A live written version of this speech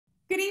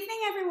evening,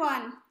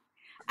 everyone,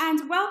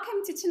 and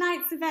welcome to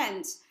tonight's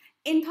event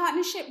in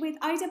partnership with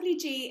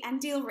IWG and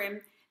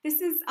Dealroom.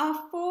 This is our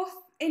fourth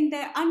in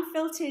the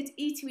Unfiltered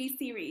E2E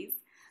series.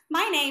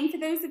 My name, for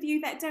those of you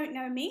that don't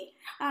know me,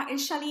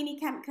 is Shalini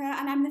Kempker,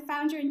 and I'm the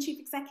founder and chief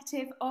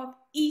executive of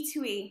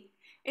E2E.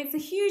 It's a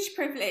huge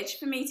privilege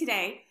for me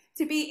today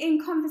to be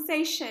in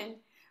conversation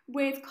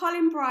with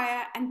Colin,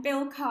 Bryar and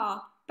Bill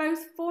Carr,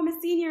 both former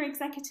senior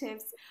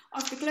executives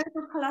of the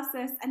global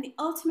colossus and the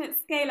ultimate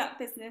scale-up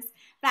business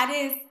that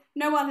is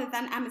no other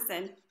than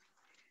Amazon.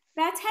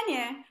 Their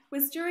tenure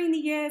was during the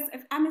years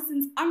of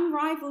Amazon's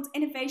unrivaled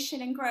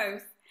innovation and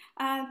growth.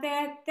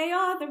 They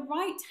are the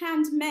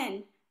right-hand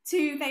men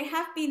they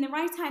have been the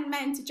right-hand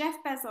men to Jeff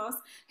Bezos,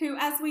 who,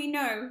 as we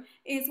know,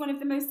 is one of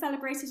the most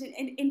celebrated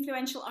and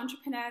influential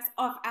entrepreneurs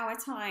of our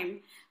time.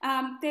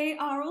 They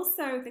are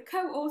also the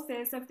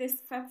co-authors of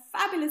this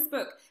fabulous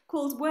book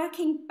called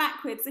Working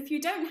Backwards. If you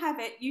don't have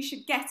it, you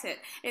should get it.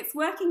 It's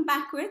Working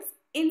Backwards,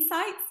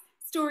 Insights,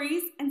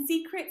 Stories and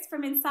Secrets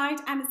from Inside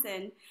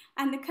Amazon.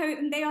 And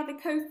they are the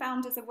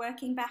co-founders of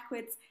Working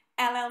Backwards,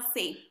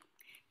 LLC.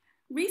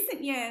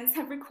 Recent years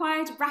have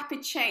required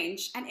rapid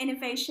change and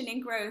innovation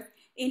and growth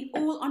in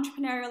all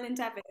entrepreneurial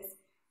endeavors.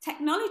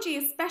 Technology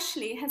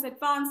especially has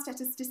advanced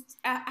at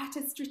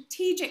a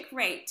strategic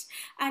rate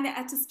and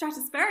at a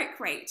stratospheric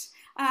rate.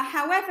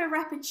 However,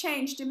 rapid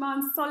change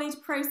demands solid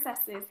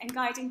processes and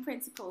guiding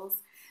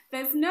principles.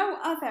 There's no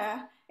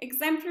other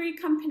exemplary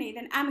company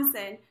than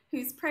Amazon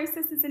whose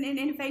processes and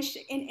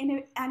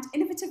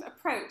innovative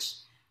approach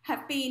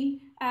have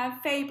been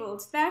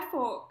fabled.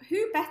 Therefore,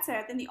 who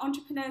better than the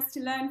entrepreneurs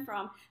to learn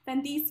from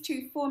than these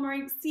two former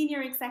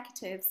senior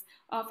executives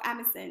of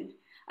Amazon?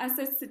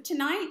 So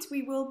tonight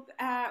we will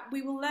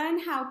learn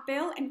how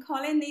Bill and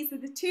Colin, these are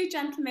the two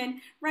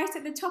gentlemen right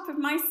at the top of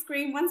my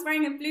screen, one's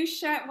wearing a blue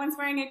shirt, one's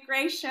wearing a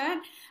grey shirt,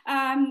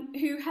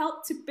 who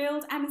helped to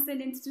build Amazon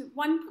into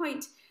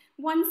 1.16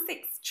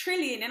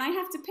 trillion, and I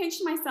have to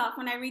pinch myself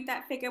when I read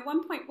that figure,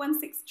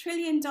 $1.16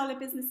 trillion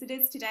business it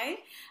is today,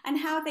 and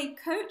how they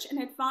coach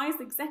and advise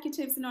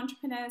executives and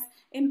entrepreneurs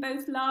in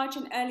both large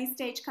and early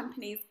stage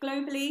companies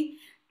globally,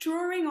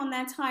 drawing on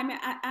their time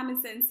at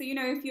Amazon. So, you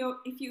know,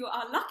 if you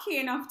are lucky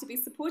enough to be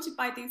supported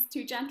by these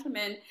two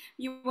gentlemen,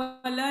 you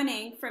are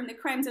learning from the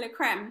creme de la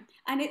creme.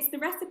 And it's the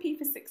recipe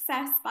for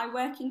success by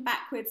working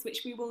backwards,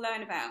 which we will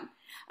learn about.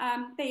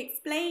 They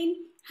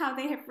explain how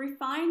they have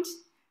refined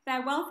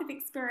their wealth of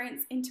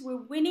experience into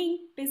a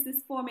winning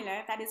business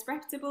formula that is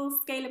reputable,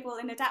 scalable,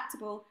 and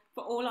adaptable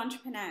for all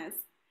entrepreneurs.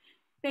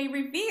 They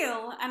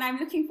reveal, and I'm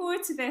looking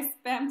forward to this,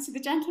 to the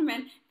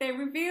gentlemen, they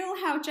reveal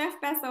how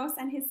Jeff Bezos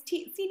and his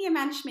senior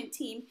management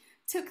team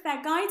took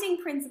their guiding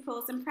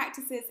principles and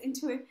practices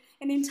into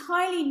an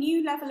entirely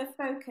new level of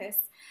focus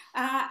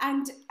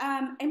and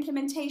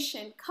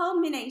implementation,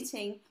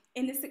 culminating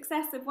in the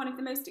success of one of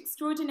the most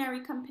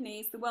extraordinary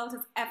companies the world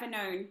has ever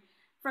known.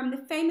 From the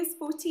famous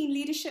 14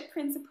 leadership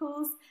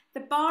principles, the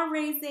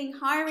bar-raising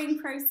hiring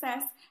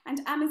process, and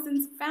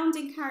Amazon's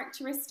founding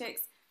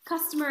characteristics,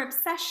 customer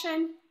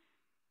obsession,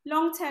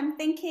 long-term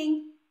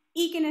thinking,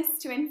 eagerness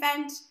to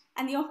invent,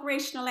 and the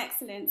operational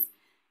excellence.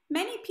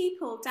 Many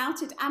people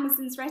doubted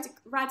Amazon's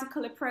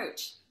radical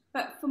approach,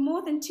 but for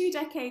more than 2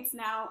 decades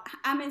now,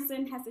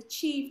 Amazon has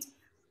achieved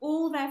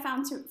all their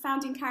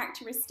founding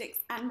characteristics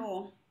and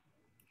more.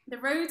 The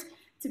road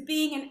to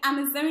being an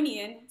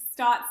Amazonian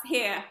starts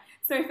here.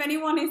 So if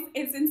anyone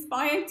is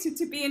inspired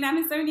to be an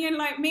Amazonian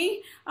like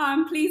me,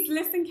 please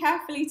listen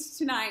carefully to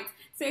tonight.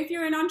 So if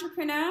you're an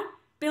entrepreneur,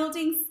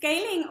 building,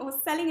 scaling, or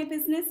selling a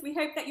business, we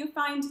hope that you'll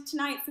find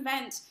tonight's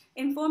event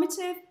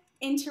informative,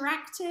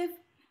 interactive,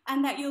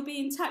 and that you'll be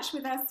in touch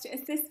with us to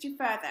assist you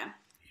further.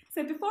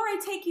 So before I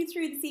take you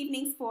through this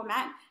evening's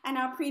format and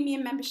our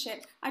premium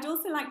membership, I'd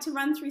also like to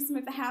run through some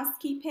of the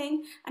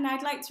housekeeping, and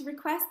I'd like to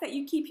request that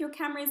you keep your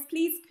cameras,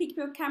 please keep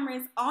your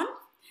cameras on,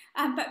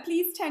 but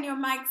please turn your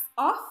mics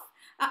off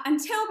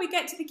until we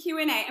get to the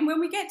Q&A. And when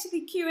we get to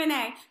the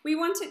Q&A, we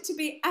want it to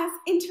be as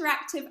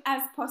interactive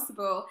as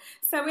possible.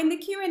 So in the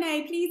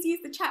Q&A, please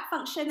use the chat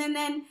function, and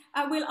then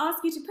we'll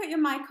ask you to put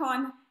your mic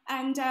on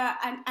and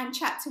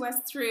chat to us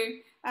through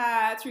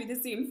the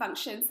Zoom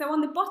function. So on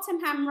the bottom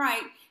hand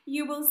right,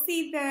 you will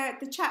see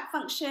the chat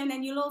function,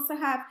 and you'll also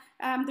have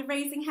the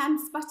raising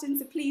hands button,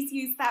 so please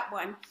use that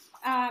one.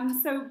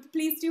 So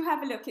please do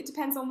have a look. It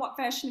depends on what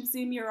version of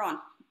Zoom you're on.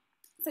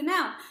 So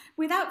now,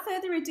 without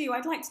further ado,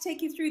 I'd like to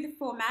take you through the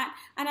format,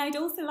 and I'd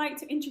also like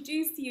to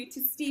introduce you to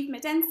Steve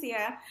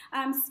Medencia.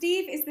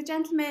 Steve is the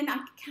gentleman,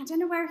 I don't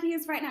know where he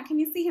is right now. Can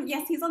you see him?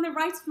 Yes, he's on the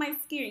right of my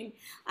screen.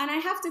 And I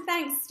have to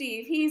thank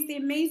Steve. He is the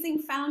amazing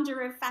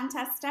founder of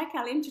Fantastic.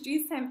 I'll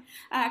introduce him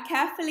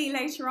carefully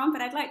later on,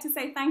 but I'd like to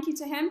say thank you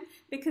to him,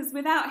 because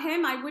without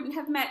him, I wouldn't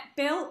have met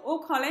Bill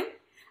or Colin.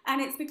 And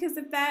it's because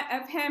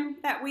of him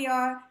that we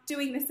are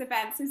doing this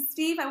event. So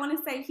Steve, I want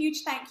to say a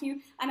huge thank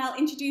you, and I'll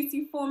introduce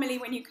you formally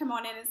when you come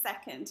on in a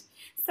second.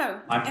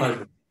 So, my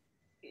pleasure.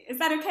 Is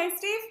that okay,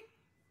 Steve?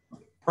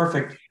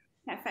 Perfect.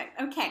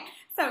 Perfect. Okay.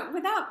 So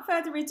without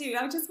further ado,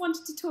 I just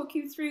wanted to talk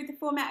you through the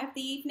format of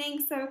the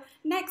evening. So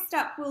next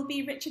up will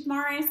be Richard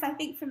Morris. I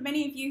think for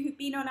many of you who've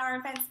been on our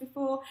events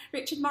before,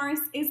 Richard Morris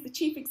is the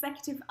Chief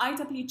Executive of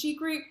IWG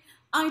Group.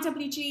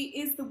 IWG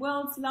is the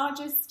world's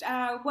largest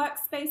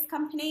workspace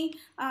company.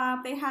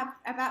 They have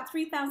about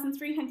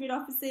 3,300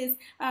 offices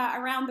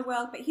around the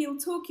world, but he'll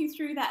talk you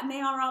through that, and they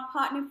are our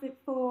partner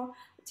for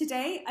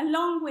today,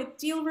 along with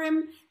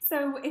Dealroom.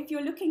 So if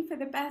you're looking for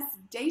the best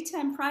data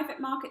and private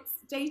markets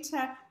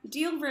data,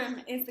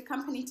 Dealroom is the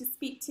company to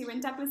speak to.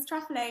 And Douglas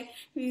Traffalet,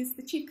 who's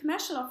the Chief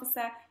Commercial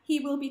Officer, he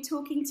will be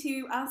talking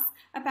to us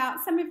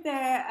about some of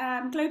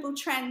the global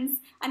trends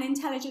and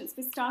intelligence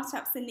for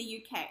startups in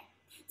the UK.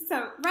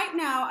 So right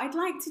now, I'd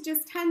like to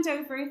just hand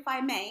over, if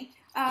I may,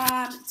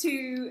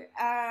 to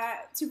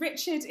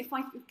Richard.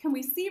 Can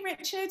we see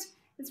Richard?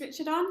 Is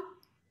Richard on?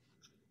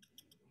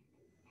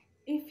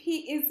 If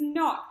he is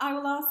not, I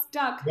will ask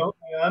Doug. No,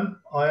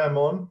 I am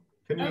on.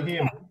 Can you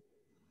hear me?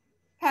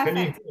 Perfect. Can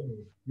you hear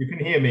me? You can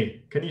hear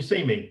me. Can you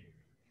see me?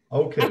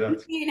 Okay, I can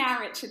see you now,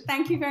 Richard.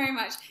 Thank you very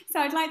much. So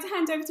I'd like to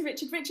hand over to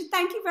Richard. Richard,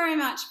 thank you very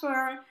much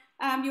for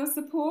your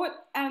support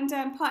and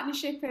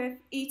partnership with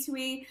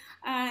E2E,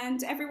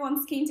 and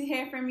everyone's keen to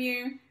hear from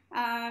you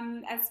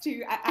as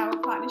to our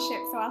partnership.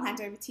 So I'll hand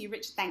over to you,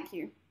 Richard. Thank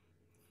you.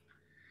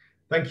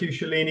 Thank you,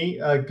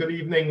 Shalini. Good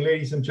evening,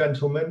 ladies and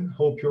gentlemen.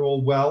 Hope you're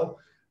all well.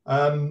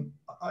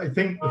 I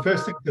think the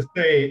first thing to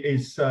say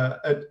is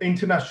at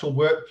International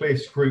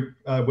Workplace Group,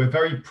 we're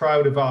very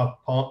proud of our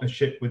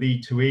partnership with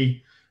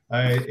E2E.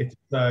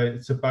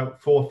 It's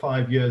about 4 or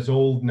 5 years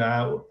old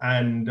now,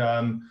 and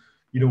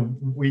you know,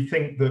 we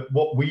think that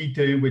what we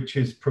do, which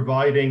is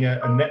providing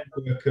a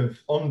network of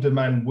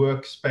on-demand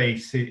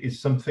workspace, is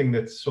something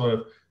that sort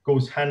of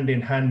goes hand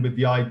in hand with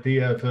the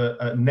idea of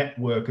a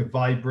network, a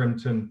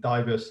vibrant and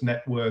diverse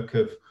network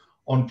of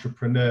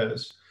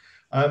entrepreneurs.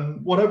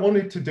 What I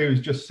wanted to do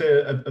is just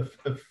say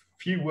a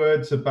few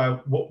words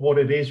about what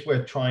it is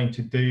we're trying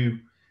to do,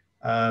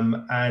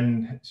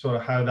 and sort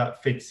of how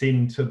that fits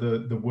into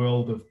the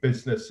world of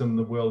business and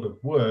the world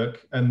of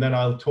work. And then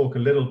I'll talk a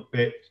little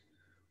bit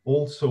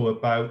also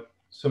about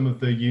some of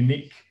the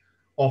unique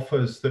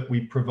offers that we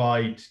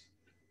provide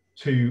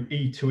to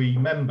E2E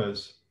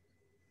members.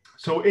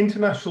 So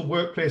International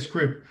Workplace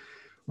Group,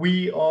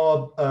 we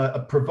are a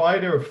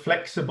provider of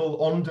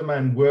flexible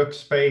on-demand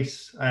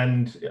workspace,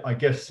 and I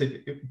guess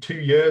 2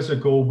 years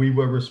ago we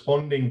were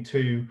responding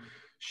to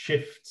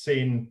shifts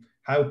in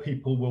how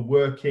people were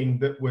working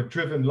that were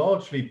driven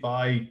largely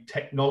by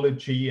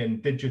technology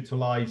and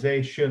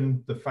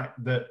digitalization, the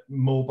fact that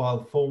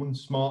mobile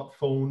phones,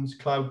 smartphones,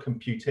 cloud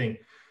computing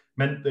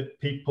meant that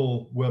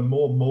people were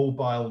more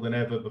mobile than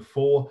ever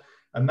before,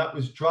 and that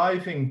was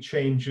driving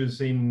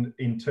changes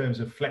in terms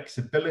of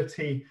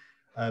flexibility.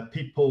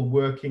 People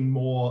working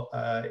more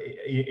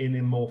in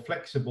a more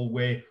flexible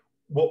way.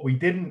 What we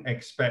didn't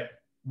expect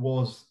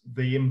was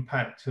the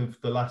impact of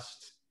the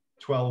last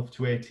 12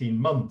 to 18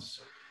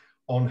 months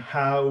on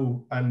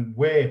how and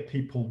where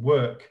people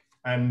work.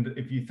 And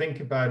if you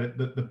think about it,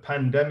 that the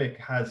pandemic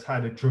has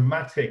had a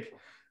dramatic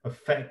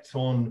effect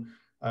on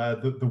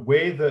the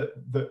way that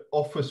the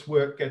office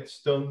work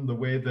gets done, the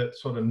way that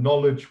sort of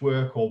knowledge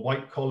work or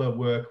white collar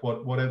work,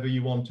 whatever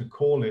you want to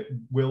call it,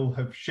 will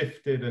have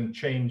shifted and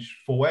changed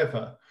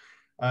forever.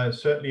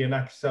 Certainly an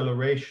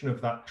acceleration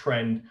of that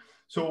trend.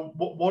 So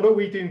what are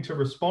we doing to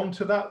respond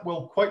to that?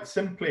 Well, quite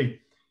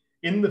simply,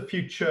 in the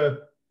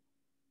future,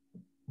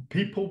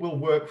 people will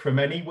work from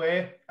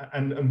anywhere.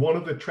 And one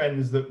of the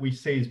trends that we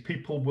see is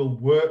people will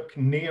work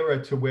nearer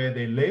to where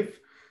they live.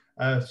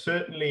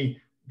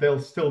 Certainly, there'll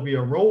still be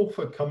a role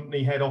for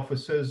company head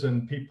offices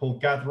and people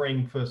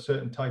gathering for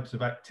certain types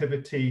of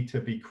activity to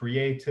be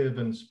creative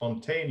and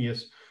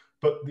spontaneous.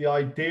 But the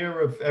idea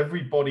of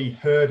everybody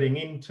herding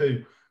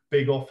into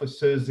big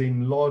offices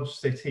in large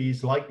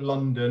cities like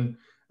London,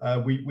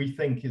 we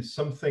think is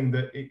something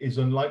that is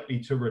unlikely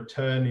to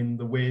return in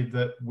the way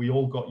that we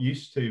all got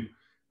used to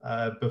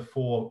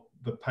before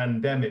the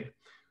pandemic.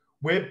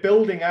 We're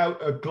building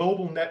out a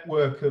global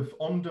network of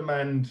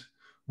on-demand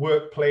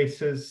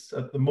workplaces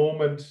at the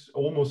moment,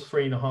 almost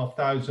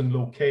 3,500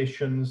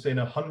 locations in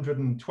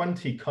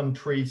 120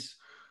 countries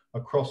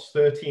across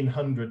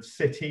 1,300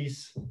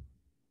 cities,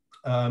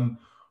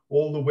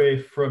 all the way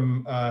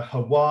from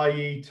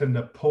Hawaii to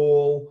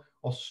Nepal,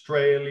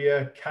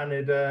 Australia,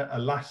 Canada,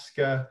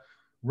 Alaska,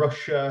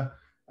 Russia,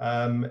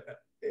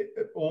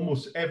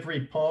 almost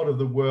every part of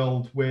the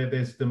world where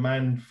there's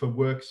demand for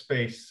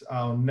workspace,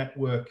 our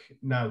network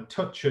now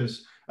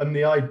touches. And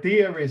the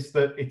idea is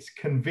that it's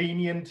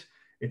convenient,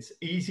 it's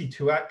easy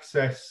to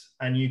access,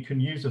 and you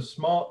can use a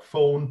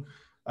smartphone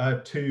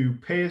to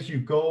pay as you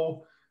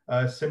go,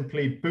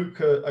 simply book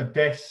a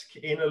desk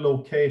in a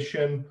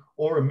location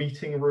or a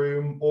meeting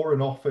room or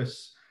an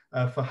office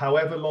for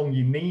however long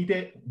you need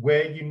it,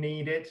 where you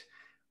need it.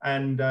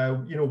 And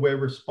you know, we're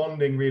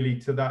responding really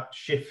to that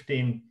shift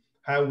in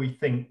how we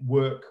think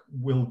work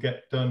will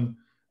get done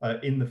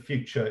in the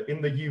future.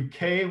 In the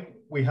UK,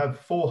 we have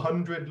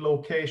 400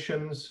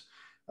 locations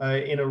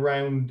in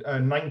around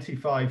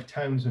 95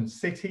 towns and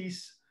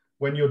cities.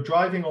 When you're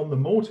driving on the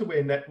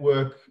motorway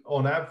network,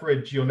 on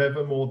average, you're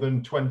never more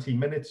than 20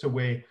 minutes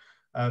away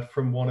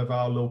from one of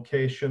our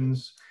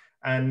locations.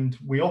 And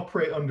we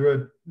operate under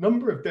a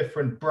number of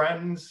different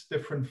brands,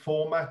 different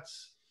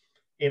formats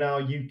in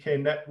our UK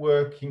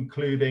network,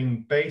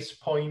 including Base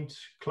Point,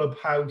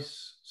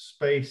 Clubhouse,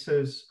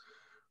 Spaces,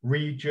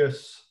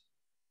 Regis,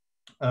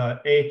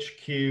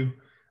 HQ,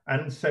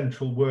 and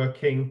Central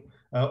Working,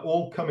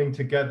 all coming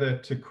together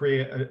to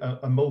create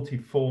a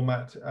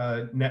multi-format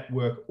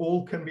network.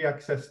 All can be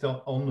accessed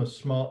on a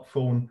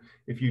smartphone.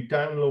 If you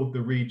download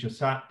the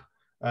Regis app,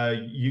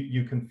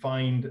 you can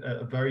find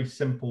a very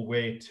simple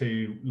way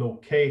to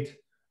locate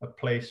a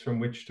place from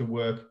which to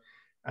work,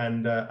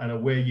 and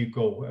away you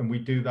go. And we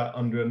do that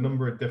under a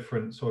number of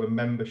different sort of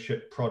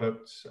membership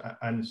products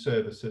and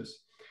services.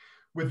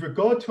 With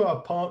regard to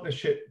our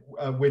partnership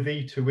with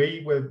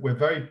E2E, we're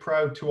very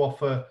proud to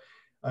offer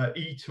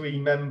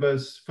E2E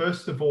members,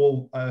 first of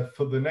all,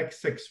 for the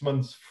next 6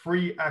 months,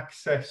 free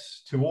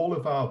access to all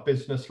of our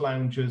business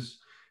lounges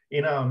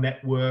in our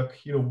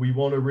network. You know, we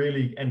want to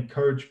really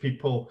encourage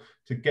people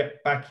to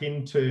get back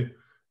into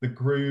the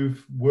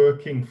groove.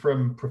 Working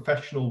from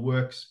professional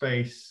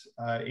workspace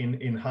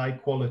in high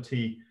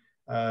quality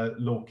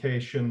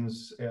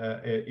locations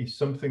is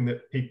something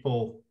that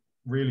people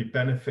really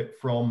benefit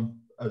from,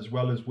 as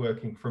well as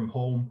working from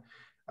home.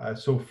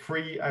 So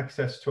free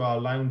access to our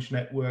lounge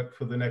network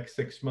for the next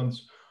 6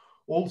 months.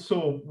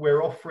 Also,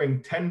 we're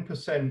offering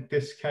 10%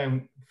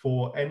 discount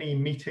for any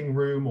meeting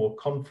room or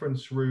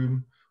conference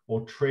room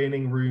or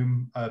training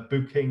room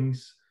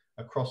bookings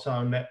across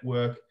our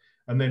network.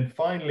 And then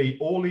finally,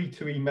 all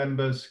E2E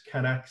members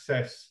can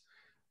access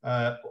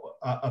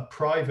a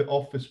private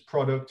office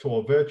product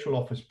or virtual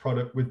office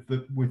product with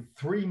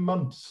 3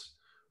 months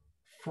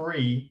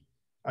free,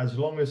 as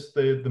long as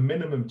the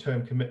minimum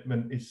term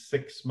commitment is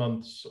 6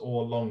 months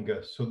or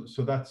longer.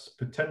 So that's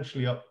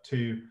potentially up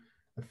to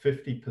a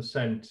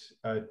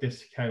 50%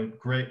 discount.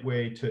 Great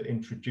way to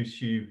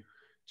introduce you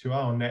to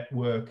our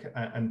network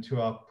and to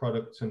our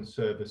products and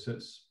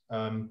services.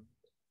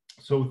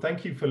 So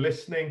thank you for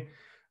listening.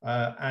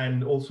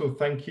 And also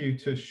thank you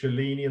to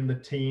Shalini and the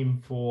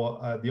team for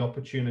the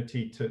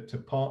opportunity to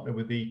partner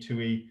with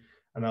E2E.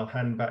 And I'll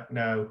hand back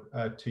now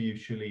to you,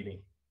 Shalini.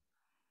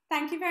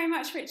 Thank you very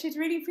much, Richard.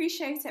 Really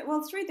appreciate it.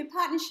 Well, through the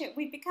partnership,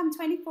 we've become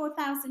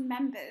 24,000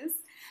 members.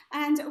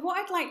 And what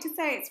I'd like to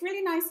say, it's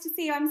really nice to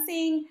see, I'm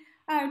seeing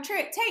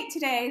Truett Tate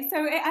today. So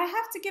I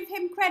have to give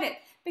him credit,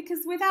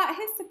 because without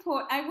his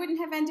support, I wouldn't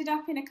have ended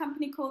up in a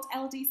company called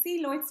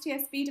LDC, Lloyd's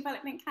TSB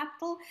Development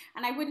Capital,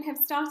 and I wouldn't have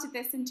started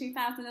this in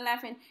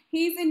 2011.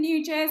 He's in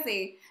New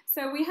Jersey.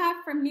 So we have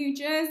from New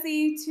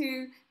Jersey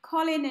to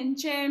Colin and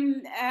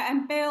Jim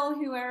and Bill,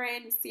 who are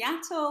in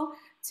Seattle,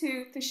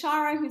 to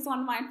Thashara, who's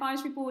on my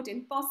advisory board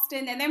in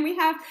Boston. And then we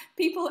have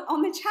people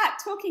on the chat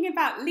talking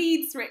about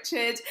Leeds,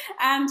 Richard,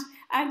 and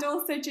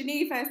also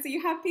Geneva. So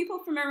you have people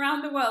from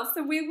around the world.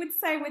 So we would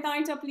say with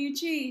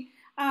IWG,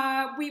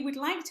 we would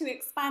like to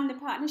expand the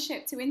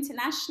partnership to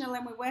international,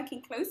 and we're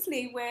working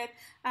closely with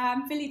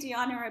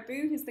Vilidiana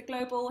Abu, who's the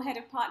global head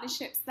of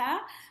partnerships there.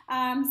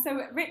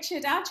 So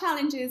Richard, our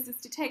challenge is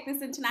to take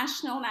this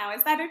international now.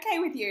 Is that okay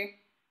with you?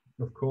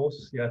 Of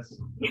course, yes,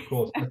 of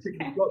course. I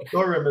think we've got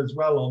Durham as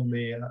well on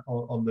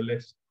the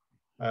list.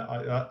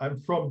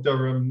 I'm from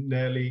Durham,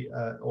 nearly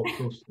or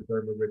close to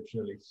Durham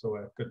originally, so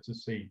good to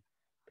see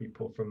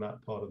people from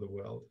that part of the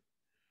world.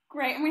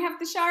 Great, and we have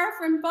Thashara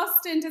from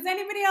Boston. Does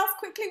anybody else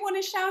quickly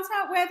want to shout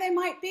out where they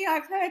might be?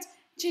 I've heard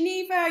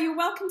Geneva. You're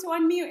welcome to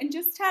unmute and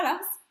just tell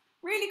us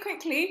really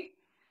quickly.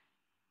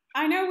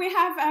 I know we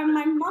have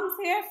my mum's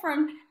here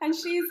and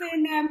she's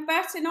in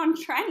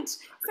Burton-on-Trent.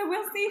 So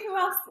we'll see who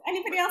else,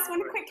 anybody else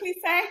want to quickly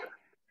say?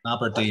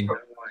 Aberdeen.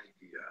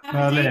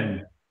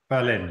 Berlin.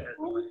 Berlin.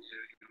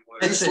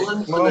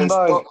 Switzerland.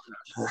 Mumbai.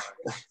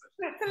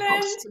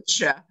 Switzerland.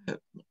 Oxfordshire.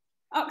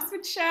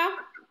 Oxfordshire.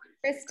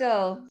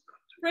 Bristol.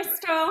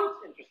 Bristol.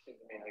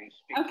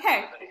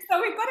 Okay,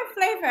 so we've got a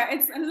flavour.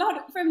 It's a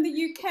lot from the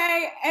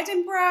UK.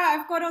 Edinburgh,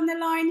 I've got on the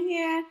line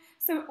here.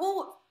 So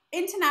all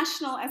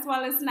international as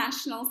well as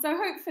national. So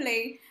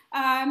hopefully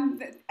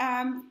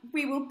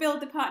we will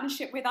build the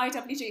partnership with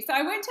IWG. So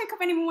I won't take up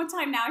any more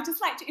time now. I'd just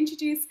like to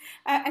introduce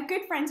a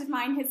good friend of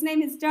mine. His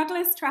name is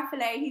Douglas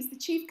Traffilet. He's the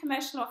Chief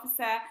Commercial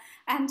Officer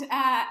and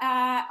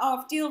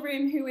of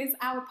Dealroom, who is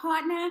our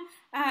partner.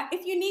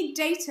 If you need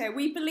data,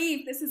 we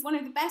believe this is one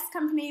of the best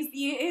companies.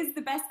 It is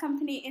the best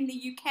company in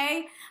the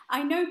UK.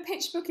 I know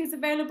PitchBook is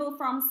available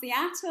from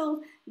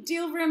Seattle.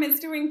 Dealroom is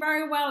doing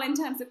very well in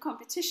terms of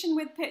competition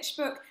with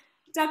PitchBook.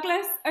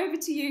 Douglas, over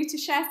to you to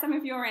share some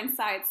of your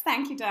insights.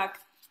 Thank you, Doug.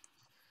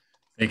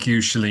 Thank you,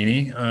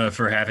 Shalini,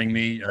 for having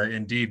me.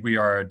 Indeed, we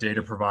are a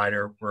data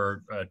provider. We're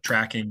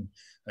tracking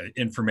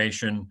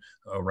information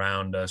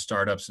around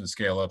startups and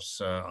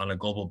scale-ups on a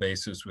global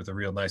basis with a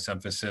real nice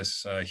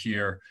emphasis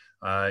here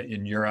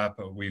in Europe.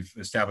 We've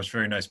established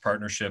very nice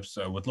partnerships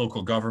with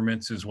local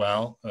governments as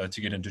well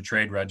to get into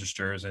trade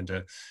registers and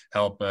to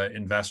help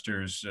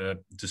investors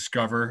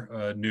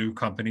discover new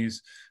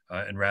companies.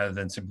 And rather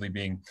than simply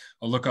being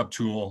a lookup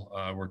tool,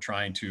 we're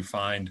trying to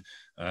find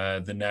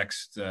the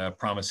next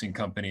promising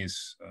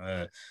companies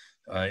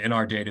in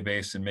our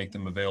database and make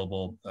them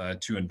available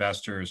to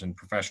investors and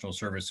professional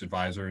service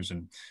advisors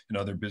and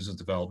other business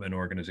development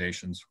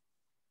organizations.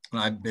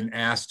 I've been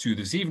asked to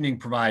this evening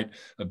provide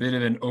a bit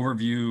of an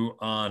overview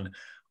on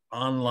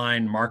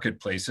online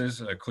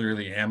marketplaces.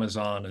 Clearly,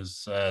 Amazon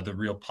is the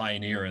real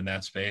pioneer in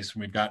that space.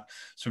 And we've got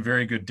some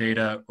very good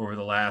data over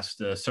the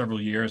last several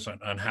years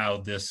on how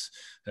this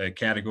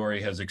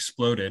category has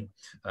exploded.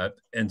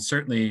 And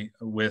certainly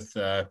with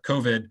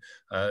COVID,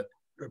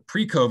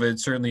 pre-COVID,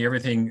 certainly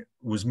everything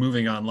was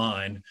moving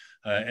online.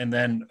 And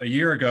then a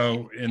year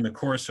ago, in the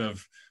course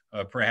of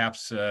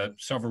perhaps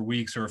several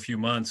weeks or a few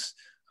months,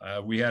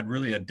 we had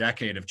really a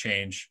decade of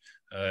change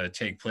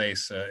take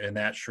place in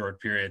that short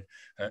period.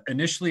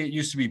 Initially, it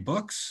used to be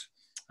books,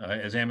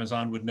 as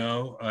Amazon would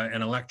know,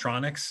 and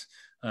electronics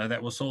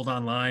that was sold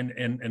online,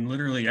 and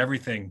literally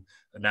everything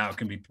now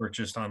can be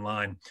purchased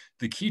online.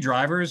 The key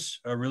drivers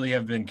really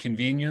have been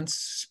convenience,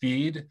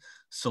 speed,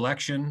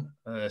 selection,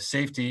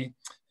 safety,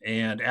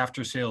 and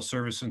after-sales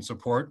service and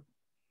support.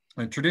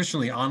 And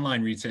traditionally,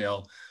 online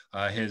retail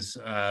has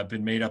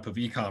been made up of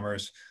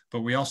e-commerce,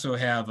 but we also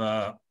have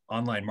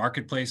online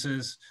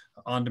marketplaces,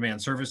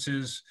 on-demand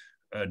services,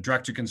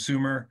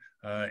 direct-to-consumer,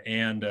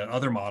 and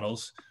other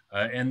models.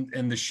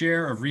 And the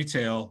share of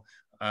retail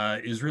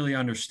is really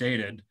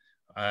understated.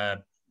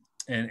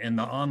 And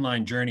the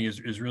online journey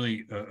is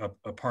really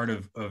a part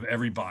of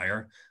every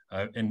buyer.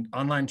 And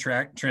online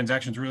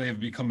transactions really have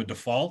become a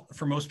default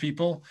for most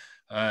people.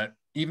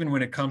 Even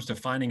when it comes to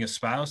finding a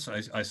spouse,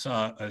 I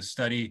saw a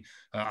study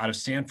out of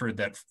Stanford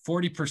that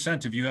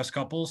 40% of US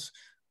couples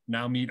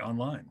now meet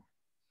online,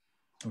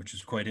 which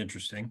is quite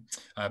interesting.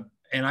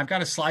 And I've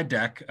got a slide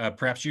deck.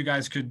 Perhaps you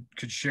guys could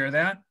share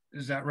that.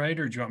 Is that right?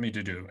 Or do you want me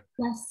to do it?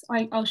 Yes,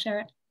 I'll share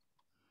it.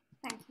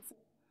 Thank you.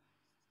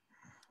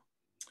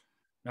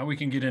 Now we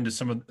can get into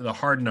some of the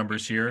hard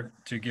numbers here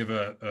to give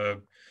a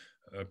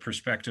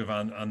perspective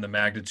on the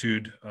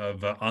magnitude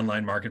of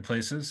online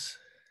marketplaces.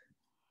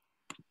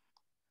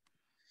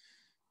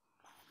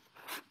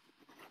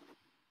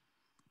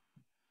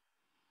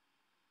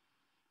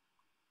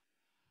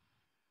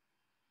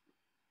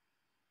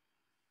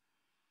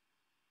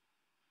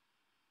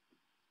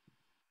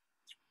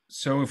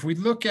 So if we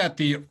look at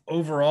the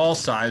overall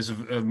size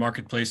of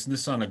marketplace, and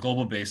this is on a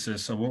global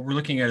basis, so what we're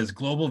looking at is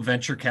global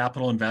venture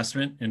capital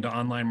investment into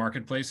online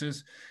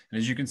marketplaces. And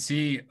as you can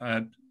see,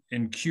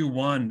 in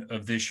Q1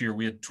 of this year,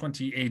 we had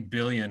 28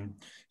 billion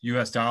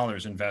US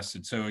dollars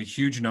invested. So a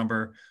huge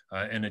number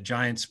and a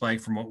giant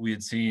spike from what we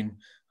had seen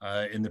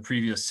in the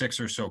previous 6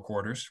 or so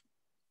quarters.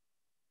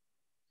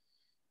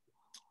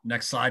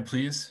 Next slide,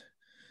 please.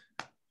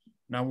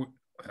 Now,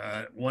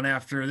 one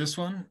after this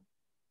one.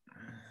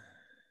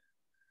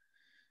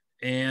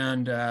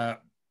 And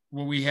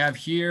what we have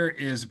here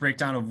is a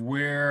breakdown of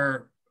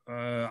where,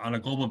 on a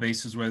global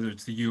basis, whether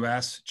it's the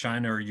US,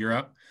 China, or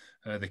Europe,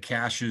 the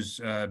cash has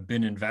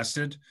been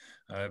invested.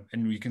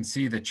 And we can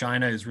see that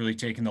China is really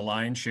taking the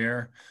lion's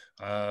share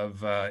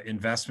of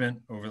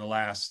investment over the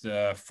last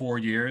 4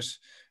 years.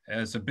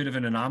 As a bit of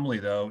an anomaly,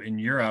 though, in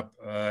Europe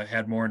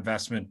had more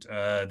investment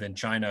than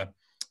China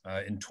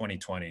in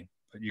 2020.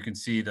 But you can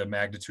see the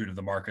magnitude of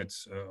the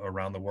markets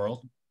around the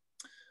world.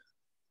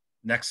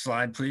 Next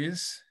slide,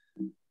 please.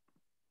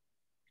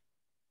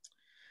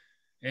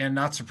 And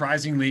not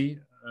surprisingly,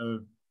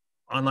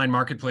 online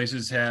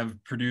marketplaces have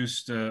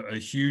produced a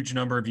huge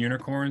number of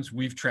unicorns.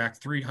 We've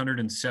tracked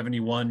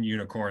 371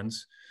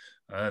 unicorns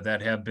that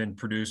have been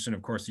produced. And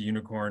of course, the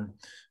unicorn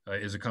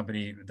is a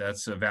company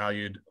that's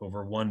valued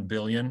over 1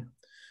 billion.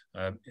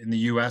 In the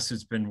US,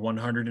 it's been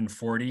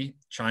 140,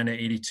 China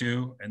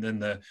 82, and then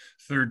the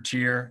third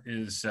tier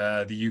is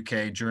the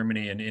UK,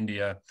 Germany, and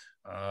India,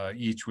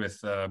 each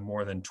with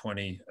more than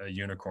 20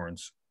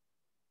 unicorns.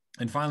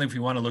 And finally, if we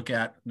want to look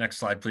at, next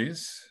slide,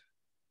 please.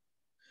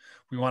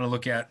 We want to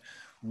look at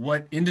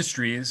what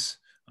industries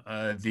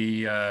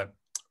the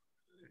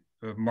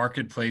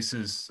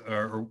marketplaces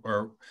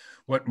or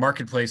what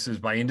marketplaces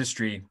by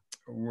industry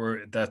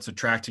that's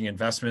attracting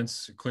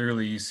investments.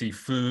 Clearly, you see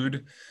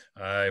food.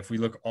 If we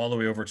look all the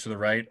way over to the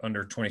right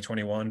under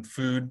 2021,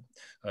 food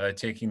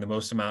taking the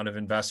most amount of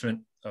investment,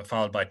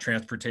 followed by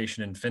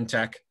transportation and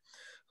fintech.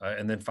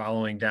 And then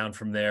following down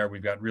from there,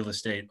 we've got real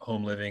estate,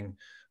 home living,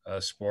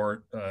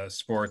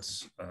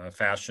 sports,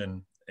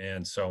 fashion,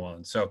 and so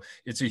on. So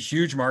it's a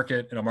huge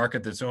market, and a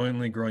market that's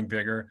only growing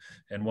bigger,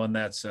 and one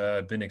that's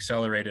been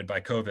accelerated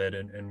by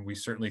COVID. And we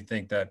certainly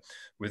think that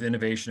with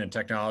innovation and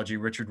technology,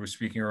 Richard was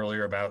speaking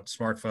earlier about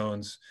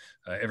smartphones,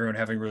 everyone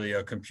having really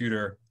a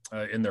computer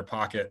in their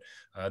pocket,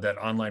 that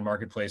online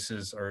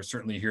marketplaces are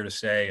certainly here to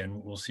stay,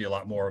 and we'll see a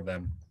lot more of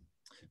them.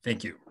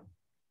 Thank you.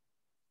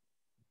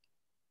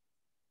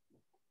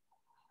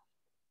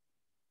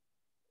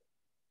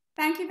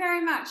 Thank you very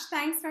much.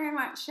 Thanks very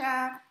much.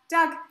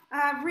 Doug,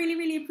 really,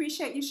 really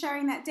appreciate you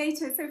sharing that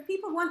data. So if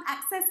people want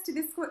access to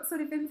this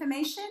sort of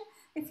information,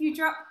 if you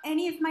drop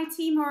any of my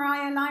team or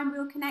I a line,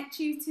 we'll connect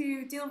you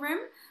to Deal Room.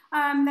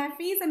 Their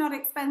fees are not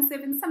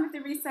expensive, and some of the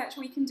research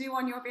we can do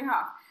on your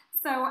behalf.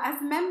 So as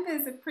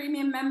members of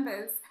premium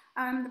members,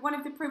 one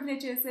of the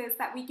privileges is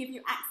that we give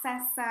you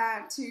access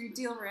to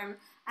Deal Room.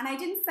 And I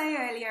didn't say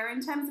earlier,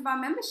 in terms of our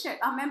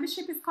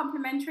membership is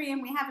complimentary,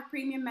 and we have a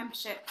premium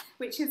membership,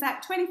 which is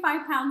at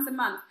 £25 a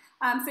month.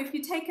 So if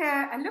you take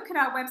a look at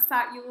our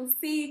website, you will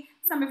see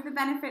some of the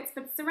benefits,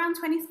 but it's around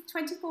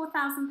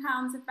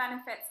 £24,000 of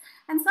benefits.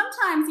 And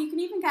sometimes you can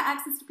even get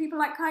access to people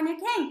like Kanya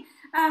King.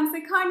 So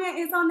Kanya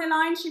is on the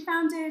line. She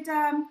founded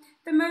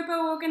the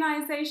Mobo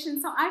organization.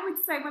 So I would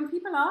say, when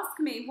people ask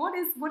me, what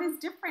is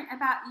different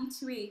about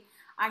E2E?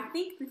 I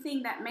think the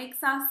thing that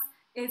makes us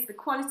is the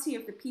quality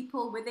of the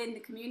people within the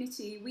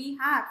community. We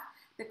have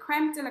the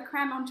creme de la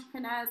creme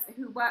entrepreneurs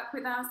who work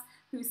with us,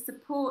 who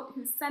support,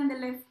 who send the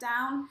lift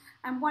down.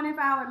 And one of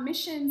our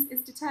missions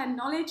is to turn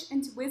knowledge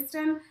into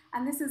wisdom.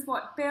 And this is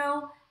what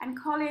Bill and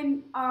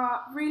Colin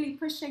are really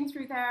pushing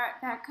through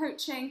their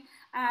coaching.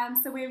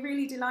 So we're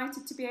really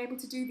delighted to be able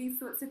to do these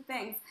sorts of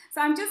things. So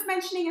I'm just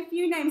mentioning a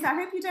few names. I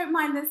hope you don't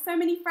mind. There's so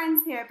many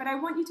friends here, but I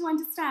want you to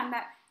understand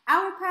that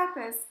our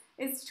purpose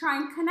is to try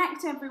and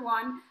connect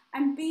everyone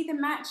and be the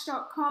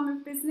match.com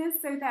of business,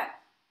 so that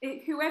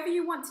whoever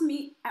you want to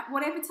meet, at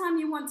whatever time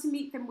you want to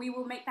meet them, we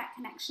will make that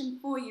connection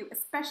for you,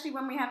 especially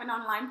when we have an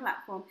online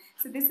platform.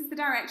 So this is the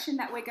direction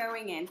that we're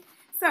going in.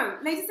 So,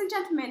 ladies and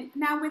gentlemen,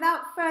 now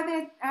without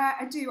further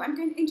ado, I'm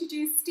going to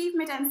introduce Steve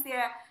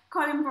Medencia,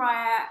 Colin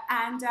Bryar,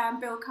 and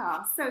Bill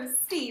Carr. So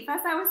Steve,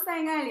 as I was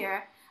saying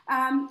earlier,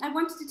 I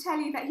wanted to tell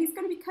you that he's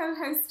going to be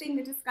co-hosting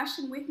the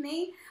discussion with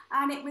me,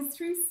 and it was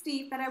through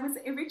Steve that I was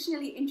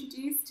originally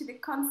introduced to the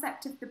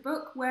concept of the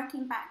book,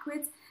 Working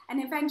Backwards,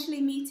 and eventually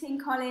meeting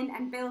Colin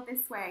and Bill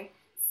this way.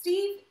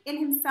 Steve in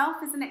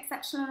himself is an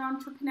exceptional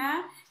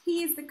entrepreneur.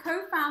 He is the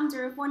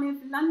co-founder of one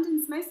of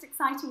London's most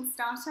exciting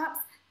startups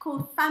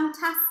called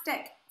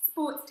Fantastic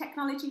Sports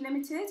Technology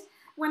Limited.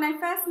 When I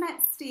first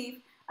met Steve,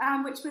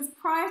 which was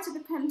prior to the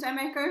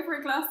pandemic, over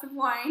a glass of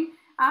wine,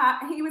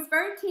 he was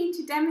very keen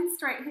to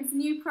demonstrate his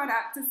new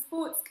product, a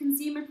sports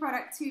consumer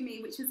product, to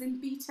me, which was in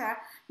beta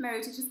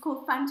mode, which is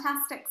called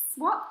Fantastic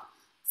Swap.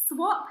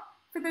 Swap,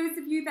 for those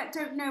of you that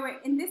don't know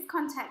it, in this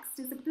context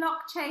is a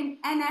blockchain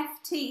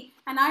NFT,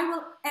 and I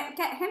will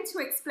get him to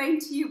explain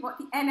to you what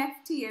the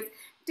NFT is.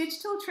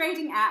 Digital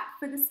trading app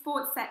for the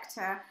sports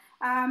sector.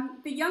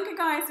 The younger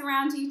guys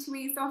around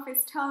E2E's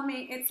office tell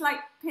me it's like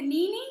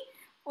Panini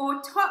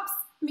or Topps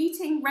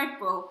meeting Red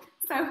Bull.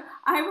 So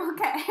I will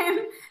get him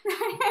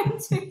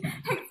to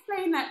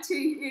explain that to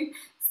you.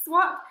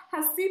 Swap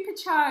has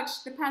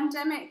supercharged the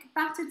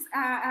pandemic-battered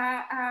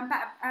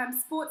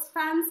sports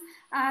fans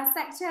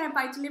sector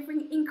by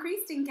delivering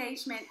increased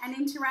engagement and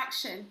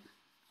interaction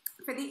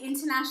for the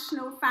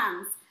international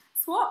fans.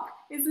 Swap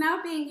is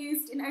now being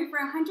used in over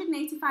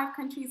 185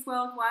 countries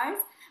worldwide.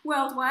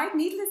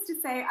 Needless to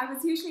say, I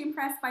was hugely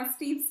impressed by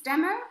Steve's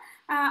demo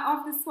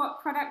of the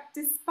Swap product,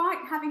 despite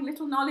having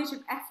little knowledge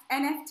of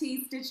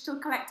NFT's digital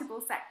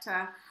collectible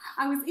sector.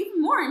 I was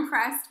even more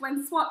impressed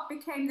when Swap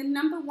became the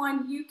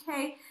 #1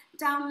 UK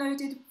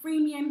downloaded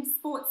freemium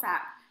sports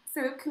app.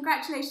 So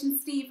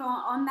congratulations, Steve,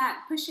 on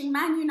that, pushing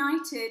Man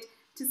United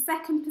to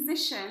 2nd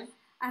position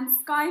and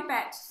Sky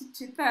Bet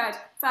to 3rd.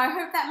 So I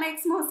hope that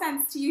makes more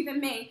sense to you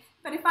than me.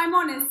 But if I'm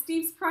honest,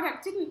 Steve's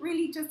product didn't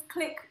really just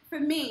click for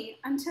me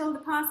until the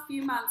past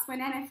few months, when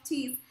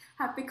NFTs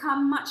have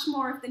become much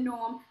more of the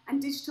norm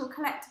and digital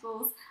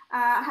collectibles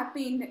have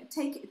been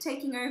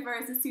taking over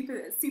as a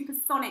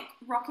supersonic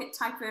rocket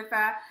type of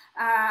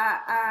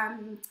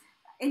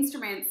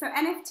instrument. So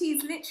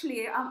NFTs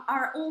literally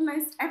are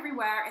almost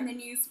everywhere in the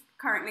news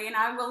currently, and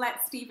I will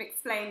let Steve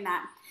explain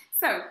that.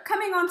 So,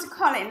 coming on to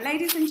Colin,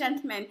 ladies and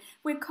gentlemen,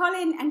 with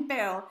Colin and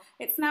Bill,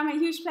 it's now my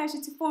huge pleasure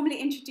to formally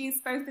introduce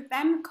both of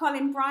them,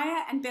 Colin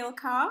Bryar and Bill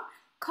Carr.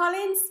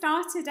 Colin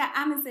started at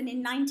Amazon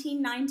in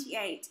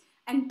 1998,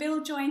 and Bill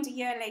joined a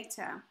year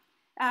later.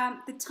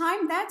 Their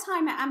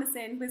time at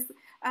Amazon was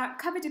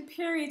covered a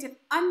period of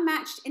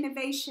unmatched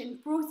innovation,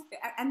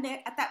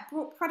 that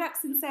brought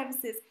products and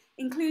services,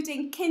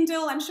 including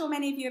Kindle. I'm sure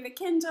many of you have a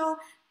Kindle.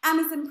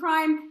 Amazon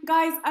Prime,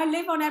 guys, I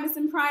live on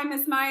Amazon Prime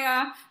as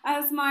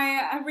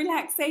my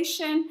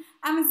relaxation.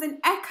 Amazon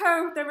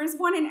Echo, there is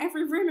one in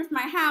every room of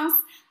my house,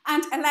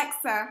 and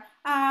Alexa,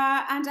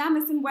 and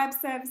Amazon Web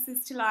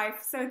Services to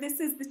life. So this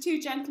is the two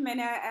gentlemen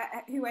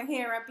who are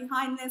here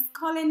behind this.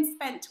 Colin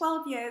spent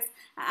 12 years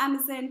at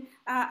Amazon,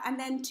 and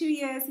then 2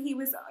 years he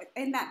was,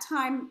 in that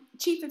time,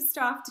 Chief of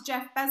Staff to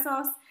Jeff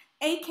Bezos,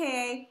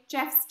 aka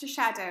Jeff's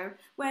shadow,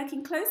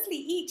 working closely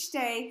each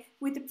day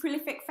with the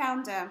prolific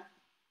founder.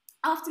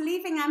 After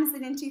leaving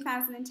Amazon in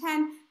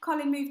 2010,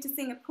 Colin moved to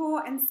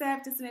Singapore and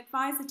served as an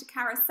advisor to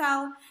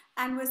Carousel,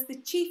 and was the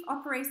Chief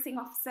Operating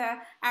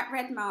Officer at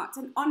Redmart,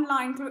 an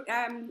online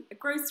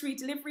grocery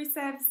delivery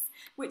service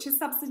which has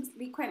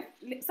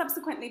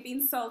subsequently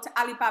been sold to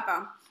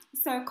Alibaba.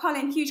 So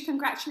Colin, huge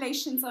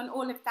congratulations on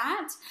all of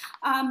that.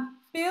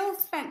 Bill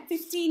spent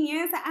 15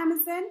 years at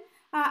Amazon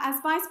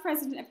as Vice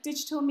President of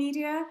Digital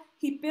Media.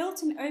 He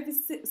built and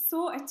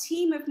oversaw a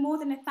team of more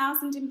than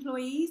 1,000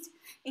 employees,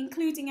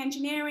 including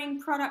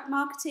engineering, product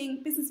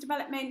marketing, business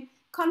development,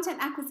 content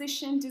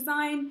acquisition,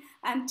 design,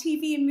 and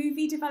TV and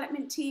movie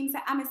development teams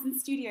at Amazon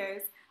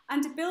Studios.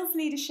 Under Bill's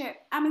leadership,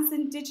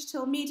 Amazon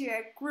Digital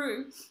Media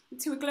grew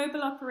to a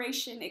global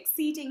operation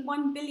exceeding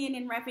 $1 billion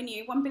in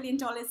revenue, $1 billion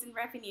in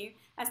revenue,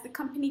 as the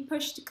company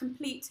pushed to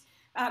compete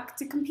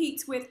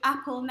with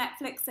Apple,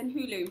 Netflix, and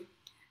Hulu.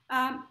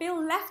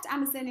 Bill left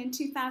Amazon in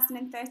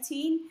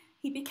 2013.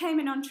 He became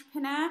an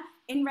entrepreneur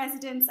in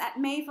residence at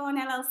Mavon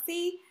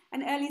LLC,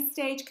 an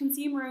early-stage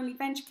consumer-only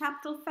venture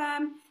capital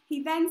firm.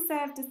 He then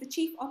served as the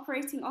Chief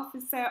Operating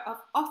Officer of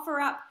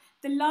OfferUp,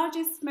 the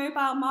largest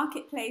mobile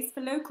marketplace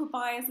for local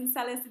buyers and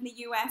sellers in the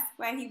US,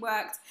 where he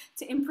worked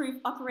to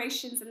improve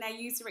operations and their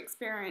user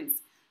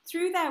experience.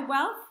 Through their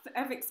wealth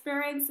of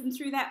experience and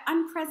through their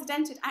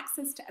unprecedented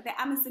access to the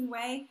Amazon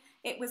way,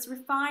 it was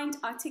refined,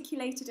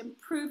 articulated, and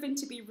proven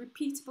to be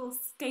repeatable,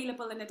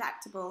 scalable, and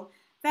adaptable.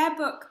 Their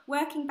book,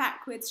 Working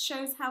Backwards,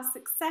 shows how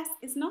success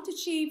is not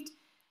achieved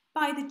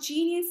by the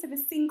genius of a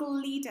single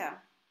leader,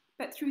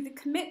 but through the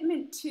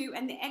commitment to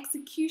and the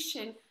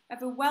execution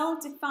of a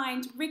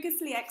well-defined,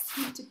 rigorously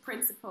executed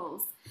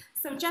principles.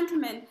 So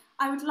gentlemen,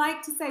 I would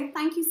like to say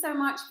thank you so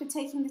much for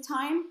taking the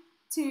time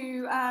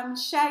to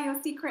share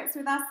your secrets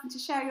with us and to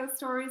share your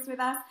stories with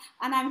us.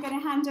 And I'm going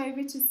to hand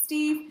over to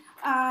Steve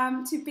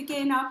to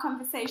begin our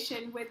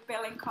conversation with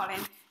Bill and Colin.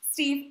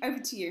 Steve, over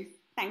to you.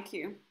 Thank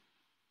you.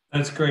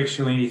 That's great,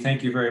 Shalini.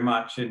 Thank you very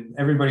much. And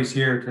everybody's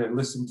here to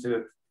listen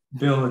to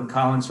Bill and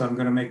Colin, so I'm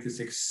going to make this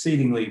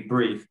exceedingly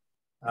brief.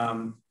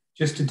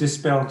 Just to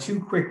dispel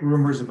two quick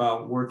rumors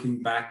about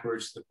Working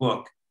Backwards, the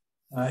book.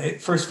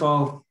 First of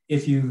all,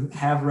 if you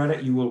have read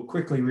it, you will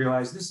quickly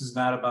realize this is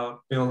not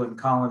about Bill and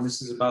Colin.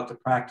 This is about the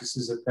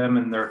practices that them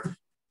and their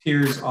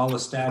peers all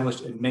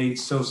established and made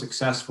so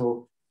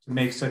successful to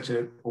make such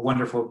a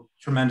wonderful,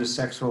 tremendous,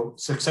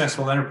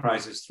 successful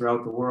enterprises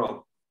throughout the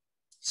world.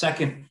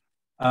 Second,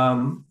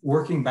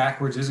 Working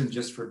Backwards isn't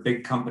just for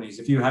big companies.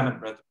 If you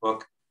haven't read the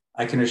book,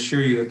 I can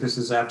assure you that this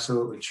is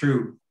absolutely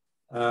true.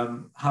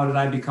 How did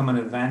I become an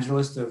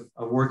evangelist of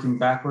Working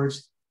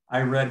Backwards?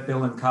 I read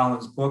Bill and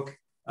Colin's book.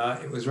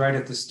 It was right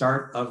at the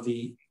start of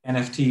the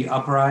NFT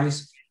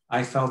uprise.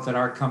 I felt that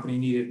our company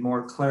needed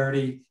more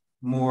clarity,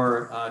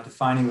 more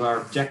defining of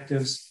our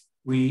objectives.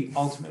 We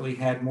ultimately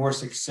had more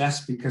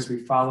success because we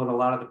followed a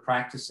lot of the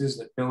practices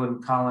that Bill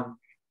and Colin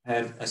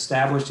had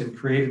established and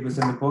created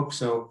within the book.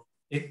 So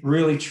it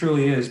really,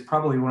 truly is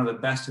probably one of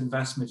the best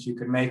investments you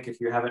can make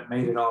if you haven't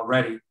made it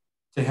already,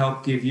 to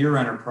help give your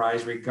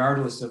enterprise,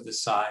 regardless of the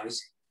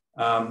size,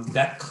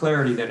 that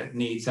clarity that it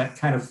needs, that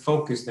kind of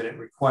focus that it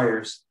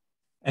requires.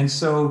 And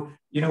so,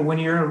 when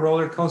you're in a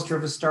roller coaster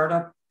of a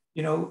startup,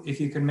 if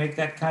you can make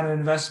that kind of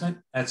investment,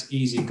 that's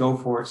easy. Go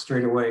for it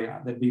straight away.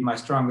 That'd be my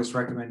strongest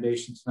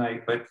recommendation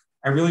tonight. But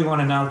I really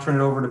want to now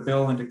turn it over to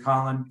Bill and to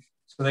Colin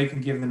so they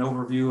can give an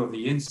overview of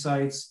the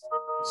insights,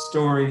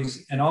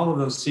 stories, and all of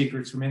those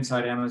secrets from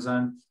inside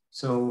Amazon.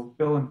 So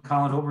Bill and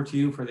Colin, over to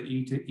you for the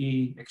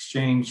E2E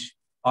exchange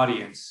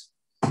audience.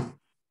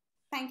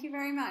 Thank you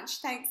very much.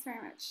 Thanks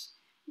very much.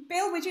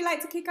 Bill, would you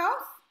like to kick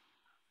off?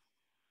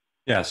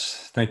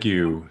 Yes, thank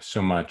you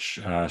so much,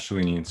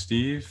 Shalini and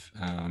Steve.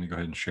 Let me go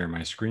ahead and share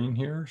my screen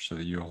here so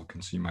that you all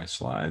can see my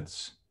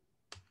slides.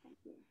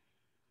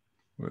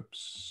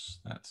 Whoops,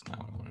 that's not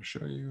what I want to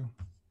show you.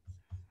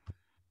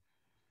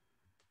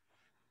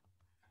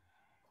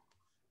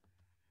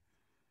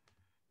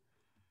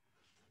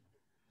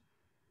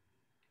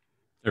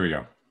 There we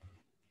go.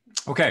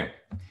 Okay.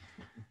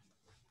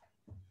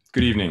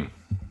 Good evening.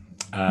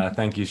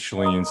 Thank you,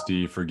 Shalini and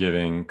Steve, for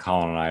giving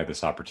Colin and I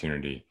this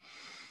opportunity.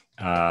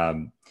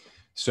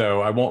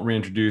 So I won't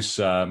reintroduce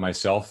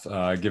myself,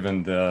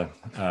 given the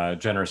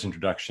generous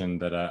introduction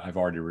that I've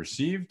already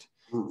received.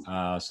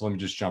 So let me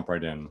just jump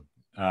right in.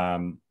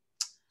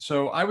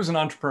 So I was an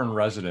entrepreneur in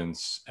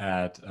residence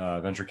at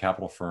a venture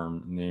capital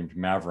firm named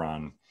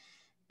Mavron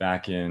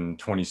back in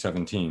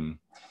 2017.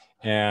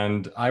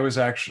 And I was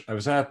at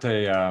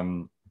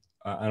an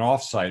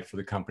offsite for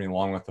the company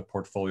along with the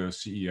portfolio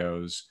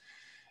CEOs,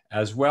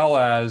 as well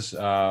as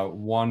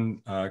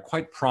one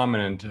quite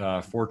prominent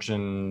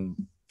Fortune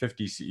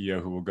 50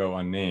 CEO who will go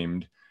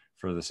unnamed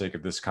for the sake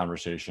of this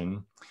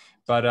conversation.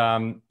 But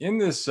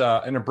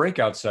in a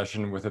breakout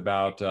session with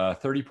about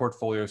 30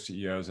 portfolio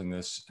CEOs and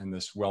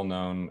this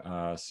well-known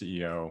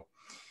CEO,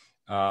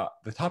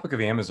 the topic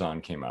of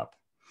Amazon came up.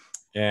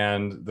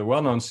 And the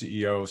well-known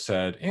CEO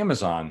said,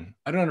 Amazon,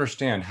 I don't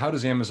understand. How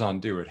does Amazon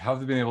do it? How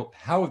have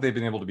they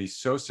been able to be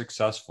so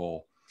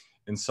successful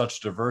in such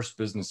diverse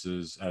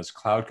businesses as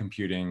cloud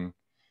computing,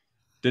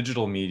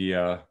 digital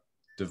media,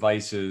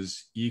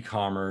 devices,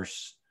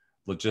 e-commerce,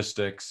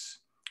 logistics?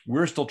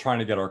 We're still trying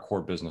to get our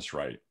core business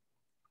right.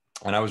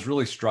 And I was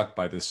really struck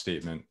by this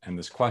statement and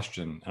this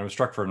question. And I was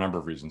struck for a number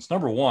of reasons.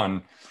 Number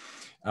one,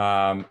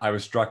 I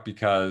was struck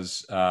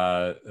because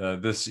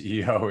this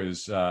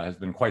CEO has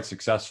been quite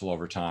successful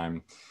over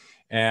time.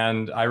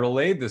 And I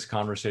relayed this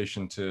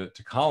conversation to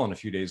Colin a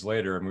few days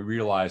later, and we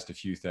realized a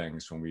few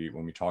things when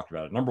we talked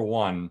about it. Number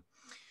one,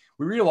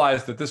 we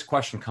realized that this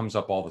question comes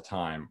up all the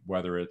time,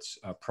 whether it's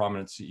a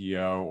prominent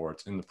CEO or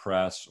it's in the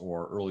press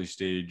or early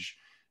stage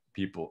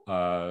people,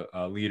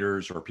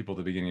 leaders or people at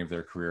the beginning of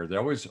their career. They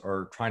always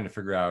are trying to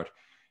figure out,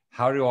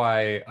 how do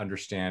I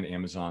understand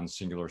Amazon's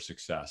singular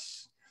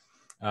success?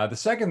 The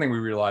second thing we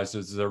realized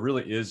is there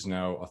really is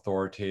no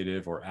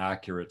authoritative or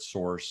accurate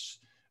source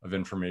of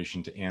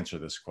information to answer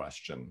this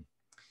question.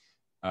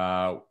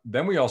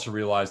 Then we also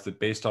realized that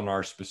based on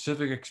our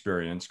specific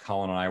experience,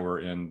 Colin and I were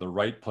in the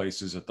right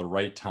places at the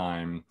right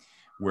time,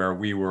 where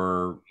we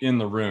were in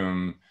the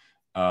room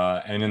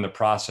and in the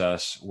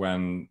process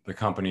when the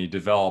company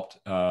developed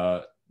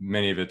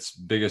many of its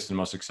biggest and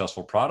most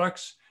successful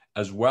products,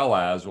 as well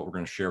as what we're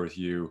going to share with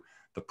you,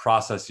 the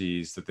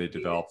processes that they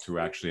developed to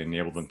actually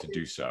enable them to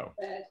do so.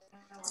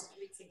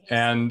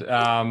 And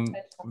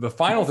the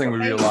final thing we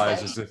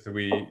realized is that if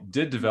we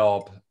did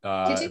develop,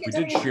 if we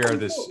did share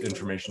this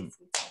information.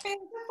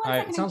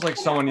 It sounds like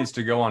someone needs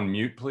to go on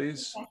mute,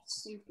 please.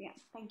 Yeah,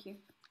 thank you.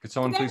 Could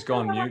someone please go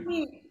on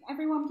mute?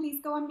 Everyone,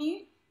 please go on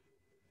mute.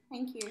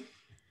 Thank you.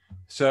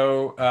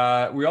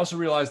 So we also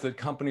realized that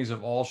companies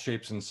of all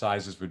shapes and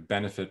sizes would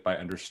benefit by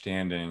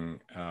understanding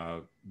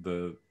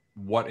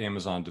what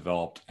Amazon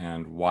developed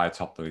and why it's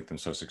helped to make them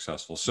so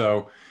successful.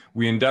 So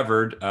we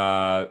endeavored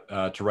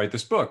to write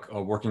this book,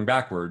 Working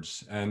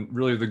Backwards. And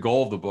really the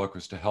goal of the book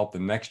was to help the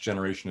next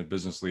generation of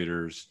business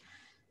leaders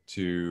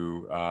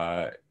to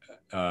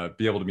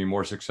be able to be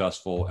more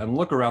successful and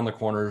look around the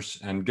corners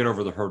and get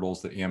over the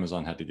hurdles that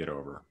Amazon had to get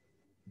over.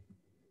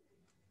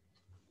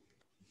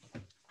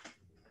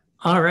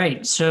 All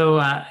right. So,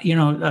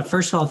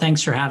 first of all,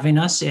 thanks for having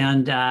us,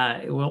 and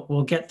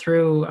we'll get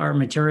through our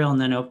material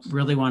and then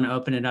really want to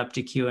open it up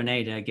to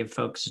Q&A to give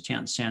folks a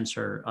chance to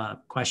answer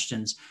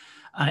questions.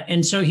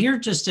 And so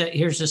here's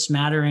a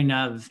smattering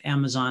of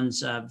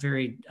Amazon's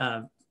very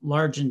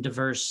large and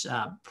diverse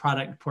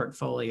product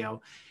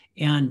portfolio.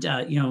 And,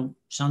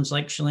 sounds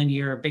like, Shalini,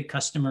 you're a big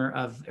customer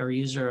of or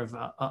user of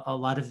a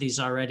lot of these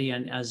already,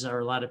 and as are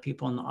a lot of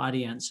people in the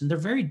audience. And they're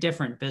very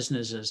different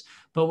businesses.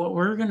 But what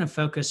we're going to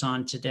focus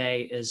on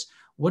today is,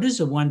 what is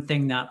the one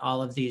thing that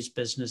all of these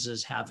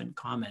businesses have in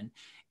common?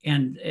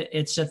 And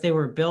it's that they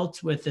were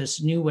built with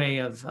this new way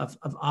of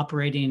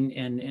operating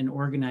and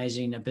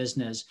organizing a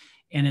business.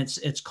 And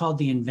it's called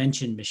the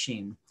invention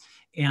machine.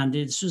 And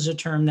this was a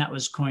term that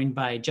was coined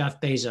by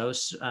Jeff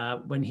Bezos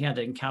when he had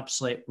to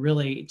encapsulate,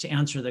 really, to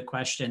answer the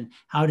question,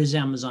 how does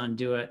Amazon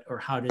do it, or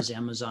how does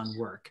Amazon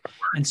work?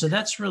 And so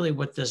that's really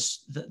what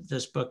this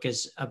book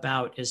is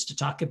about, is to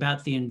talk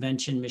about the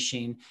invention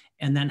machine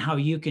and then how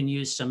you can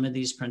use some of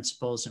these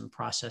principles and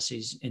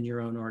processes in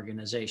your own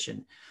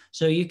organization.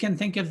 So you can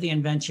think of the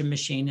invention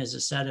machine as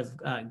a set of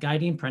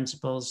guiding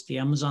principles, the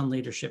Amazon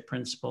leadership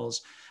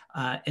principles,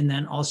 and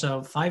then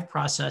also 5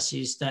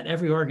 processes that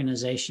every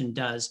organization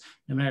does,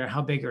 no matter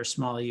how big or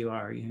small you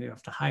are. You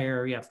have to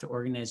hire, you have to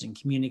organize and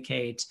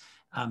communicate,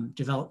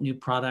 develop new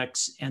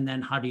products, and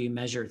then how do you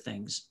measure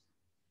things?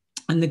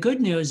 And the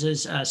good news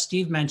is,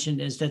 Steve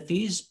mentioned, is that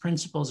these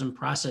principles and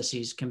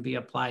processes can be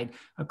applied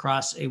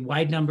across a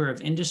wide number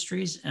of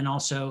industries, and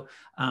also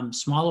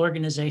small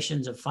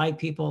organizations of 5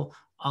 people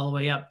all the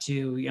way up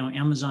to,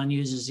 Amazon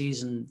uses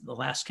these, and the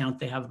last count,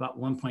 they have about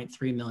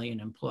 1.3 million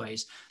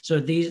employees. So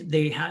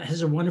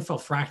has a wonderful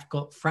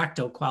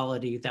fractal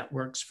quality that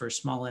works for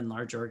small and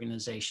large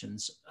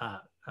organizations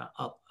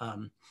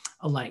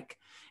alike.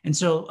 And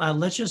so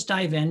let's just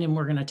dive in, and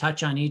we're going to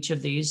touch on each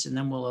of these, and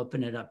then we'll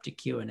open it up to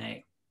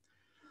Q&A.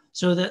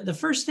 So the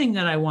first thing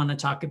that I want to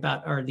talk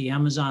about are the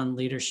Amazon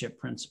leadership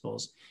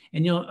principles.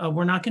 And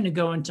we're not going to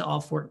go into all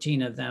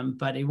 14 of them,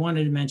 but I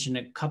wanted to mention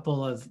a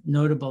couple of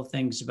notable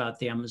things about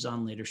the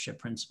Amazon leadership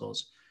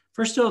principles.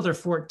 First of all, they're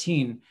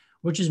 14,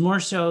 which is more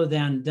so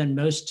than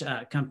most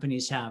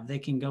companies have. They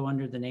can go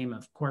under the name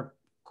of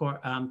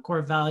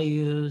core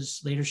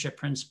values, leadership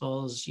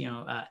principles,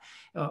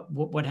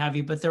 what have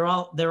you, but they're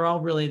all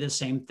really the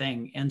same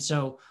thing. And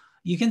so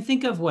you can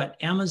think of what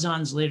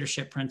Amazon's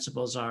leadership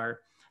principles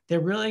are. They're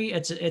really,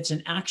 it's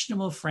an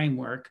actionable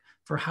framework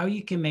for how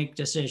you can make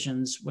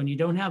decisions when you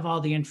don't have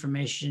all the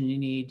information you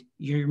need,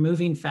 you're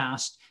moving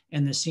fast,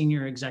 and the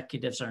senior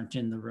executives aren't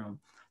in the room.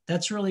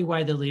 That's really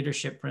why the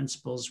leadership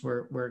principles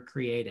were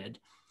created.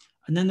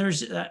 And then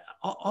there's a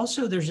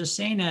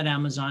saying at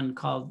Amazon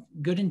called,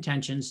 good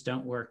intentions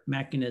don't work,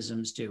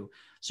 mechanisms do.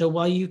 So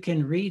while you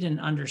can read and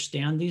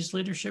understand these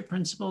leadership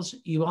principles,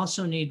 you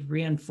also need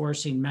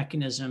reinforcing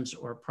mechanisms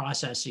or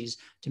processes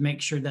to make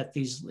sure that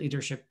these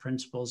leadership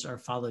principles are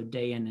followed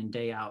day in and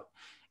day out.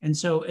 And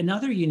so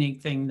another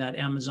unique thing that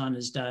Amazon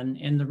has done,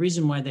 and the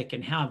reason why they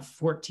can have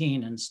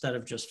 14 instead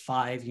of just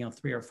 5,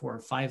 3 or 4 or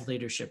 5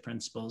 leadership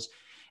principles,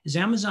 is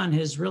Amazon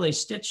has really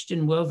stitched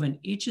and woven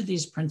each of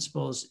these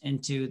principles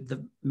into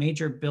the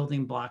major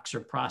building blocks or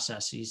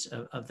processes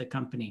of the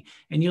company.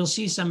 And you'll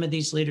see some of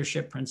these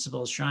leadership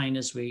principles shine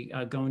as we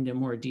go into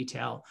more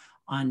detail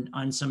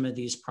on some of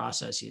these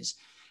processes.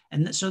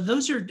 And so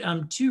those are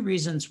two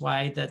reasons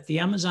why that the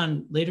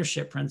Amazon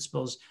leadership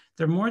principles,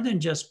 they're more than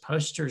just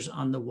posters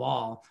on the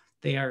wall.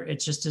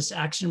 It's just this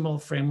actionable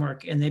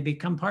framework, and they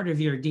become part of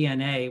your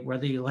DNA,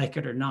 whether you like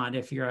it or not,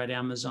 if you're at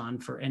Amazon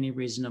for any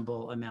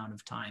reasonable amount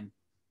of time.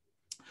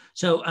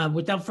 So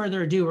without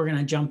further ado, we're going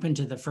to jump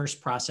into the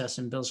first process,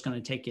 and Bill's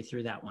going to take you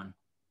through that one.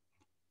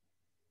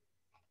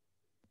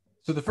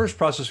 So the first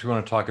process we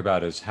want to talk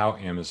about is how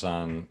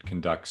Amazon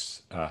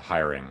conducts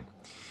hiring.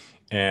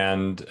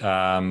 And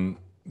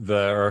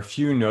there are a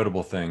few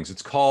notable things.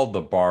 It's called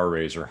the bar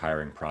raiser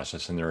hiring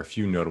process, and there are a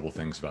few notable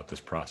things about this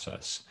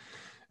process.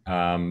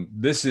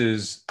 This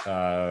is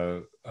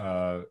Amazon's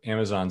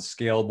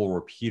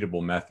scalable,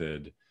 repeatable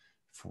method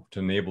to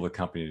enable the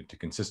company to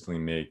consistently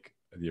make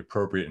the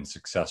appropriate and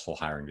successful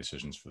hiring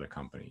decisions for the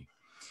company.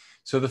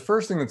 So the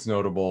first thing that's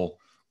notable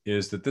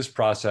is that this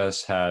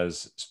process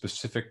has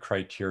specific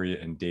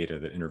criteria and data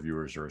that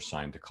interviewers are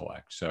assigned to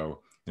collect. So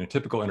in a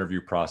typical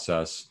interview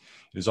process,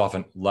 it is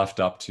often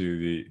left up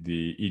to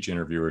each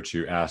interviewer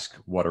to ask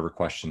whatever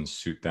questions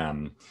suit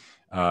them,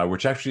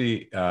 which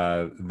actually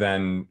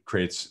then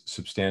creates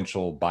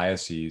substantial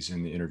biases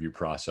in the interview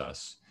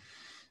process.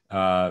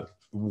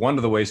 One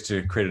of the ways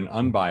to create an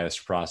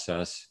unbiased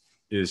process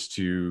is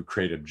to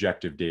create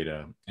objective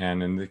data.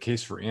 And in the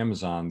case for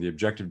Amazon, the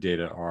objective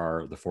data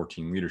are the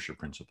 14 leadership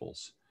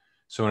principles.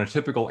 So in a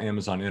typical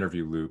Amazon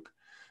interview loop,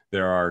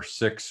 there are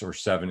 6 or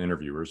 7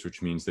 interviewers,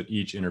 which means that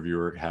each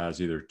interviewer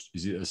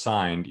is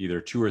assigned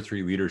either 2 or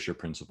 3 leadership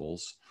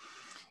principles.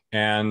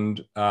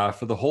 And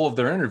for the whole of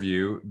their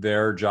interview,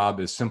 their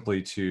job is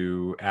simply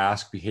to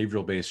ask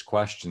behavioral-based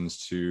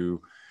questions to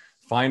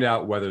find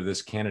out whether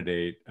this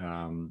candidate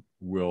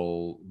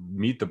will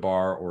meet the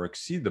bar or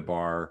exceed the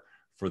bar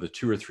for the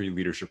 2 or 3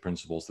 leadership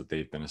principles that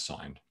they've been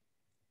assigned.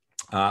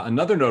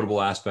 Another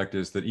notable aspect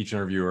is that each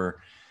interviewer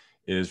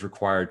is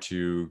required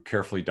to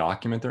carefully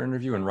document their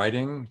interview in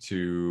writing,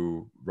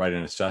 to write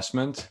an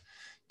assessment,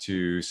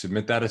 to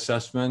submit that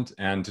assessment,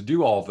 and to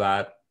do all of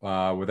that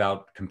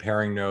without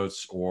comparing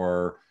notes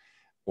or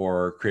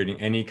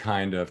creating any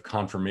kind of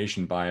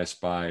confirmation bias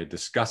by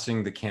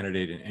discussing the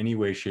candidate in any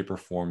way, shape, or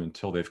form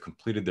until they've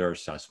completed their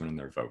assessment and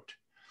their vote.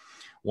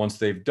 Once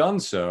they've done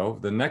so,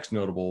 the next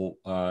notable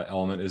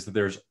element is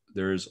that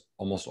there's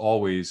almost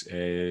always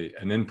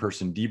an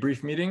in-person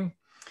debrief meeting.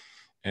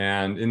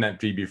 And in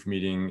that debrief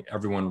meeting,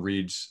 everyone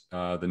reads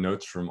the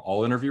notes from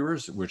all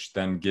interviewers, which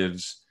then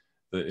gives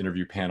the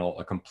interview panel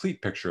a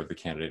complete picture of the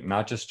candidate,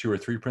 not just 2 or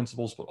 3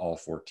 principles, but all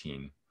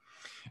 14.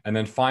 And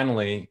then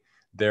finally,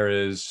 there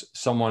is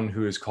someone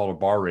who is called a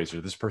bar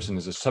raiser. This person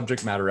is a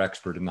subject matter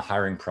expert in the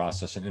hiring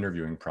process and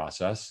interviewing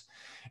process.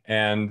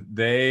 And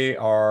they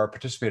are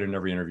participating in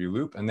every interview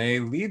loop, and they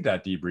lead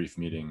that debrief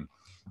meeting.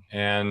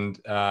 And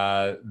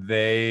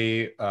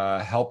they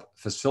help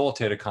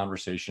facilitate a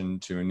conversation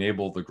to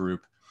enable the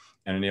group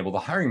and enable the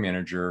hiring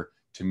manager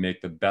to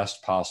make the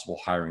best possible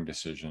hiring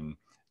decision.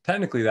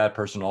 Technically, that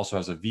person also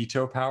has a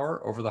veto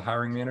power over the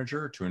hiring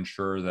manager to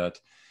ensure that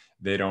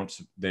they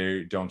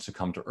don't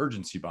succumb to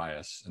urgency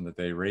bias and that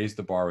they raise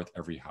the bar with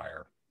every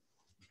hire.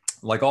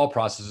 Like all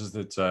processes,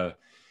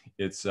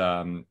 it's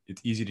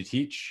easy to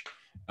teach.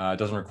 It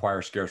doesn't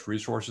require scarce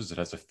resources. It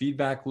has a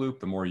feedback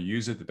loop. The more you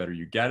use it, the better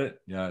you get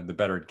it, the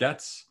better it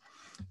gets.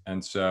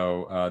 And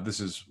so this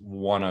is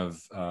one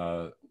of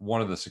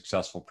the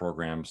successful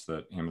programs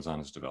that Amazon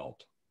has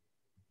developed.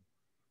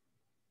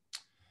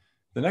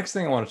 The next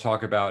thing I want to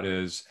talk about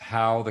is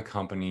how the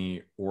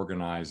company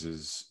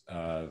organizes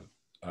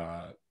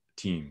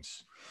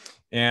teams.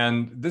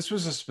 And this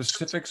was a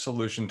specific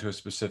solution to a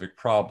specific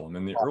problem.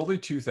 In the early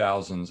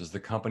 2000s, as the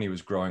company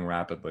was growing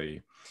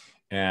rapidly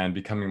and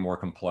becoming more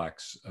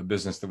complex, a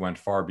business that went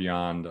far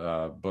beyond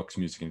books,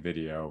 music, and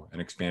video and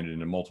expanded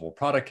into multiple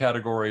product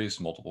categories,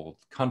 multiple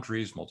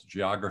countries, multiple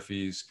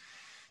geographies,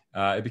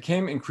 it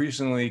became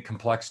increasingly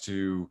complex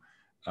to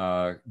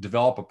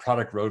develop a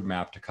product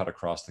roadmap to cut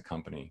across the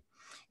company.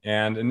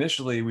 And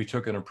initially, we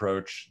took an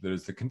approach that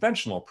is the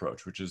conventional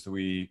approach, which is that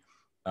we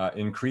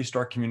increased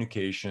our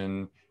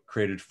communication,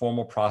 created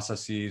formal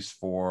processes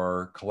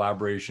for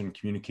collaboration,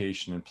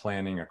 communication, and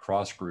planning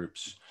across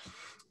groups.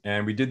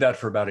 And we did that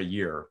for about a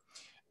year.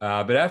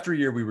 But after a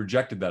year, we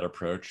rejected that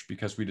approach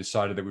because we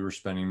decided that we were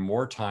spending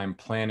more time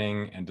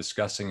planning and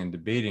discussing and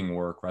debating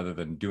work rather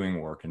than doing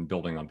work and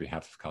building on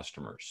behalf of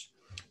customers.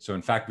 So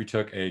in fact, we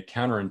took a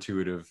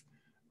counterintuitive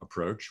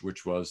approach,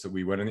 which was that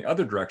we went in the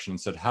other direction and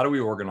said, how do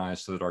we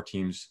organize so that our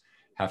teams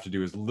have to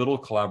do as little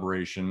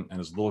collaboration and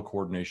as little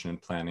coordination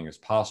and planning as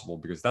possible,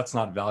 because that's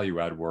not value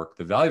add work.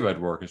 The value add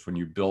work is when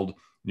you build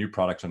new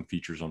products and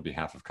features on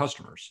behalf of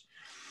customers.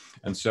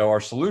 And so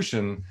our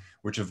solution,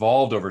 which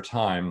evolved over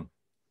time,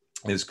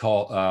 is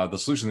called, the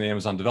solution that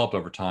Amazon developed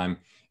over time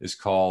is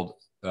called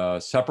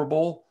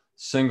separable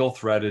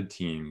single-threaded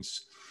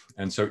teams.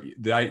 And so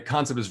the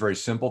concept is very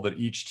simple, that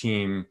each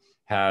team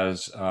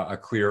has a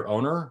clear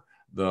owner.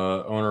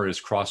 The owner is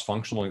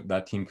cross-functional.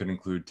 That team could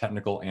include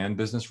technical and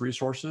business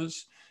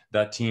resources.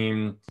 That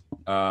team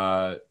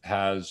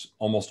has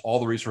almost all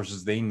the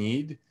resources they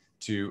need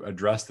to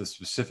address the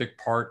specific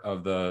part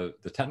of the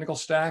technical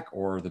stack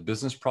or the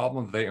business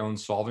problem that they own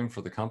solving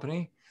for the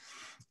company,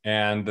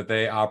 and that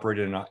they operate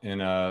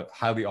in a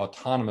highly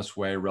autonomous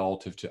way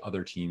relative to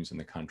other teams in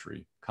the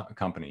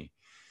company.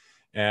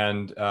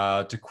 And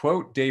to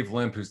quote Dave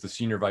Limp, who's the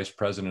senior vice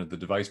president of the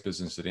device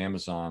business at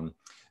Amazon,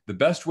 the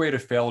best way to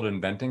fail at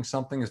inventing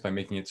something is by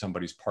making it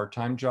somebody's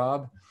part-time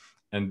job.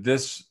 And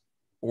this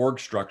org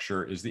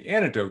structure is the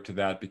antidote to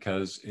that,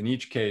 because in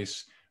each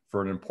case,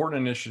 for an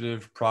important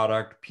initiative,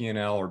 product,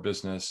 P&L, or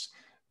business,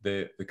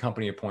 the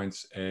company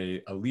appoints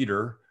a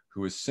leader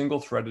who is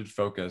single-threaded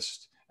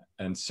focused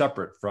and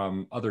separate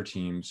from other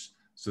teams,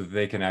 so that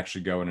they can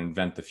actually go and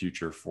invent the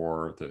future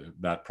for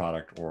that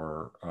product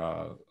or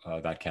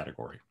that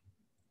category.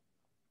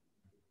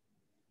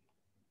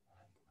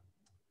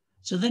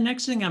 So the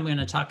next thing I'm going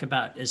to talk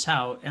about is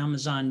how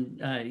Amazon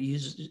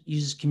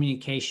uses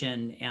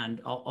communication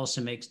and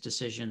also makes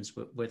decisions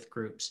with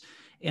groups.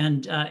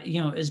 And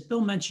as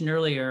Bill mentioned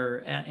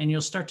earlier, and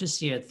you'll start to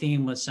see a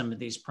theme with some of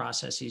these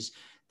processes,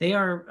 they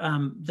are,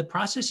 the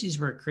processes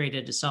were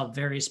created to solve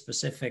very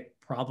specific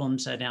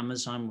problems that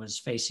Amazon was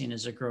facing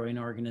as a growing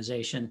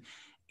organization.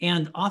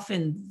 And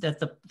often that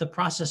the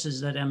processes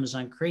that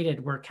Amazon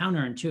created were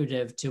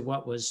counterintuitive to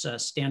what was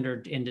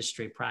standard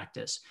industry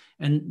practice.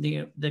 And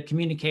the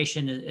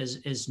communication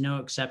is no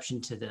exception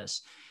to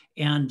this.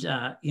 And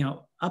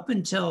up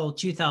until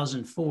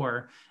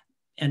 2004,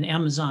 an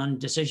Amazon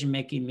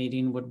decision-making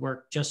meeting would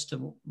work just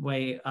the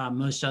way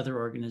most other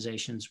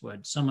organizations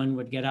would. Someone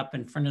would get up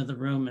in front of the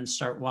room and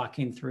start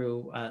walking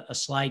through a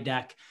slide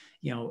deck,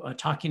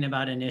 talking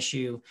about an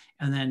issue.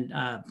 And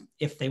then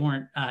if they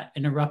weren't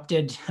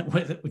interrupted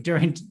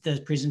during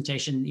the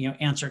presentation,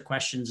 answer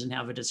questions and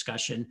have a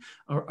discussion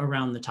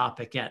around the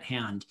topic at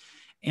hand.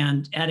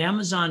 And at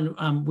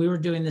Amazon, we were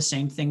doing the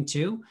same thing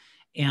too.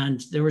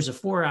 And there was a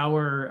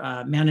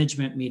 4-hour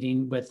management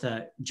meeting with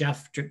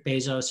Jeff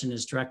Bezos and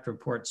his direct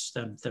reports,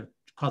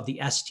 called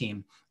the S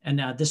team.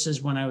 And this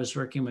is when I was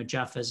working with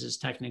Jeff as his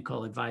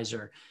technical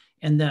advisor.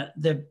 And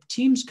the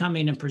teams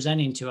coming and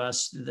presenting to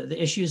us,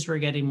 the issues were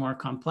getting more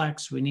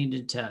complex. We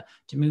needed to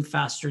move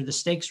faster. The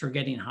stakes were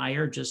getting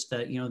higher. Just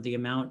the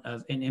amount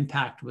of an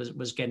impact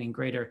was getting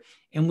greater.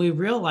 And we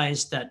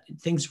realized that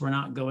things were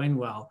not going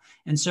well.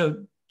 And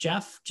so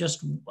Jeff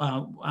just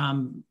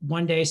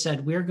one day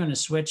said, we're going to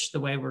switch the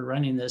way we're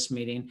running this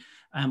meeting.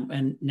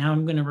 And now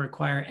I'm going to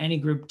require any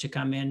group to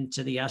come in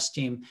to the S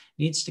team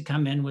needs to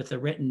come in with a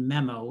written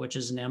memo, which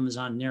is an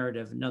Amazon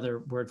narrative, another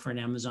word for an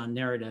Amazon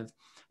narrative,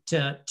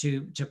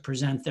 to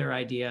present their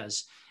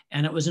ideas.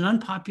 And it was an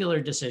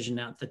unpopular decision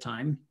at the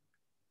time.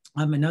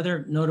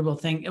 Another notable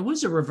thing, it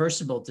was a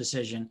reversible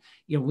decision.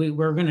 We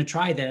were going to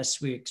try this.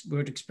 We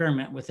would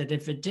experiment with it.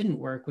 If it didn't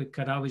work, we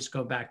could always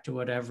go back to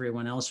what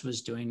everyone else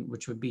was doing,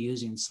 which would be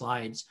using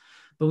slides.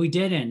 But we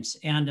didn't.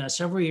 And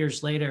several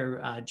years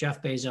later,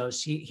 Jeff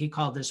Bezos, he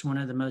called this one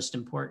of the most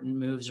important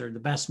moves, or the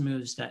best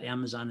moves that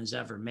Amazon has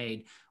ever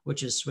made,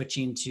 which is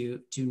switching to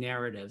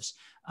narratives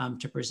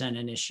to present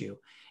an issue.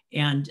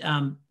 And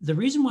the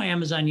reason why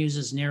Amazon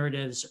uses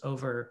narratives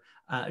over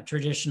a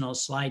traditional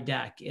slide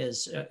deck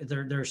is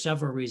there are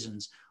several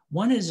reasons.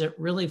 One is it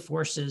really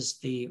forces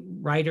the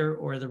writer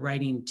or the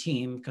writing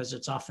team, because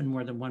it's often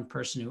more than one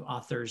person who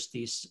authors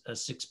these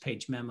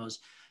 6-page memos,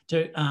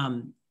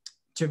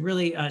 to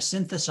really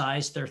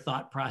synthesize their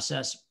thought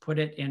process, put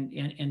it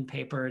in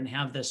paper, and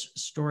have this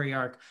story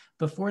arc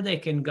before they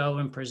can go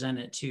and present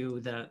it to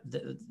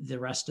the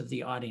rest of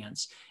the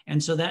audience.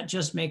 And so that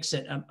just makes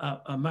it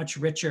a much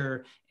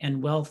richer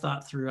and well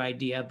thought through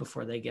idea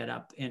before they get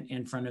up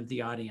in front of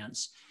the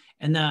audience.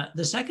 And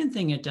the second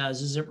thing it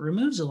does is it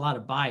removes a lot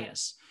of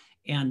bias.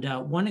 And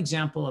one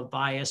example of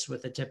bias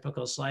with a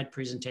typical slide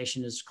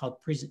presentation is called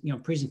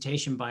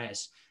presentation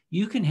bias.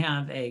 You can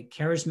have a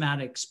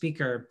charismatic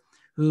speaker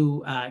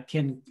who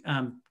can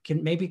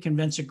maybe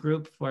convince a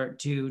group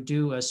to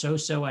do a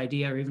so-so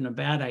idea or even a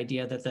bad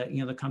idea that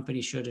the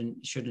company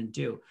shouldn't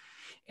do.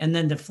 And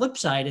then the flip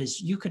side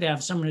is you could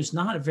have someone who's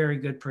not a very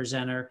good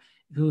presenter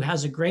who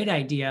has a great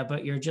idea,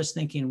 but you're just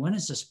thinking, when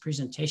is this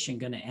presentation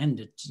going to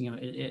end?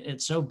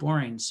 It's so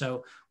boring.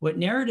 So what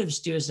narratives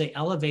do is they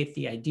elevate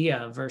the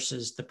idea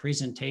versus the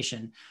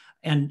presentation.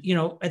 And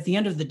at the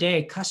end of the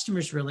day,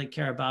 customers really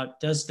care about,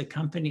 has the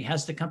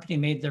company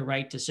made the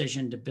right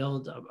decision to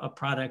build a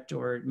product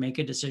or make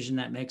a decision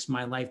that makes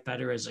my life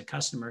better as a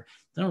customer?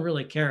 They don't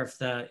really care if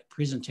the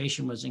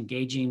presentation was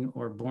engaging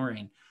or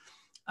boring.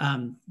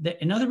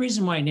 Another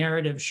reason why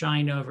narratives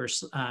shine over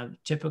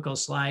typical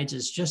slides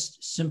is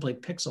just simply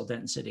pixel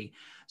density.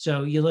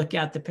 So you look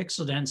at the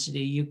pixel density,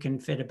 you can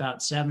fit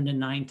about 7 to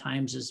 9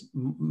 times as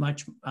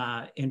much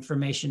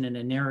information in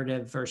a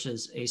narrative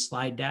versus a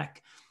slide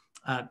deck.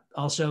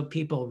 Also,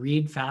 people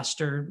read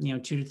faster, 2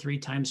 to 3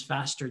 times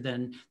faster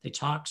than they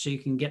talk, so you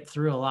can get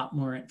through a lot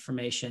more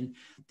information.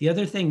 The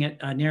other thing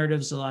that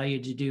narratives allow you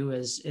to do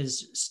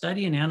is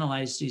study and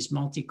analyze these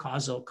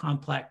multi-causal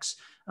complex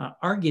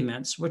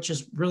arguments, which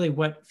is really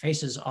what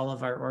faces all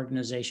of our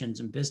organizations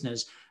and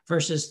business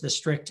versus the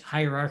strict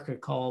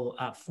hierarchical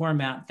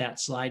format that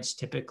slides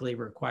typically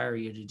require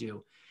you to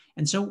do.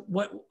 And so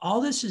what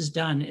all this has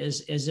done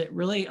is it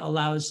really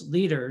allows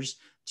leaders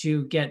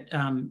to get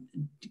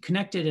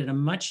connected at a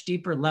much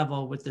deeper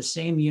level with the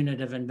same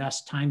unit of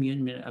time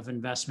unit of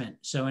investment.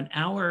 So an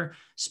hour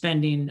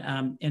spending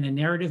in a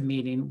narrative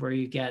meeting where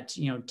you get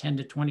 10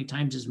 to 20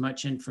 times as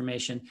much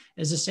information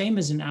is the same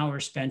as an hour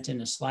spent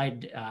in a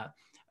slide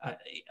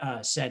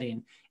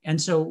setting.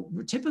 And so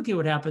typically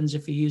what happens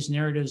if you use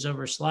narratives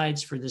over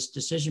slides for this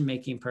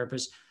decision-making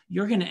purpose,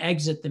 you're going to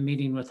exit the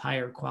meeting with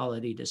higher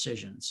quality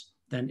decisions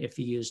than if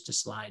you used a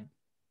slide.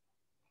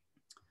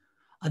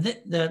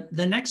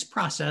 The next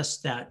process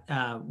that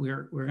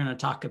we're going to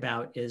talk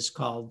about is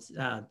called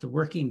the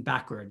working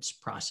backwards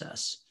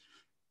process.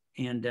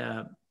 And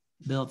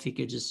Bill, if you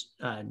could just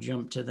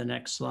jump to the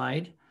next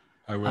slide.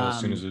 I will as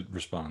soon as it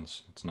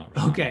responds. It's not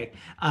responding. Okay.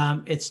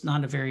 It's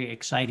not a very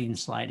exciting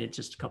slide. It's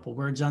just a couple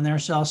words on there.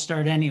 So I'll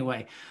start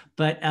anyway.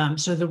 But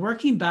so the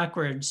working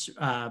backwards,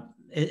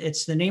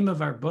 it's the name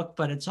of our book,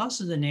 but it's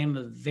also the name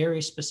of a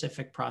very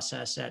specific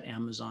process at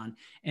Amazon.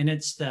 And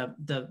it's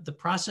the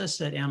process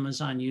that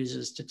Amazon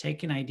uses to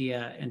take an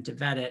idea and to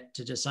vet it,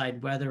 to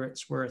decide whether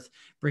it's worth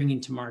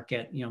bringing to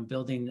market,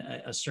 building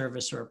a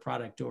service or a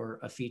product or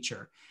a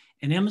feature.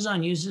 And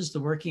Amazon uses the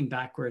working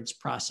backwards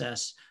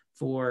process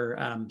for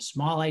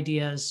small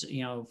ideas,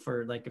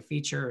 for like a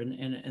feature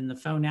in the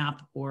phone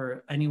app,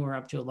 or anywhere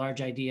up to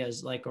large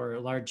ideas or a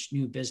large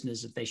new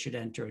business that they should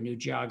enter, a new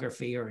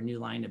geography or a new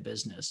line of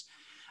business.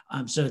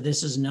 So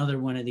this is another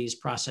one of these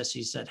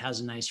processes that has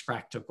a nice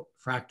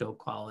fractal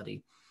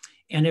quality.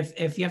 And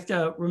if you have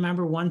to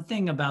remember one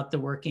thing about the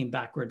working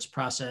backwards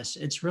process,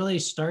 it's really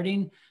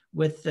starting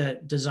with the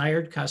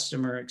desired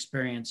customer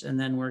experience and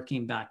then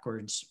working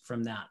backwards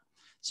from that.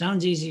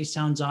 Sounds easy,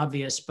 sounds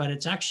obvious, but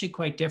it's actually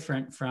quite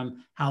different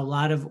from how a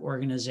lot of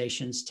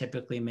organizations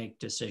typically make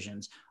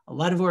decisions. A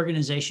lot of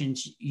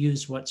organizations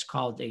use what's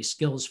called a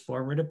skills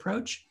forward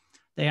approach.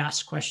 They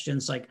ask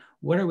questions like,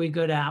 what are we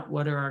good at?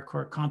 What are our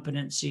core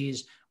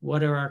competencies?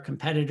 What are our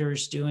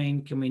competitors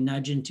doing? Can we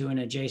nudge into an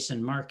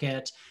adjacent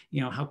market?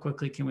 How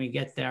quickly can we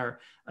get there?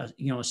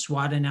 A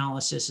SWOT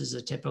analysis is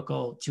a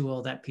typical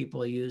tool that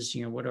people use.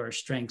 What are our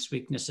strengths,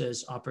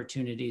 weaknesses,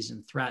 opportunities,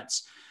 and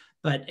threats?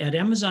 But at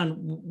Amazon,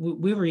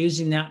 we were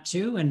using that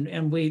too.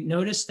 And we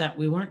noticed that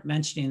we weren't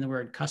mentioning the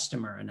word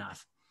customer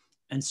enough.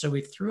 And so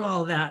we threw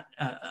all that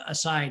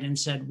aside and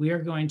said, we are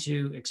going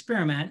to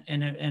experiment.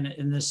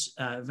 And this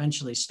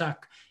eventually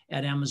stuck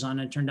at Amazon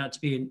and turned out to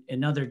be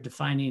another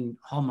defining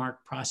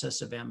hallmark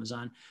process of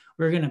Amazon.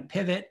 We're going to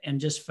pivot and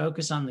just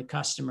focus on the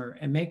customer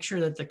and make sure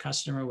that the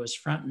customer was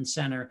front and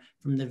center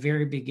from the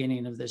very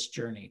beginning of this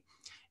journey.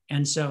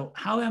 And so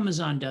how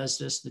Amazon does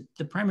this,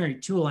 the primary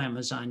tool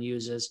Amazon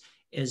uses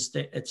is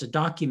that it's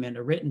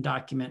a written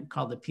document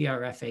called the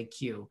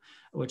PRFAQ,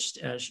 which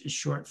is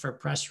short for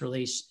press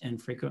release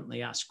and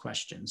frequently asked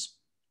questions.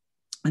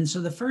 And so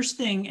the first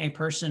thing a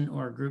person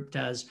or a group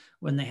does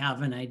when they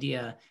have an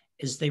idea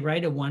is they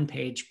write a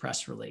one-page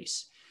press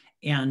release,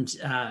 and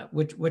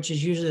which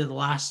is usually the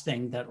last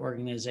thing that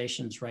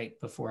organizations write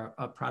before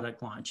a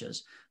product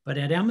launches. But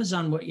at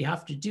Amazon, what you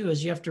have to do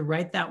is you have to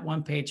write that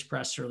one-page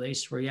press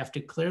release where you have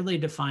to clearly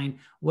define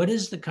what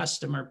is the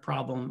customer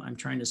problem I'm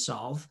trying to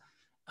solve.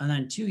 And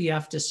then 2, you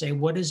have to say,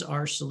 what is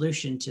our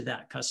solution to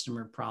that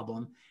customer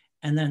problem?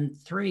 And then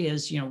 3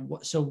 is,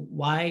 so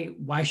why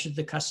should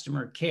the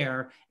customer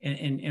care,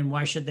 and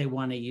why should they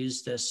want to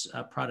use this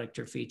product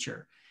or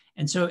feature?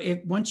 And so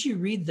once you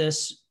read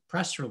this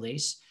press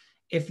release,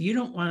 if you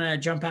don't want to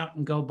jump out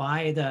and go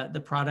buy the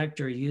product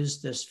or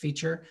use this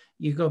feature,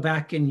 you go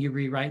back and you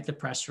rewrite the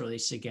press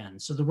release again.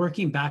 So the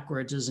working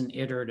backwards is an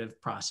iterative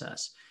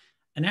process.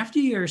 And after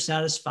you're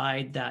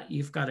satisfied that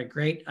you've got a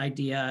great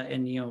idea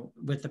and,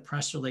 with the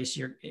press release,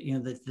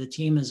 the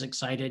team is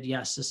excited.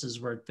 Yes, this is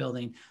worth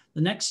building.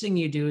 The next thing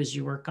you do is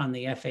you work on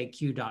the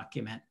FAQ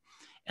document.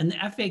 And the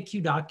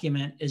FAQ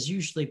document is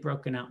usually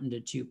broken out into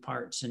 2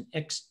 parts, an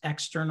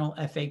external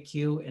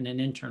FAQ and an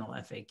internal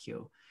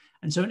FAQ.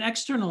 And so an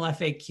external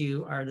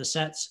FAQ are the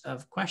sets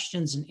of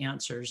questions and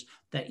answers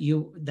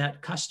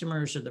that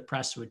customers or the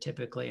press would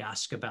typically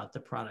ask about the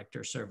product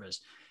or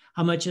service.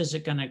 How much is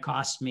it going to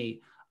cost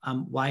me?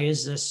 Why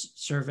is this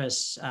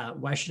service,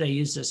 why should I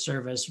use this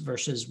service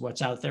versus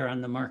what's out there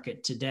on the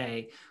market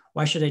today?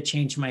 Why should I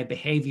change my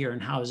behavior,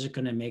 and how is it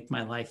going to make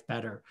my life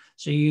better?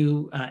 So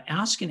you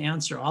ask and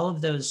answer all of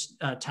those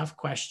tough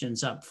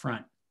questions up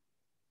front.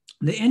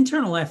 The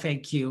internal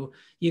FAQ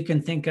you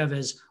can think of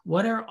as,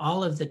 what are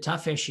all of the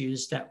tough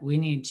issues that we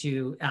need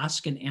to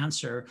ask and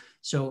answer,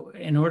 so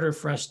in order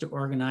for us to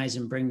organize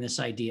and bring this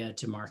idea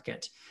to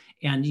market?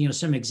 And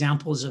some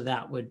examples of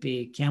that would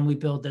be, can we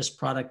build this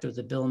product with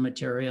a bill of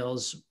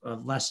materials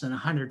of less than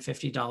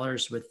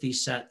 $150 with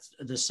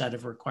the set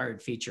of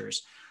required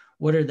features?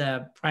 What are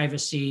the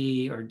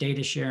privacy or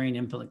data sharing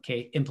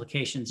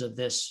implications of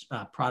this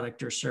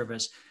product or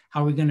service?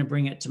 How are we going to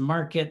bring it to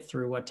market?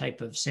 Through what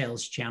type of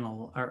sales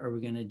channel are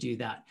we going to do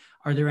that?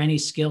 Are there any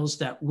skills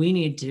that we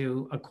need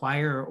to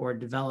acquire or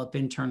develop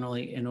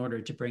internally in order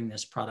to bring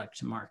this product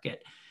to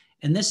market?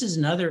 And this is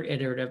another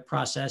iterative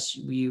process.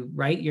 You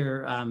write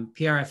your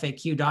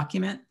PRFAQ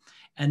document,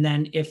 And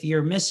then if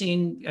you're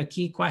missing a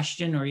key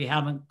question or you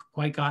haven't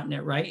quite gotten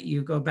it right,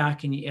 you go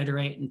back and you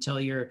iterate until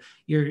you're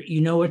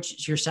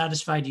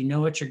satisfied, you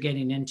know what you're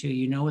getting into,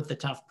 you know what the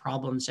tough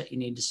problems that you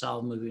need to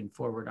solve moving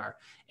forward are.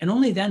 And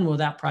only then will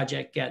that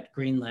project get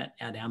greenlit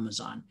at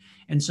Amazon.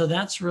 And so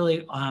that's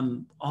really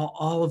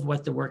all of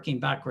what the working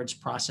backwards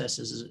process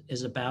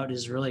is about,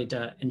 is really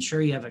to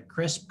ensure you have a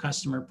crisp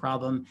customer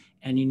problem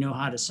and you know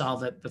how to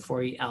solve it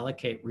before you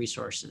allocate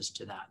resources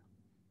to that.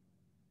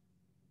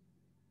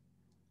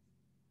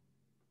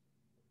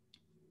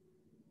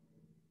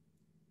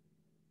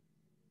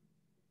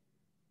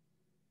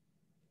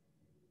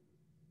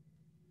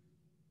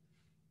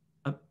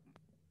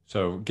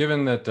 So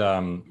given that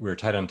we're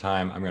tight on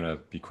time, I'm going to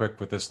be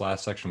quick with this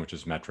last section, which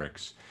is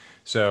metrics.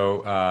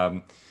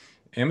 So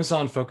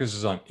Amazon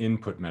focuses on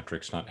input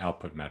metrics, not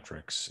output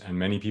metrics. And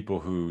many people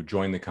who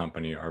join the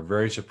company are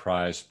very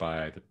surprised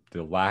by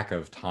the lack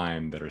of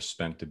time that are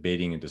spent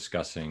debating and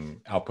discussing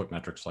output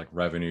metrics like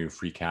revenue,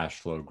 free cash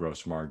flow,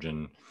 gross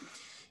margin.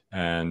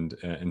 And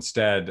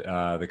instead,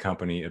 the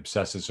company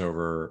obsesses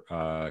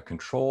over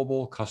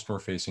controllable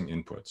customer-facing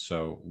inputs.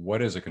 So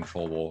what is a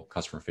controllable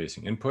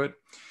customer-facing input?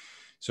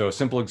 So a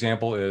simple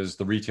example is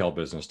the retail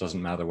business.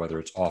 Doesn't matter whether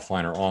it's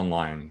offline or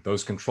online.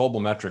 Those controllable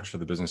metrics for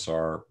the business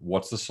are,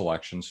 what's the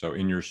selection? So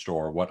in your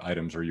store, what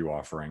items are you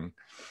offering?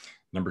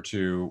 Number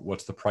two,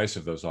 what's the price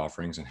of those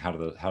offerings and how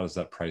does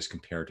that price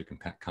compare to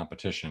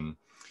competition?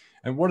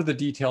 And what are the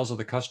details of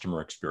the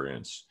customer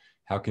experience?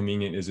 How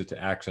convenient is it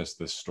to access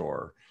this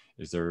store?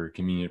 Is there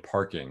convenient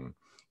parking?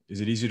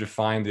 Is it easy to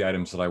find the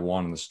items that I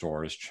want in the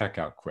store? Is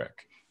checkout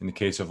quick? In the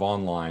case of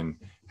online,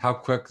 how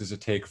quick does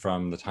it take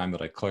from the time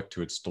that I click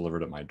to it's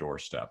delivered at my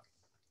doorstep?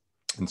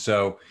 And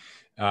so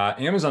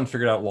Amazon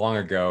figured out long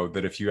ago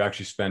that if you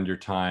actually spend your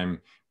time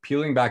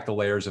peeling back the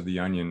layers of the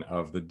onion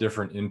of the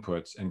different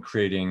inputs and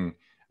creating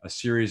a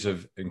series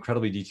of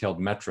incredibly detailed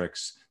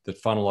metrics that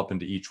funnel up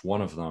into each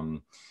one of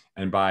them,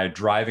 and by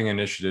driving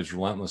initiatives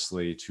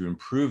relentlessly to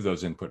improve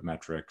those input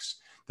metrics,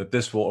 that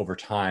this will over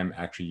time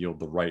actually yield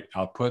the right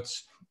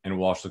outputs and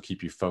will also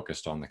keep you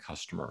focused on the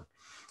customer.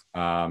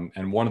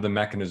 And one of the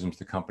mechanisms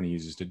the company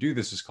uses to do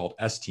this is called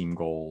S-team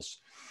goals.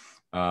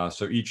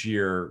 So each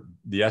year,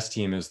 the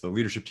S-team is the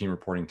leadership team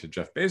reporting to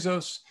Jeff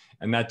Bezos,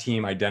 and that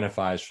team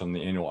identifies from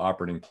the annual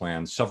operating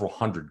plan several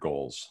hundred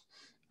goals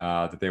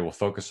that they will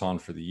focus on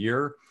for the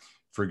year.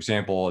 For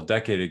example, a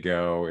decade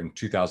ago in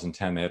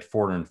 2010, they had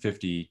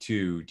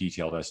 452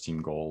 detailed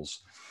S-team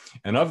goals.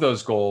 And of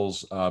those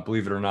goals,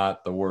 believe it or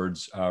not, the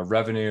words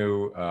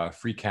revenue,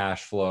 free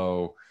cash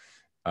flow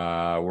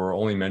were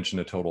only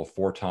mentioned a total of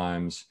 4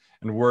 times.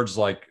 And words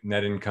like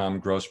net income,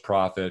 gross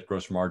profit,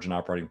 gross margin,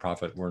 operating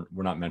profit were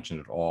not mentioned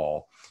at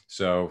all.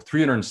 So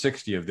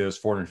 360 of those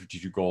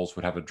 452 goals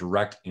would have a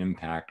direct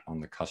impact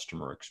on the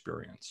customer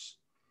experience.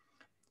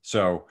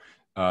 So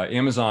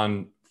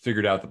Amazon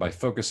figured out that by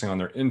focusing on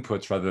their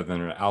inputs rather than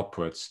their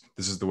outputs,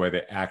 this is the way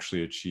they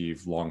actually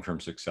achieve long-term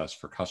success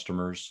for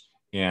customers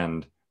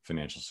and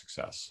financial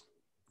success.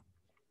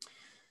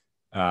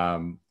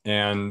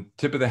 And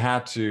tip of the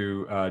hat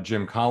to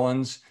Jim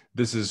Collins.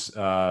 This is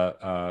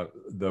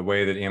the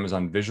way that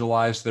Amazon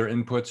visualized their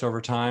inputs over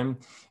time.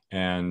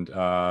 And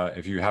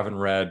if you haven't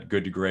read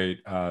Good to Great,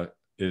 it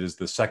is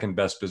the second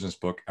best business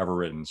book ever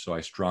written. So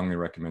I strongly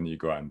recommend that you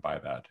go out and buy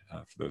that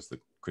for those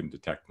that couldn't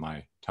detect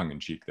my tongue in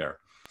cheek there.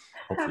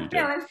 Hopefully you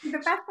did. The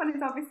best one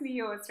is obviously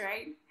yours,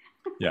 right?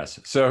 Yes.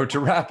 So to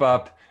wrap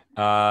up,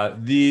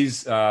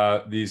 these 5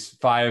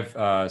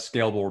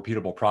 scalable,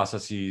 repeatable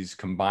processes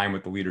combined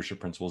with the leadership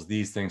principles,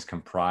 these things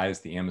comprise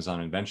the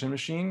Amazon invention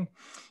machine.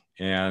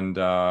 And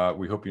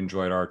we hope you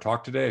enjoyed our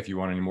talk today. If you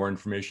want any more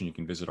information, you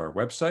can visit our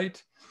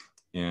website.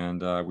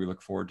 And we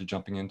look forward to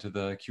jumping into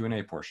the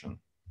Q&A portion.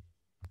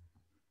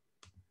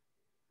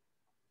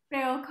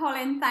 Bill,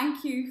 Colin,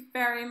 thank you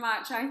very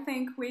much. I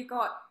think we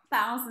got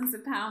thousands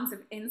of pounds of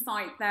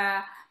insight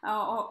there,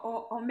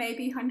 or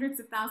maybe hundreds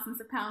of thousands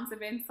of pounds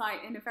of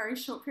insight in a very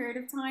short period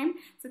of time.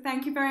 So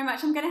thank you very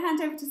much. I'm going to hand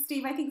over to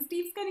Steve. I think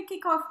Steve's going to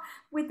kick off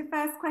with the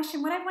first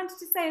question. What I wanted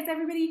to say is,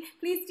 everybody,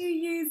 please do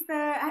use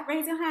the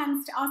raise your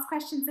hands to ask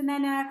questions, and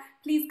then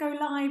please go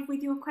live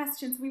with your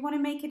questions. We want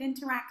to make it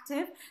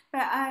interactive.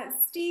 But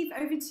Steve,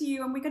 over to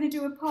you. And we're going to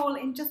do a poll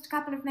in just a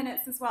couple of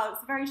minutes as well.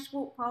 It's a very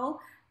short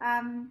poll.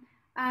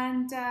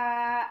 And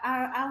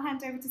I'll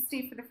hand over to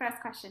Steve for the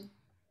first question.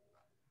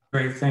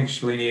 Great, thanks,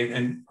 Shalini,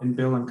 and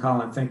Bill and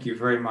Colin, thank you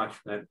very much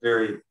for that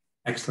very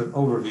excellent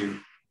overview.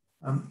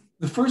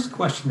 The first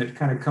question that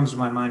kind of comes to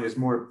my mind is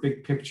more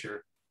big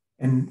picture.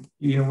 And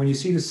when you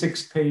see the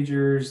 6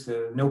 pagers,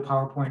 the no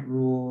PowerPoint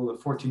rule, the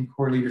 14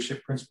 core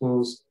leadership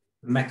principles,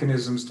 the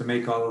mechanisms to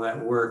make all of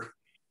that work,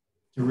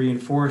 to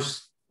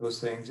reinforce those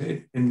things,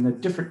 in the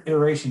different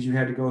iterations you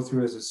had to go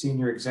through as a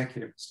senior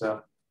executive and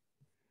stuff,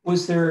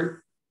 was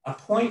there a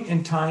point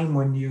in time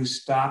when you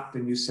stopped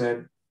and you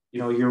said,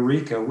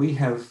 Eureka, we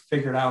have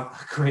figured out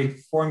a great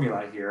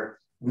formula here?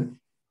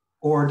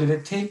 Or did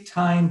it take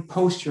time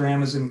post your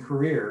Amazon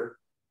career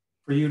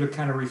for you to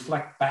kind of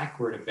reflect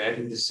backward a bit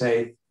and to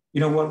say, You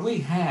know, what we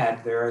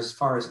had there as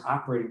far as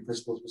operating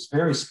principles was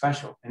very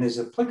special and is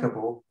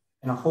applicable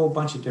in a whole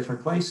bunch of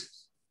different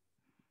places.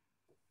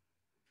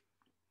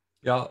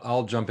 Yeah,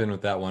 I'll jump in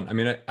with that one. I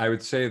mean, I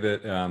would say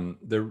that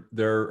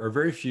there are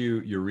very few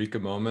eureka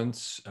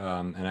moments.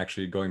 And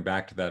actually going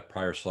back to that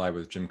prior slide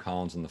with Jim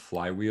Collins and the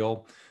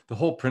flywheel, the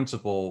whole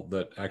principle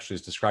that actually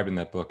is described in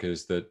that book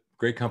is that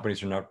great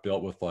companies are not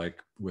built with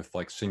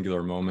like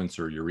singular moments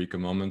or eureka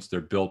moments. They're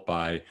built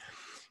by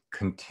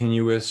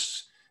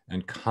continuous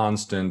and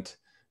constant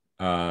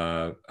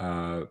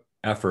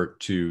effort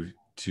to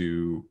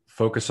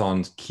focus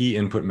on key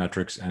input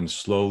metrics and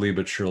slowly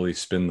but surely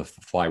spin the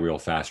flywheel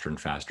faster and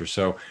faster.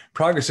 So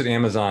progress at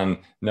Amazon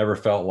never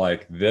felt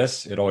like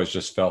this. It always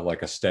just felt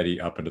like a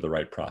steady up into the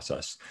right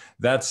process.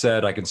 That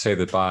said, I can say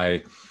that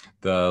by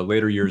the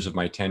later years of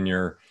my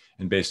tenure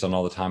and based on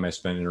all the time I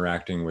spent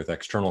interacting with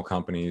external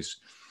companies,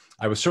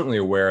 I was certainly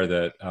aware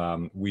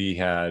that we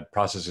had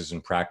processes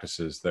and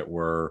practices that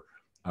were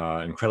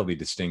incredibly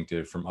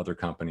distinctive from other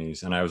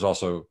companies. And I was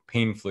also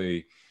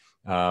painfully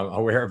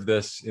aware of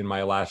this in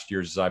my last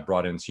years as I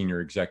brought in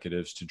senior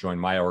executives to join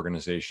my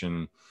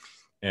organization.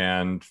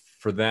 And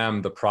for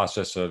them, the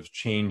process of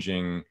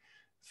changing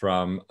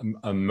from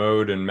a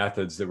mode and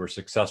methods that were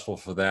successful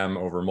for them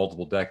over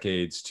multiple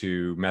decades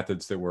to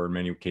methods that were in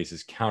many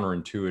cases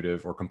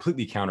counterintuitive or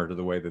completely counter to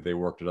the way that they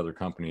worked at other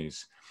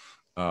companies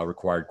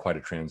required quite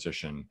a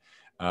transition.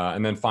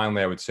 And then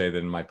finally, I would say that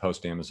in my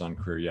post-Amazon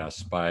career,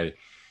 yes, by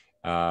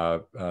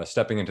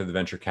stepping into the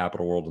venture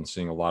capital world and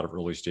seeing a lot of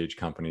early stage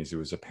companies, it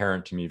was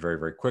apparent to me very,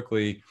 very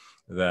quickly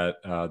that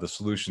the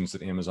solutions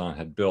that Amazon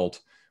had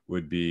built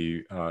would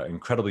be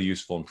incredibly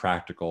useful and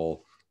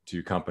practical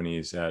to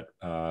companies at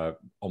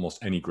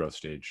almost any growth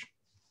stage.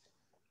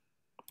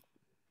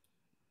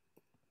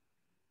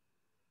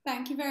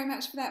 Thank you very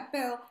much for that,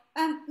 Bill.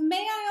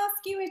 May I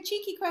ask you a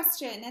cheeky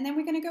question, and then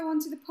we're going to go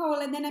on to the poll,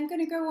 and then I'm going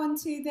to go on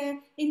to the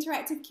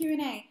interactive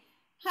Q&A.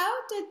 How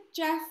did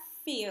Jeff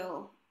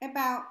feel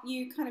about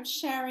you kind of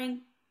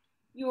sharing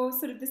your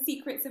sort of the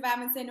secrets of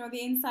Amazon or the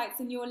insights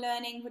in your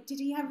learning? Did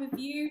he have a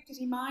view? Did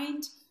he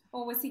mind?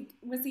 Or was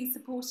he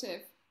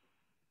supportive?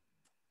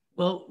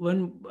 Well,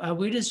 when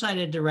we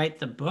decided to write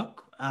the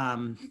book,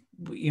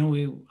 you know,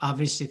 we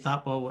obviously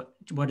thought, well,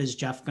 what is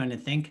Jeff going to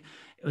think?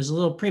 It was a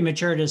little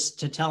premature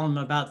to tell him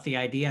about the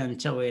idea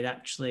until we had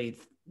actually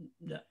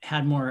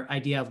had more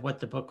idea of what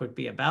the book would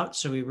be about.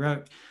 So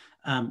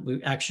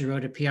we actually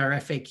wrote a PR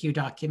FAQ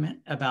document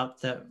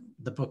about the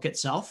book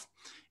itself.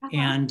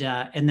 And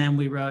then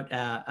we wrote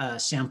a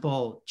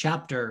sample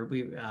chapter.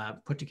 We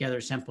put together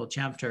a sample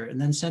chapter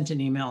and then sent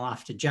an email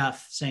off to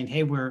Jeff saying,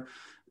 hey, we're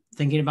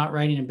thinking about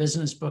writing a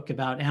business book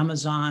about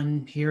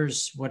Amazon.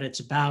 Here's what it's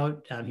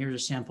about. Here's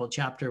a sample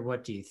chapter.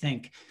 What do you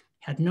think?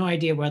 Had no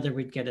idea whether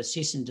we'd get a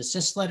cease and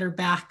desist letter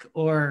back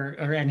or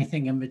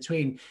anything in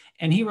between.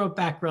 And he wrote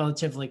back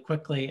relatively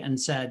quickly and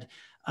said,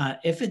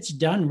 if it's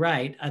done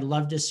right, I'd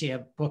love to see a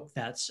book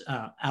that's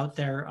out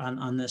there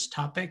on this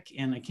topic.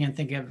 And I can't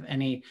think of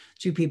any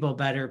two people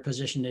better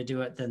positioned to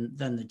do it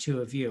than the two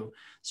of you.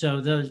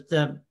 So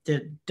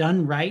the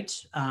done right,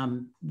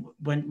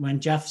 when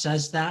Jeff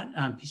says that,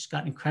 he's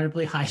got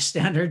incredibly high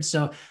standards.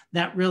 So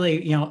that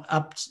really, you know,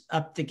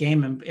 upped the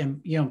game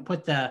and you know,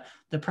 put the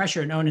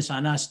pressure and onus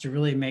on us to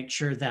really make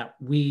sure that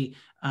we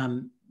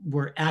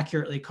were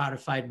accurately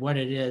codified what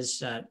it is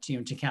to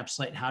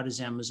encapsulate how does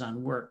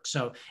Amazon work.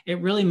 So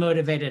it really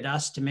motivated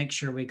us to make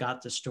sure we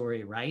got the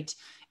story right.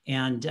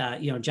 And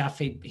you know, Jeff,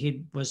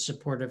 he was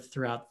supportive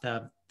throughout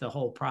the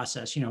whole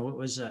process. You know, it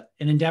was an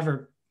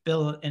endeavor,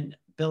 Bill and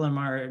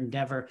our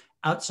endeavor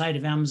outside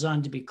of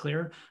Amazon, to be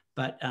clear.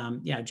 But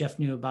yeah, Jeff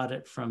knew about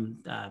it from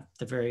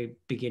the very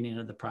beginning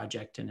of the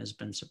project and has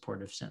been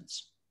supportive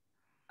since.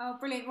 Oh,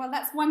 brilliant. Well,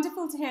 that's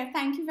wonderful to hear.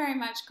 Thank you very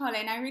much,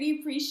 Colin. I really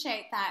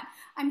appreciate that.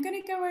 I'm going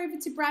to go over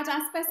to Brad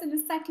Aspas in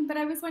a second, but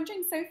I was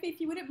wondering, Sophie, if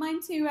you wouldn't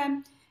mind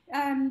to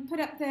put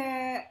up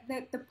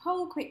the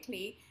poll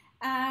quickly.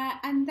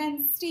 And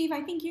then, Steve, I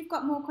think you've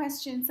got more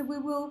questions, so we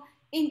will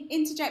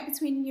interject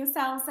between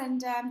yourselves and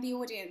the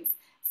audience.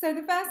 So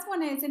the first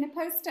one is, in a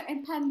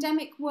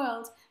post-pandemic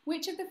world,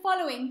 which of the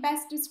following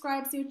best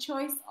describes your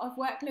choice of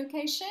work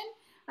location?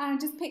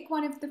 Just pick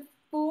one of the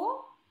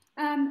four.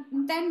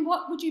 Then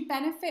what would you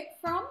benefit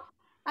from?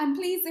 And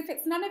please, if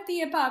it's none of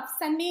the above,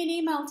 send me an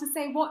email to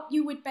say what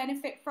you would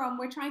benefit from.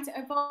 We're trying to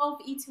evolve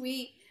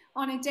E2E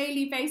on a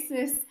daily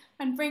basis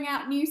and bring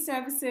out new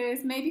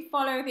services, maybe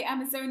follow the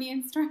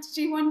Amazonian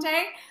strategy one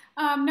day.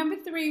 Number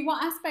three,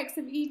 what aspects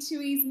of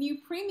E2E's new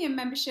premium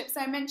memberships?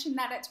 I mentioned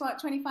that at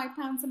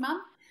 £25 a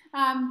month.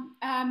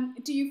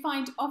 Do you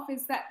find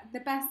offers that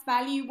the best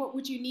value? What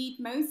would you need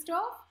most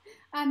of?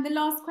 And the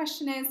last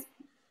question is,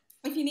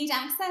 if you need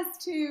access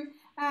to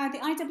the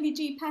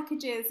IWG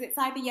packages, it's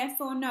either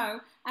yes or no,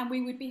 and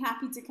we would be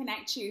happy to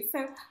connect you.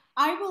 So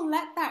I will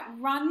let that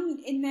run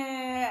in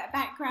the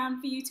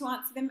background for you to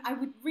answer them. I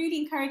would really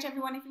encourage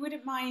everyone, if you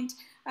wouldn't mind,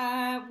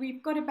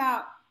 we've got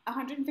about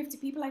 150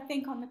 people, I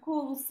think, on the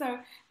call. So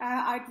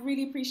I'd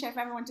really appreciate if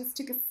everyone just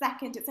took a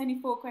second. It's only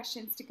 4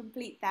 questions to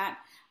complete that.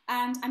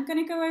 And I'm going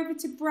to go over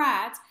to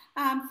Brad,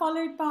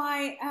 followed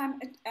by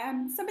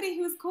somebody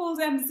who's called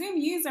Zoom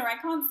user. I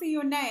can't see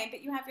your name,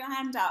 but you have your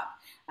hand up.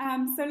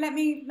 So let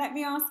me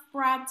ask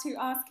Brad to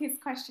ask his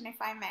question, if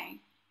I may.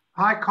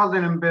 Hi,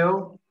 Colin and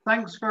Bill.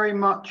 Thanks very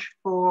much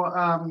for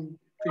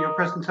your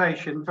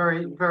presentation.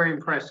 Very, very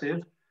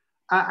impressive.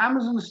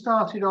 Amazon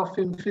started off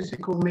in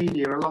physical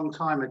media a long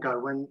time ago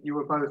when you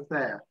were both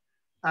there.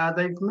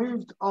 They've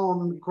moved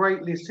on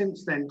greatly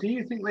since then. Do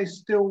you think they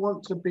still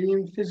want to be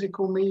in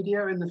physical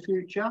media in the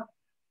future?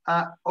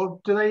 Or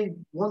do they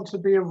want to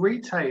be a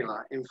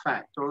retailer, in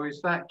fact? Or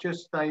is that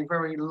just a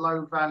very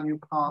low value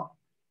part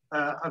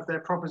of their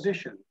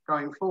proposition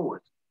going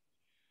forward?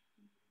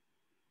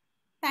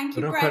 Thank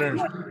you, Brad.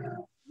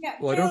 Yeah,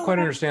 well, I don't quite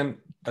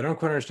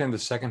understand the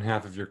second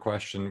half of your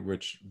question,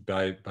 which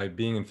by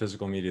being in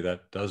physical media,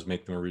 that does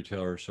make them a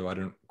retailer. So I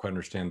don't quite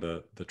understand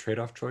the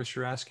trade-off choice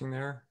you're asking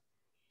there.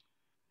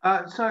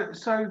 So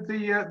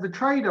the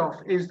trade-off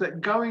is that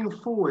going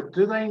forward,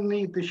 do they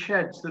need the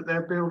sheds that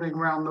they're building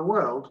around the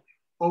world,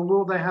 or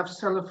will they have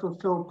seller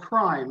fulfilled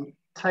prime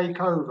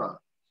take over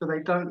so they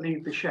don't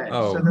need the sheds?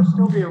 Oh. So they'll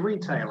still be a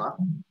retailer,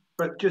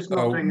 but just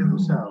not doing it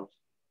themselves.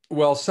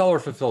 Well, seller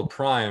fulfilled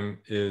prime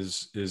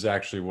is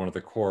actually one of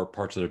the core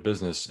parts of their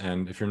business.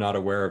 And if you're not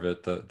aware of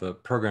it, the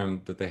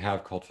program that they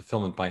have called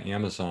Fulfillment by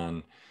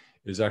Amazon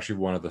is actually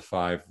one of the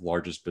 5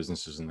 largest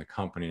businesses in the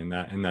company. And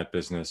in that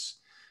business,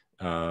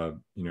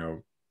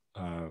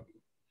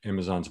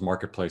 Amazon's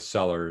marketplace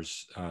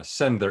sellers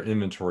send their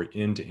inventory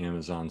into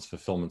Amazon's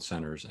fulfillment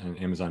centers, and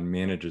Amazon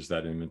manages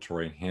that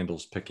inventory and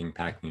handles picking,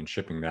 packing, and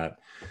shipping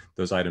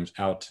those items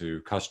out to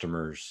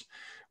customers,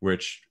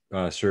 which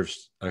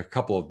serves a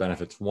couple of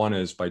benefits. One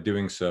is, by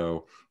doing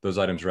so, those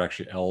items are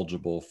actually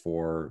eligible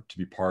to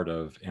be part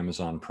of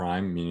Amazon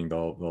Prime, meaning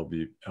they'll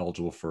be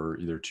eligible for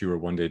either 2 or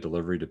 1 day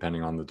delivery,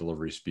 depending on the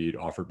delivery speed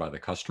offered by the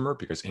customer,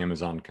 because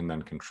Amazon can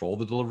then control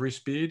the delivery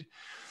speed.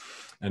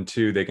 And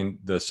 2,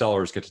 the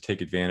sellers get to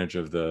take advantage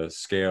of the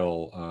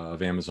scale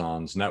of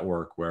Amazon's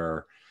network,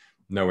 where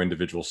no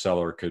individual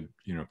seller could,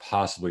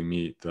 possibly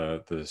meet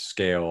the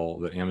scale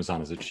that Amazon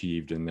has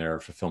achieved in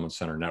their fulfillment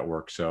center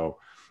network. So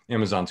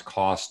Amazon's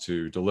cost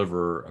to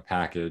deliver a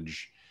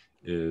package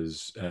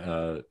is,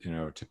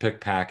 to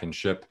pick, pack, and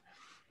ship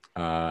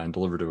and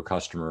deliver to a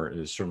customer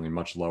is certainly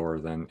much lower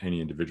than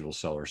any individual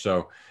seller.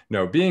 So,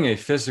 no, being a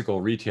physical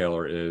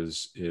retailer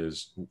was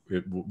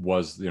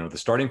the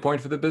starting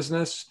point for the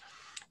business.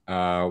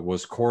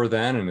 Was core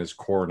then and is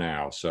core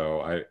now.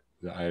 So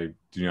I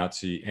do not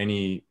see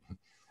any.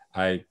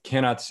 I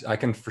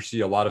can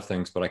foresee a lot of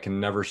things, but I can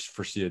never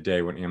foresee a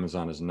day when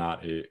Amazon is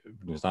not a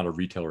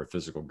retailer of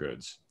physical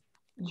goods.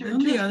 The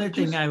only other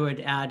thing I would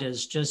add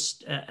is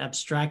just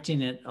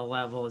abstracting it a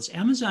level is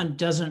Amazon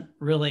doesn't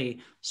really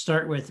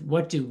start with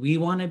what do we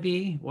want to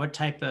be, what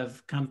type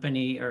of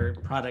company or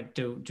product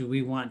do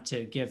we want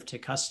to give to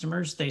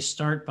customers. They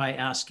start by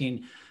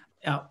asking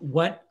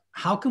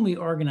how can we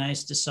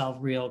organize to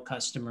solve real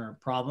customer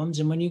problems?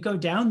 And when you go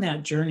down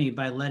that journey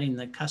by letting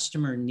the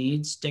customer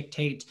needs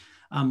dictate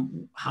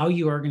how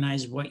you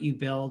organize, what you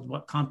build,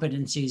 what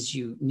competencies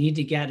you need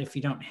to get if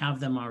you don't have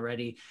them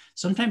already.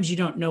 Sometimes you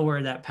don't know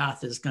where that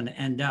path is going to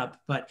end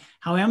up, but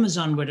how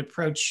Amazon would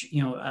approach,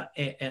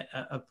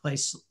 a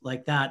place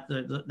like that,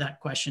 that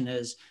question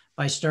is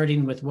by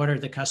starting with what are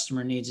the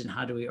customer needs and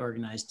how do we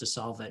organize to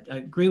solve it. I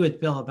agree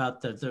with Bill about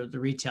the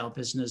retail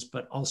business,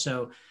 but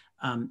also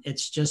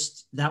it's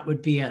just, that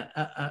would be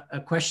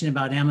a question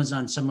about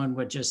Amazon. Someone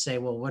would just say,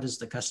 well, what does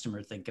the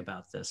customer think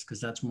about this? Because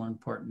that's more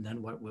important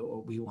than what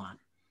we want.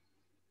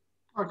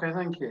 Okay,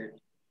 thank you.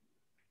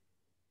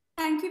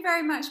 Thank you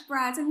very much,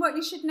 Brad. And what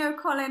you should know,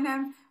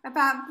 Colin,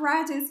 about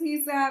Brad is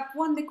he's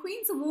won the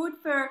Queen's Award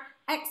for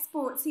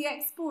exports. He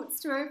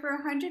exports to over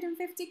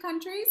 150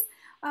 countries.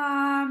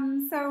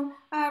 So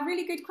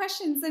really good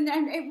questions. And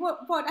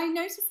what I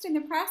noticed in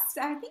the press,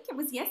 I think it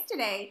was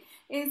yesterday,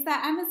 is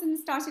that Amazon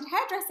started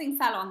hairdressing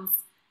salons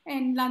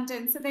in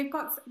London. So they've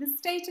got the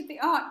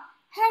state-of-the-art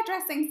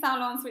hairdressing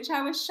salons, which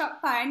I was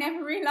shocked by. I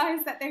never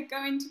realized that they'd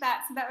go into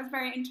that. So that was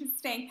very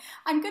interesting.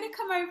 I'm going to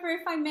come over,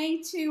 if I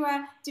may,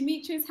 to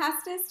Demetrius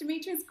Hastis.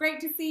 Demetrius, great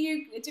to see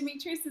you.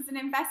 Demetrius is an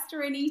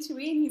investor in E2E,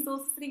 and he's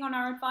also sitting on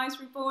our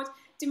advisory board.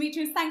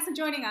 Demetrius, thanks for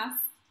joining us.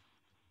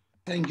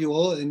 Thank you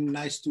all, and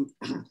nice to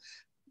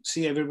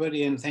see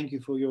everybody, and thank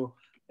you for your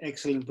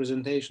excellent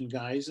presentation,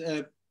 guys.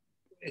 A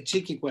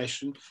cheeky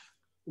question.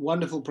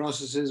 Wonderful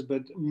processes,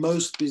 but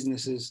most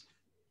businesses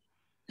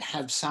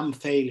have some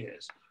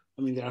failures.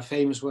 I mean, there are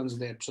famous ones,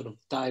 they're sort of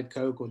Diet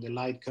Coke or the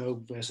Light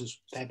Coke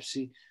versus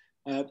Pepsi.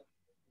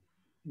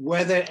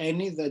 Were there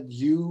any that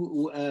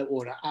you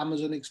or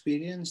Amazon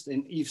experienced?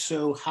 And if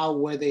so, how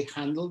were they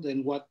handled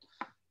and what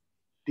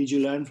did you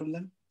learn from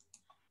them?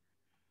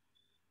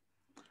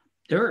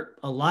 There are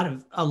a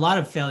lot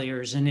of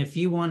failures, and if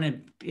you want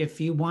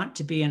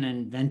to be an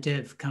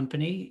inventive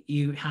company,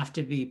 you have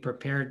to be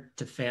prepared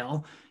to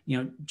fail.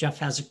 Jeff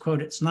has a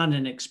quote: "It's not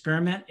an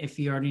experiment if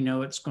you already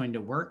know it's going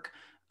to work."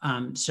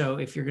 So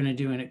if you're going to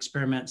do an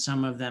experiment,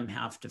 some of them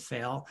have to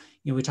fail.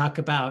 You know, we talk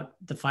about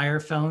the Fire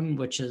Phone,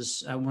 which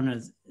is one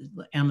of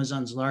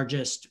Amazon's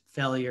largest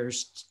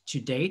failures to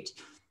date.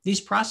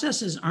 These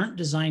processes aren't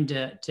designed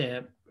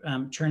to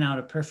churn out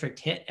a perfect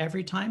hit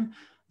every time.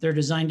 They're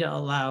designed to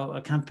allow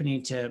a company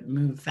to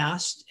move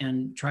fast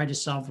and try to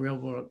solve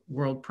real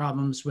world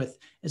problems with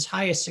as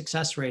high a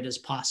success rate as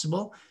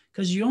possible,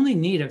 because you only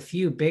need a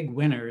few big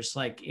winners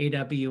like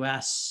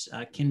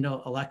AWS,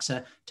 Kindle,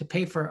 Alexa to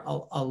pay for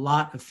a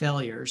lot of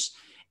failures.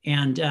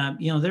 And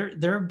you know,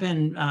 there have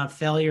been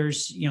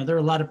failures. You know, there are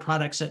a lot of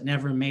products that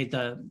never made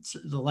the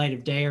light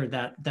of day, or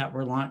that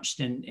were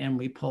launched and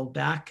we pulled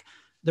back.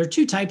 There are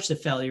two types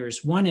of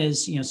failures. One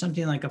is, you know,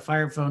 something like a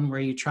Fire Phone where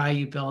you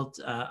build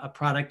a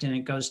product and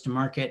it goes to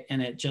market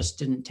and it just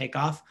didn't take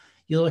off.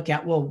 You look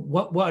at, well,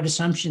 what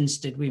assumptions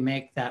did we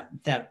make that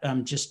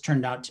just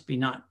turned out to be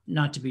not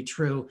to be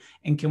true,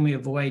 and can we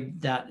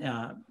avoid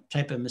that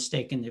type of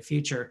mistake in the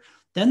future?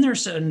 Then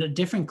there's a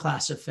different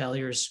class of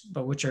failures,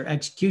 but which are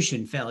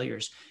execution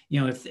failures.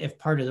 You know, if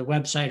part of the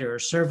website or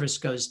service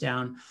goes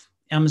down,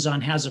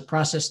 Amazon has a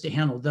process to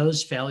handle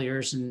those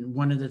failures. And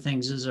one of the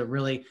things is a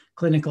really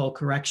clinical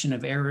correction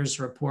of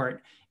errors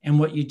report. And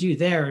what you do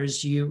there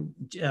is you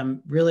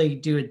really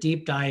do a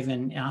deep dive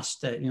and ask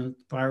that, you know,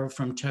 borrow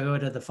from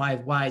Toyota, the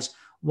 5 whys,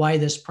 why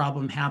this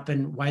problem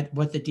happened,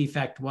 what the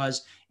defect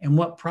was, and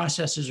what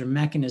processes or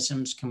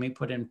mechanisms can we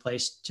put in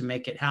place to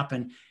make it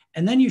happen.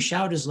 And then you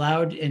shout as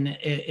loud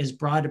and as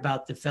broad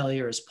about the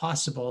failure as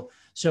possible,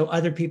 so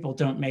other people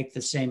don't make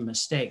the same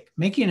mistake.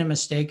 Making a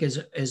mistake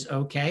is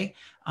okay,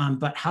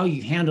 but how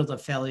you handle the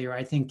failure,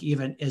 I think,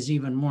 is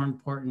even more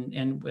important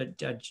and a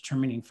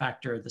determining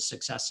factor of the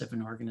success of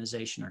an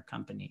organization or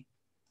company.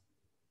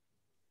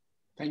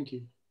 Thank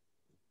you.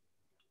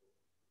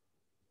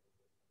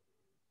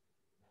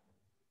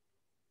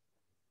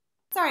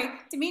 Sorry,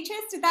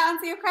 Demetrius, did that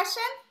answer your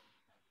question?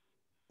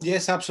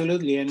 Yes,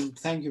 absolutely. And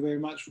thank you very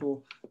much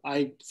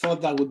I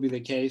thought that would be the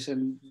case.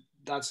 And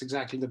that's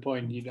exactly the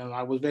point. You know,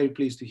 I was very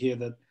pleased to hear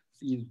that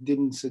you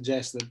didn't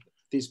suggest that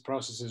these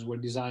processes were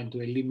designed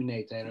to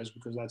eliminate errors,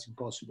 because that's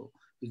impossible.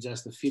 It's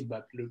just the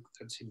feedback loop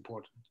that's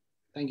important.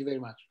 Thank you very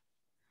much.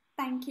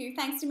 Thank you.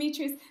 Thanks,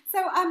 Demetrius.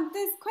 So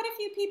there's quite a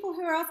few people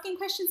who are asking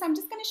questions. I'm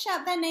just going to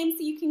shout their names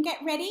so you can get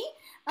ready.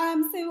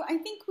 So I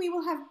think we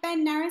will have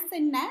Ben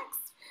Narrison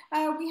next.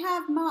 We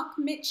have Mark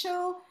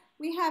Mitchell.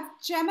 We have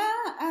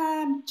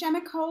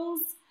Gemma Coles.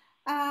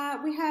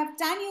 We have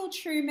Daniel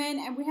Truman,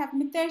 and we have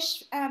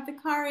Mitesh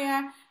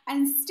Vicaria.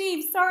 And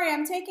Steve, sorry,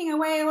 I'm taking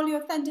away all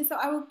your thunder, so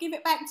I will give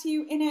it back to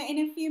you in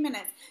a few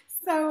minutes.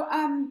 So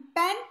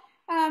Ben,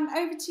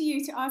 over to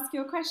you to ask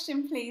your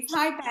question, please.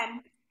 Hi,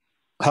 Ben.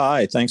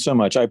 Hi, thanks so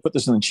much. I put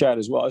this in the chat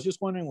as well. I was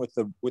just wondering, with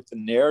the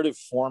narrative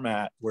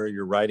format where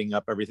you're writing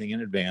up everything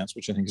in advance,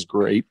 which I think is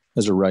great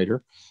as a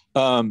writer,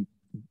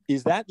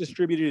 is that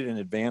distributed in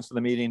advance of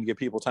the meeting to give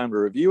people time to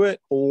review it,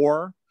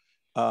 or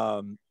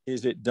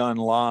is it done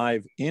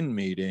live in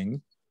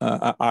meeting?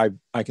 I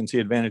can see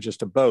advantages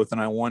to both,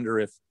 and I wonder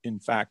if, in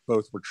fact,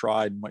 both were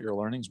tried and what your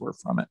learnings were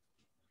from it.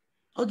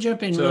 I'll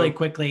jump in really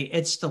quickly.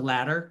 It's the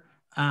latter.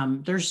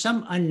 There's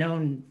some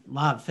unknown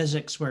law of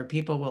physics where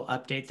people will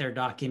update their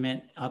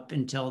document up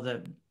until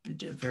the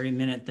very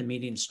minute the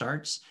meeting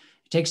starts.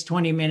 It takes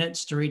 20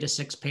 minutes to read a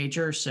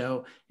 6-pager.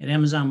 So at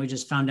Amazon, we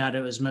just found out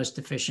it was most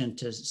efficient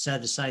to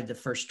set aside the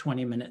first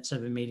 20 minutes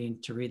of a meeting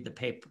to read the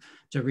paper,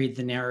 to read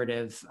the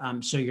narrative.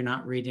 So you're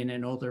not reading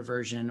an older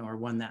version or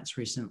one that's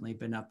recently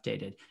been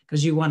updated,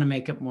 because you want to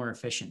make it more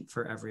efficient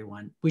for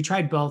everyone. We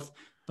tried both,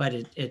 but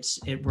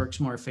it works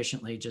more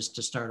efficiently just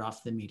to start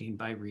off the meeting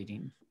by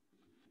reading.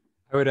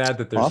 I would add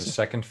that there's a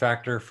second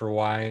factor for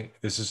why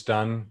this is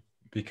done,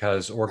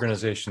 because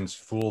organizations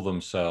fool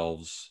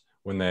themselves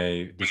when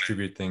they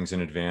distribute things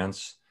in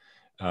advance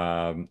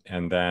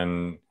and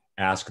then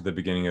ask at the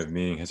beginning of the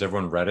meeting, has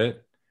everyone read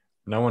it?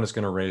 No one is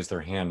going to raise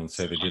their hand and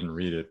say they didn't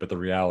read it. But the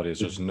reality is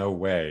there's no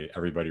way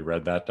everybody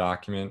read that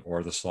document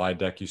or the slide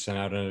deck you sent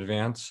out in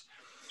advance.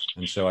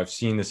 And so I've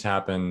seen this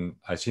happen.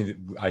 I see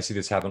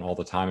this happen all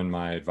the time in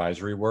my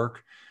advisory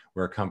work,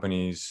 where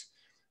companies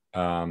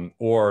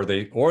or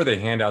they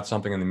hand out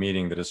something in the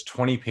meeting that is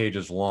 20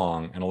 pages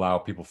long and allow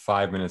people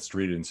 5 minutes to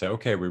read it and say,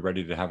 okay, we're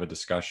ready to have a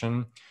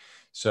discussion.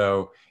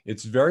 So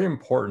it's very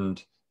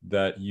important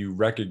that you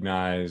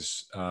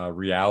recognize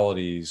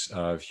realities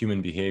of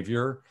human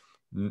behavior.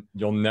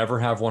 You'll never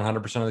have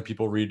 100% of the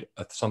people read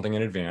something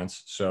in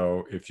advance.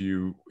 So if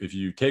you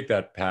take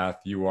that path,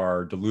 you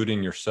are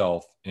deluding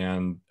yourself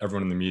and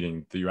everyone in the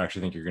meeting that you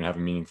actually think you're going to have a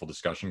meaningful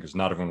discussion, because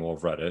not everyone will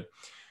have read it.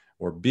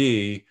 Or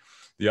B,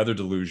 the other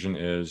delusion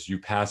is you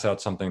pass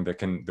out something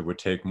that would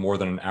take more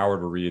than an hour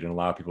to read and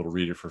allow people to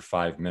read it for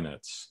 5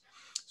 minutes.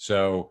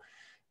 So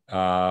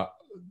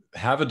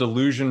have a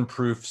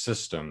delusion-proof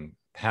system.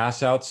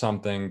 Pass out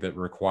something that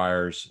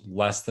requires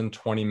less than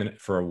 20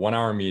 minutes. For a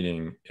 1-hour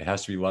meeting, it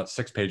has to be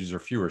 6 pages or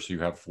fewer,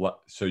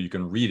 so you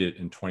can read it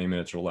in 20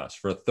 minutes or less.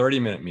 For a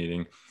 30-minute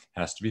meeting, it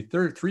has to be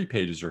 3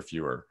 pages or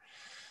fewer.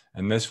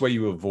 And this way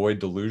you avoid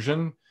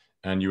delusion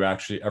And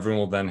everyone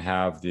will then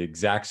have the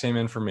exact same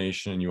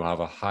information, and you'll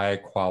have a high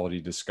quality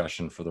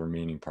discussion for the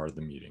remaining part of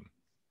the meeting.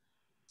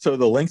 So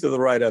the length of the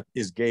write-up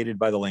is gated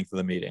by the length of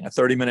the meeting. A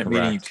 30-minute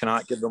meeting, you Correct.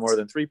 cannot give them more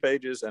than 3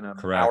 pages, and an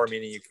Correct. hour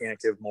meeting, you can't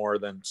give more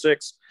than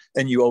 6.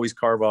 And you always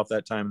carve off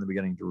that time in the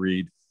beginning to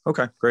read.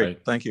 Okay, great.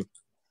 Right. Thank you.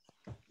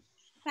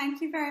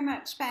 Thank you very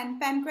much, Ben.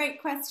 Ben, great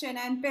question,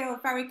 and Bill,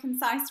 very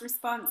concise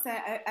response,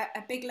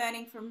 a big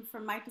learning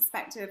from my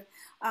perspective.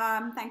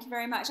 Thank you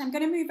very much. I'm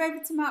going to move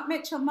over to Mark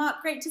Mitchell.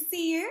 Mark, great to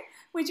see you.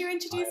 Would you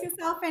introduce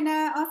yourself and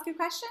ask a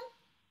question?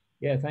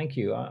 Yeah, thank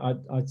you.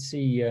 I'd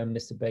see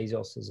Mr.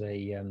 Bezos as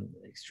a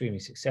extremely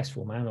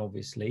successful man,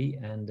 obviously,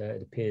 and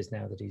it appears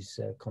now that he's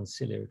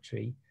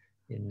conciliatory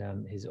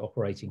in his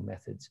operating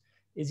methods.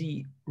 Is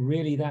he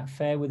really that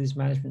fair with his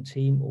management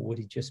team, or would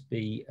he just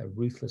be a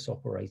ruthless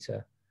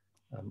operator,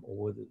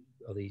 or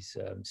are these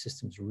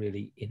systems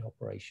really in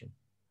operation?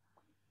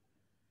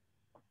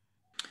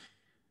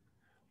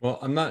 Well,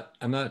 I'm not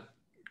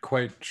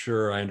quite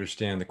sure I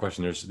understand the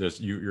question.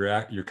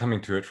 You're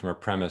coming to it from a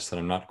premise that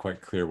I'm not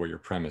quite clear what your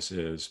premise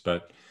is.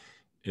 But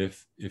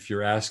if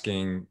you're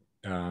asking,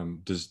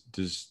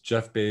 does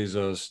Jeff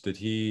Bezos, did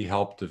he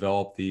help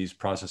develop these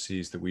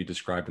processes that we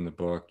described in the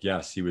book?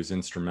 Yes, he was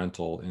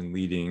instrumental in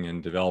leading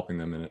and developing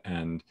them,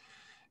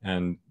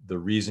 and the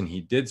reason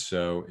he did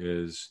so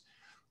is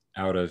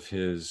out of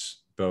his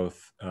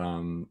both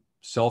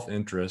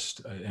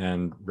self-interest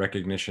and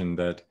recognition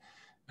that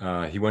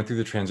he went through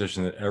the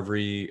transition that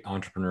every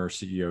entrepreneur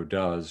CEO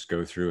does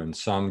go through, and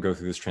some go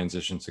through this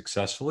transition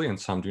successfully and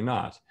some do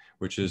not,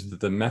 which is that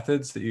the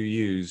methods that you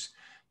use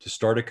to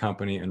start a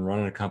company and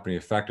run a company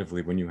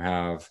effectively when you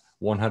have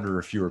 100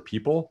 or fewer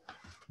people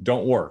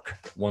don't work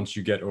once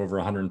you get over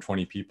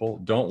 120 people,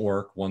 don't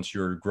work once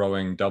you're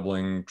growing,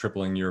 doubling,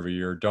 tripling year over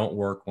year, don't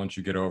work once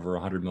you get over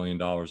 $100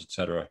 million, et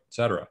cetera, et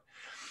cetera.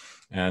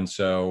 And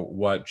so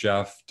what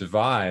Jeff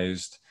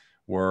devised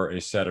were a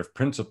set of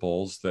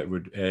principles that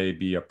would A,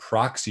 be a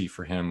proxy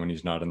for him when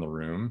he's not in the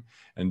room,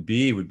 and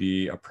B, would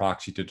be a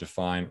proxy to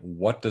define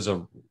what does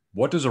a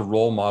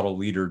role model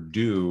leader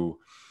do?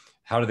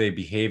 How do they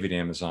behave at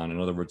Amazon? In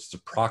other words, it's a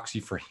proxy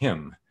for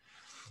him.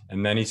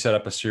 And then he set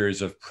up a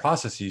series of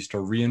processes to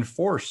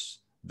reinforce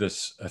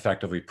this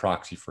effectively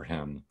proxy for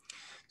him.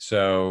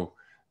 So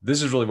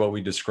this is really what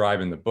we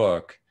describe in the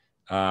book.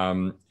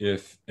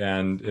 If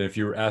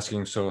you're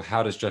asking, so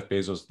how does Jeff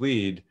Bezos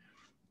lead?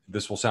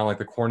 This will sound like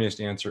the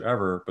corniest answer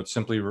ever, but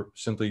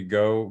simply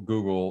go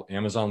Google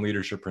Amazon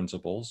leadership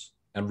principles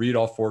and read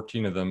all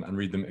 14 of them and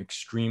read them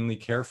extremely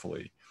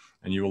carefully.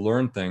 And you will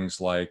learn things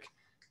like,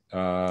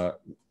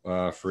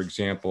 for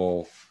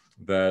example,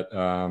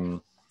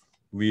 that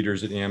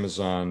leaders at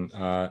Amazon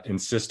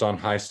insist on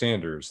high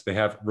standards. They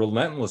have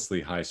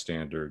relentlessly high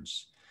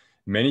standards.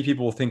 Many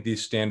people will think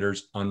these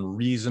standards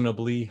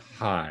unreasonably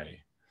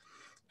high,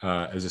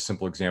 as a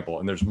simple example,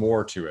 and there's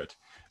more to it.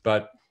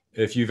 But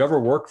if you've ever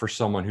worked for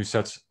someone who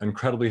sets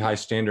incredibly high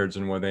standards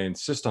and when they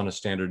insist on a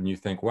standard and you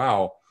think,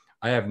 wow,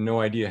 I have no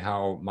idea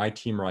how my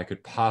team or I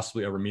could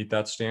possibly ever meet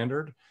that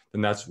standard,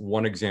 then that's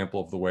one example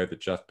of the way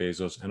that Jeff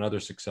Bezos and other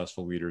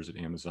successful leaders at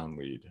Amazon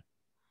lead.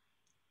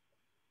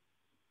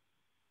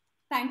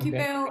 Thank you,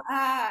 Bill.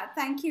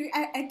 Thank you.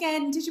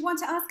 Again, did you want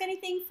to ask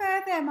anything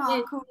further,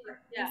 Mark?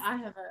 Yeah, I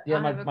have a... Yeah,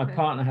 my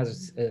partner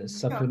has a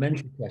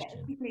supplementary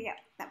question. Yeah,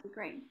 that'd be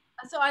great.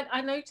 So I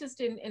noticed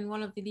in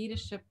one of the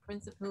leadership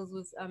principles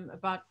was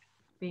about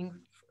being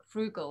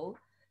frugal,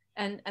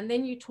 and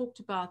then you talked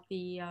about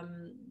the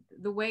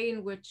way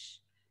in which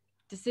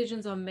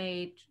decisions are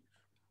made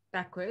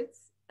backwards.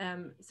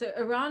 So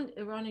around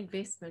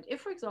investment,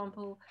 if for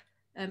example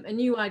a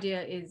new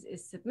idea is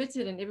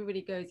submitted and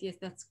everybody goes, yes,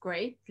 that's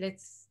great,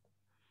 let's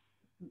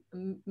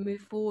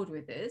move forward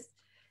with this.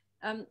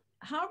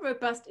 How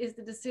robust is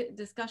the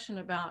discussion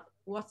about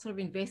what sort of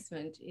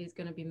investment is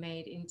going to be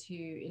made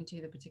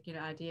into the particular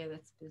idea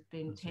that's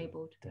been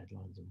tabled?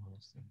 Deadlines and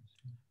milestones.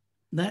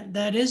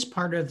 That is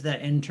part of the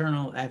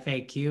internal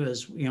FAQ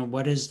is,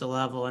 what is the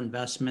level of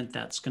investment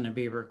that's going to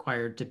be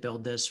required to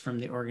build this from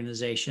the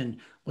organization?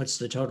 What's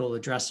the total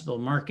addressable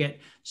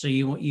market? So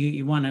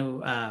you want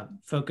to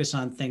focus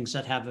on things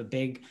that have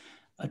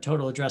a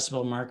total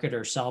addressable market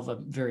or solve a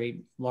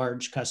very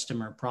large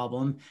customer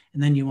problem.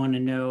 And then you want to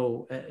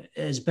know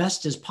as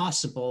best as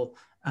possible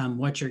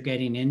what you're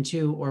getting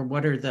into, or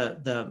what are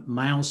the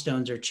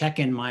milestones or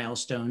check-in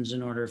milestones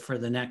in order for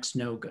the next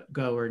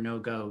no-go or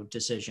no-go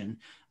decision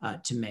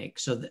to make.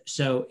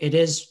 So it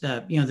is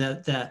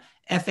the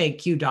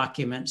FAQ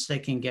documents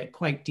that can get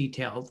quite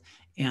detailed.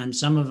 And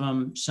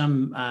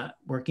some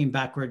working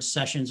backwards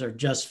sessions are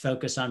just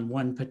focused on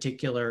one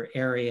particular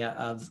area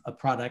of a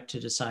product to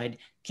decide,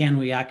 can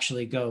we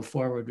actually go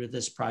forward with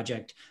this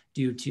project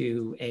due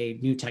to a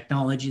new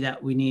technology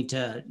that we need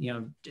to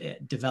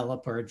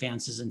develop, or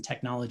advances in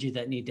technology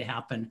that need to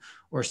happen,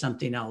 or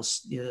something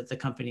else that the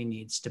company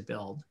needs to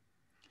build.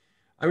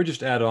 I would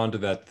just add on to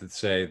that to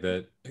say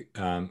that,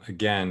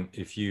 again,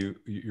 if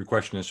your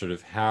question is sort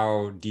of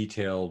how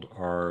detailed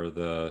are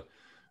the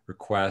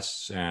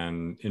requests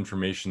and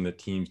information that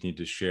teams need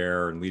to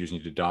share and leaders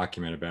need to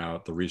document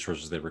about the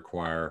resources they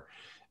require.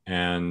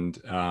 And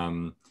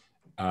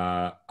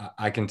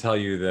I can tell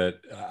you that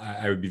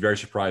I would be very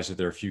surprised if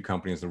there are a few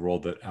companies in the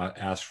world that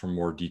ask for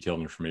more detailed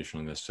information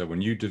on this. So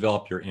when you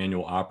develop your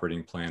annual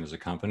operating plan as a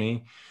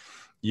company,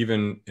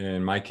 even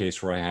in my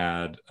case where I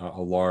had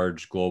a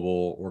large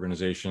global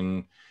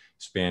organization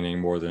spanning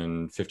more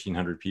than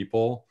 1,500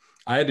 people,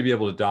 I had to be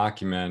able to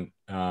document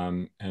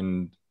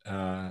and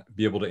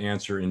be able to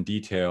answer in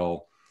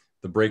detail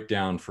the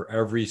breakdown for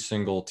every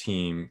single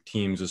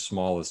teams as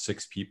small as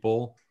 6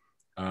 people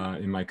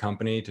in my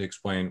company, to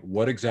explain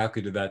what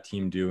exactly did that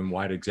team do and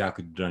why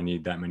exactly did I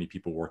need that many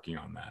people working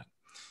on that.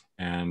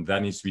 And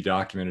that needs to be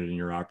documented in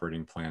your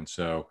operating plan.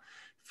 So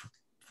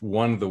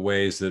one of the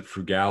ways that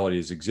frugality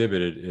is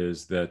exhibited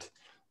is that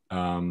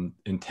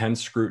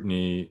intense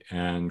scrutiny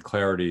and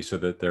clarity, so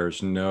that there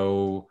was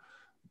no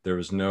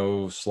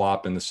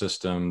slop in the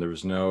system. There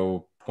was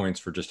no points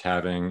for just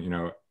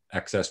having,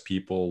 excess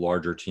people,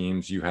 larger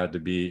teams. You had to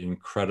be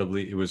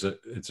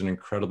it's an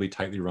incredibly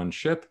tightly run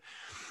ship.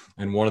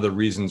 And one of the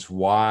reasons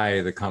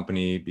why the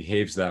company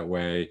behaves that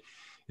way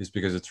is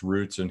because its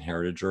roots and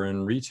heritage are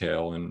in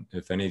retail. And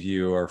if any of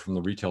you are from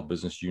the retail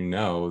business, you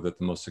know that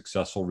the most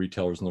successful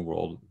retailers in the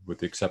world, with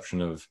the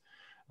exception of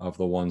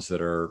the ones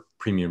that are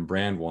premium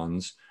brand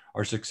ones,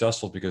 are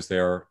successful because they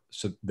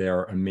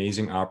are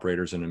amazing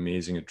operators and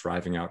amazing at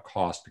driving out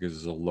costs, because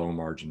it's a low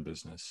margin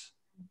business.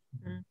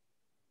 Mm-hmm.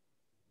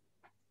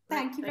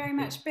 Thank you very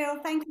much, Bill.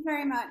 Thank you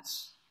very much.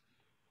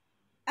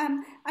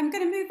 I'm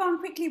going to move on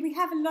quickly. We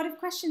have a lot of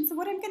questions. So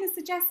what I'm going to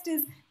suggest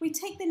is we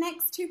take the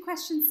next 2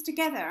 questions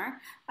together.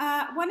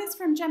 One is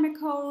from Gemma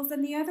Coles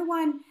and the other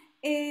one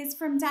is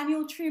from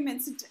Daniel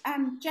Truman. So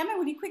Gemma,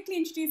 will you quickly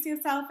introduce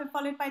yourself, and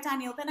followed by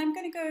Daniel? Then I'm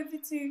going to go over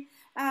to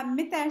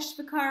Mitesh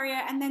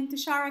Vakaria and then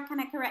Tushara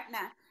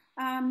Kanakaretna,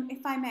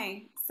 if I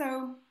may.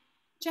 So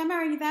Gemma,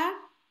 are you there?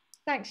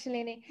 Thanks,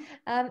 Shalini.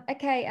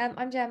 Okay,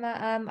 I'm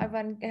Gemma. I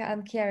run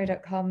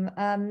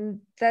Chiero.com.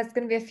 There's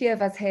going to be a few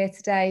of us here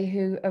today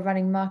who are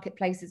running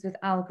marketplaces with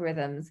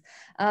algorithms.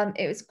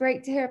 It was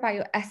great to hear about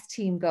your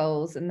S-team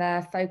goals and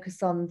their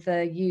focus on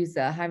the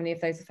user. How many of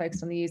those are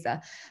focused on the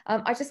user?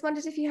 I just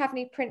wondered if you have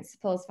any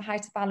principles for how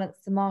to balance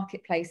the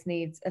marketplace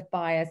needs of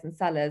buyers and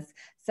sellers.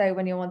 So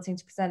when you're wanting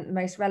to present the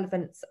most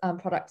relevant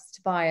products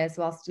to buyers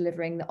whilst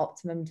delivering the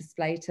optimum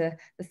display to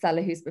the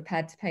seller who's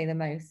prepared to pay the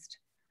most.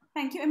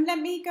 Thank you. And let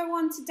me go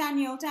on to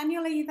Daniel.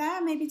 Daniel, are you there?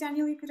 Maybe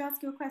Daniel, you could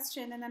ask your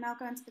question, and then I'll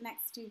go on to the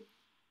next 2.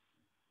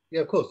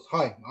 Yeah, of course.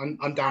 Hi,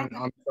 I'm Dan.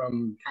 I'm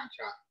from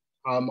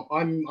CatChat.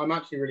 I'm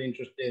actually really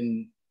interested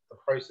in the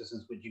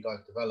processes which you guys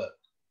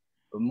developed,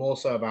 but more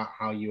so about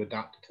how you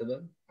adapted to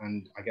them,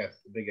 and I guess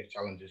the biggest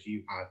challenges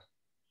you had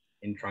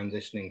in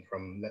transitioning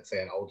from, let's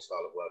say, an old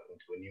style of working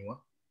to a new one.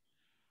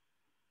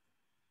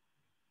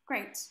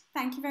 Great.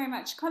 Thank you very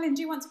much. Colin,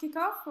 do you want to kick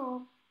off,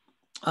 or?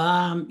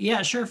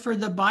 Yeah, sure. For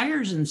the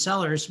buyers and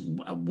sellers,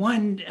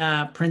 one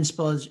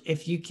principle is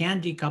if you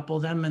can decouple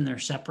them and they're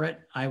separate,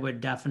 I would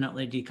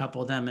definitely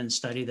decouple them and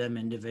study them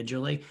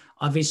individually.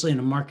 Obviously, in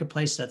a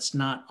marketplace, that's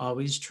not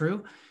always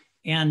true.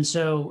 And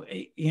so,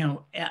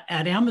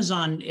 at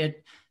Amazon,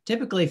 it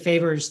typically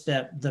favors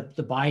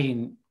the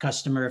buying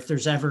customer if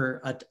there's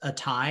ever a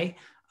tie.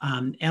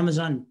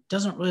 Amazon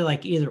doesn't really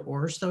like either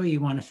ors, though.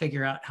 You want to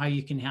figure out how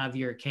you can have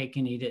your cake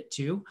and eat it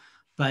too.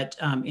 But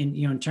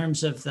in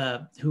terms of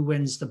who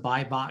wins the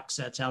buy box,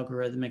 that's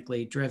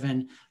algorithmically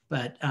driven.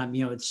 But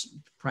it's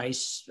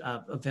price,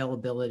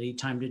 availability,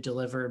 time to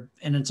deliver,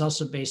 and it's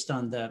also based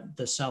on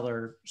the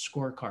seller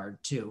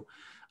scorecard too.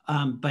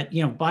 But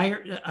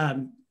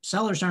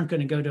sellers aren't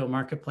going to go to a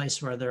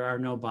marketplace where there are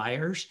no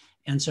buyers.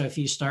 And so if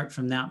you start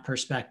from that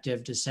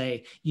perspective to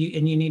say you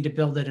need to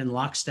build it in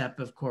lockstep,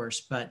 of course,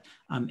 but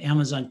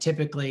Amazon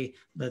typically,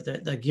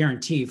 the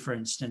guarantee, for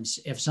instance,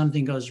 if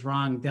something goes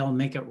wrong, they'll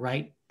make it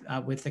right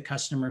with the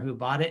customer who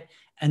bought it,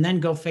 and then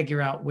go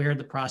figure out where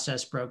the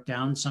process broke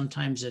down.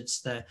 Sometimes it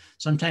is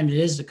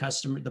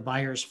the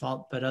buyer's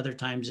fault, but other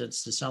times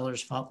it's the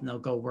seller's fault, and they'll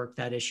go work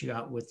that issue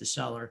out with the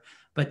seller.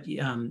 But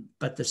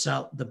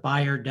the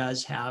buyer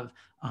does have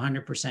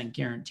 100%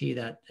 guarantee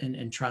that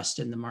and trust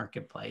in the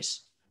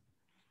marketplace.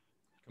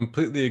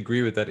 Completely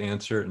agree with that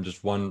answer. And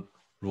just one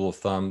rule of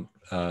thumb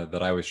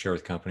that I always share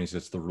with companies,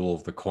 it's the rule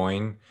of the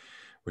coin,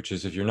 which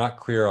is if you're not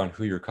clear on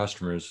who your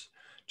customer is,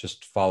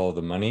 just follow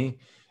the money.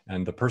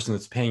 And the person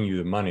that's paying you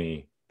the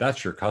money,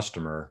 that's your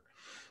customer.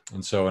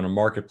 And so in a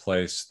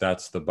marketplace,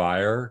 that's the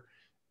buyer,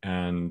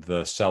 and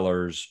the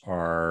sellers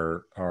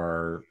are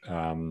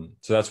so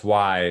that's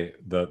why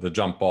the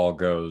jump ball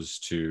goes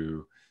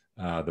to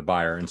the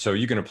buyer. And so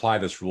you can apply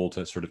this rule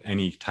to sort of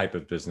any type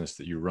of business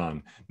that you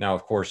run. Now,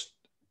 of course,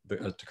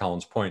 to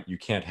Colin's point, you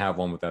can't have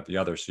one without the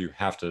other. So you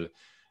have to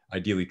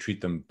ideally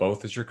treat them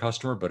both as your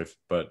customer.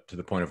 But to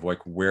the point of like,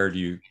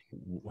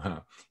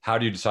 how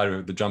do you decide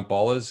who the jump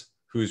ball is?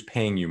 Who's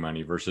paying you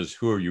money versus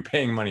who are you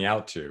paying money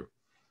out to?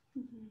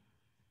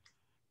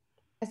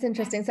 That's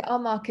interesting. So our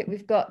market,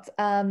 we've got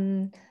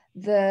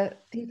the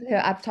people who are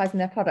advertising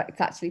their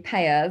products actually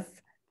pay us,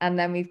 and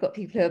then we've got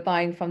people who are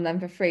buying from them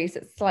for free. So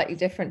it's slightly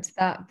different to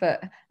that,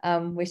 but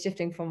we're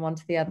shifting from one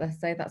to the other.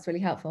 So that's really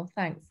helpful.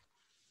 Thanks.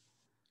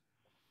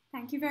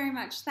 Thank you very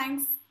much.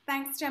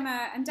 Thanks,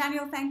 Gemma. And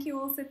Daniel, thank you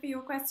also for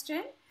your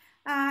question.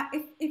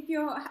 If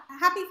you're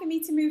happy for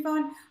me to move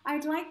on,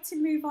 I'd like to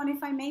move on,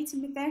 if I may, to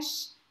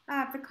Mitesh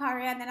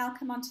Bryar, and then I'll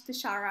come on to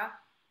Tushara.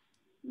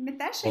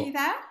 Mitesh, are you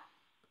there?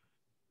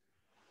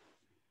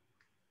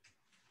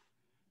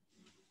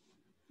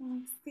 Can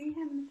we see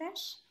him,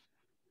 Mitesh?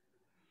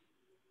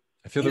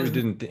 I feel that we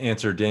didn't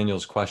answer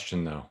Daniel's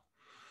question, though.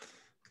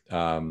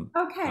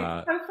 Okay,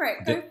 go for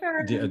it. Go for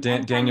it.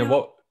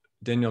 Daniel,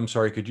 Daniel, I'm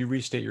sorry, could you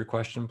restate your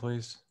question,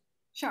 please?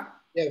 Sure.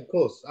 Yeah, of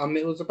course.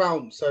 It was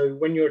about, so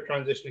when you're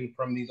transitioning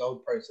from these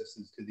old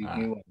processes to these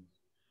new ones,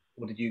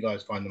 what did you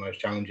guys find the most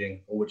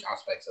challenging, or which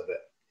aspects of it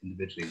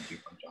individually did you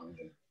find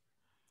challenging?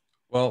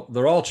 Well,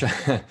 they're all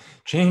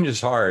change is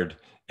hard,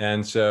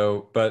 and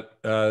so, but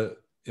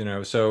you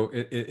know, so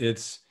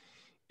it's.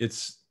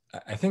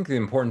 I think the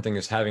important thing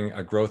is having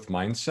a growth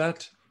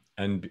mindset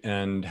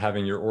and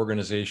having your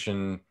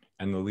organization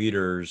and the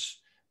leaders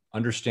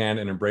understand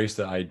and embrace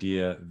the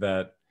idea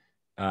that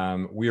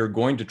we are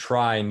going to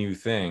try new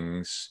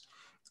things,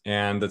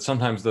 and that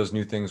sometimes those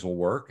new things will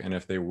work, and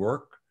if they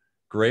work,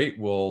 great,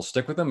 we'll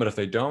stick with them, but if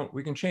they don't,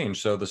 we can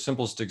change. So the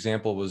simplest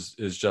example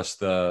is just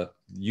the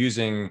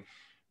using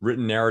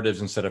written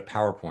narratives instead of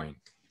PowerPoint.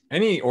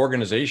 Any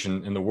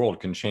organization in the world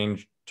can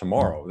change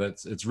tomorrow.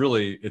 It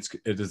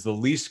is the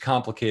least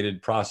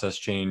complicated process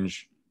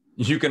change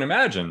you can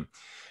imagine.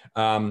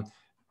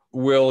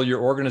 Will your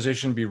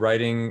organization be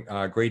writing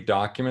great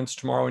documents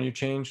tomorrow when you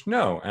change?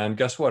 No. And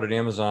guess what? At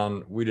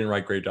Amazon, we didn't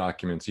write great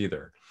documents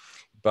either.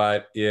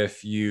 But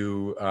if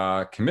you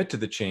commit to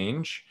the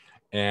change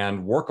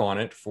and work on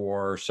it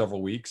for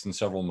several weeks and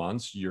several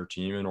months, your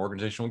team and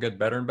organization will get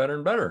better and better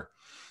and better.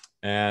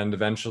 And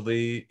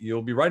eventually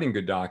you'll be writing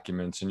good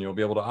documents and you'll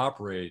be able to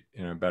operate,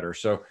 better.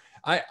 So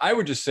I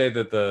would just say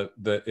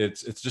that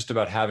it's just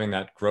about having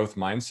that growth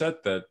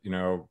mindset that,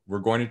 we're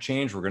going to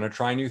change, we're going to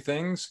try new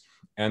things,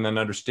 and then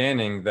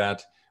understanding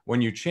that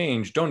when you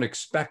change, don't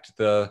expect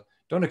the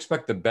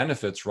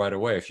benefits right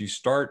away. If you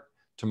start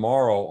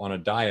tomorrow on a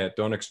diet,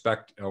 don't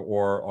expect,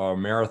 or a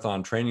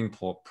marathon training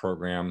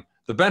program,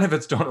 the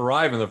benefits don't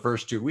arrive in the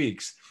first 2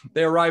 weeks.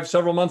 They arrive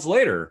several months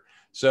later.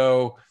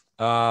 So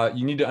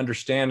you need to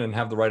understand and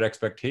have the right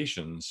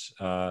expectations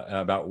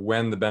about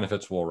when the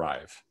benefits will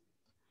arrive.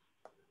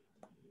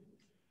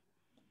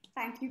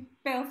 Thank you,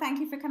 Bill. Thank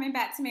you for coming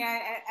back to me.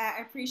 I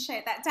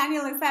appreciate that.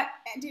 Daniel,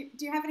 do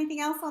you have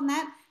anything else on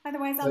that?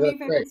 Otherwise, I'll move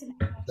over to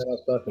Mitesh.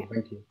 That's perfect. Yeah.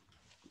 Thank you.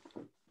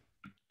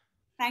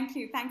 Thank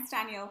you. Thanks,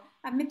 Daniel.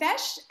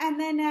 Mitesh, and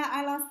then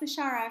I'll ask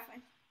Tushara.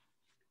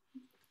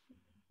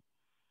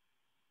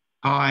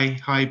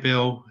 Hi,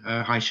 Bill.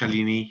 Hi,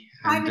 Shalini.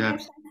 Hi, Mitesh.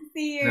 Nice to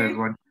see you. Hello,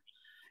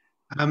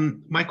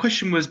 everyone. My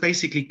question was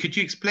basically, could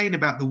you explain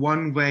about the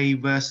one-way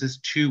versus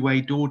two-way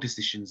door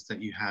decisions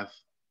that you have?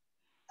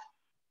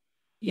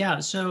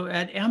 Yeah, so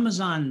at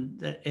Amazon,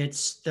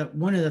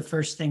 one of the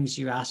first things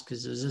you ask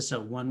is this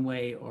a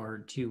one-way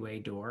or two-way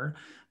door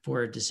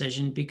for a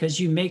decision? Because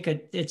you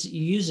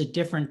use a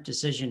different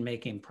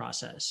decision-making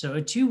process. So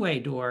a two-way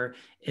door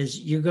is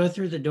you go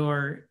through the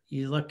door,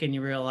 you look and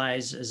you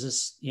realize, is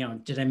this,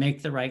 did I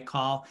make the right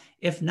call?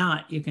 If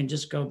not, you can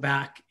just go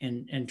back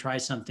and try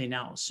something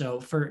else. So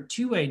for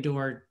two-way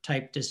door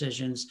type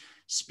decisions,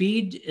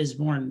 speed is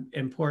more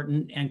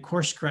important and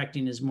course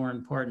correcting is more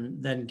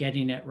important than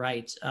getting it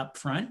right up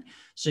front.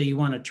 So you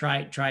want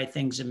to try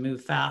things and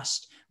move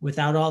fast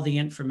without all the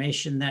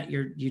information that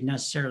you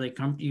necessarily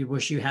you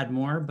wish you had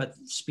more, but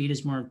speed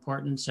is more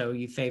important. So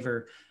you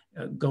favor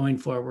going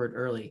forward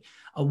early.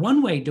 A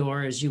one-way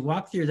door is you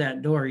walk through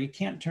that door, you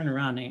can't turn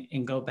around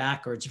and go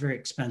back, or it's very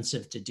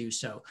expensive to do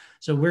so.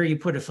 So where you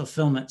put a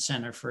fulfillment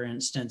center, for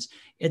instance,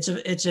 it's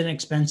an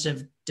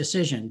expensive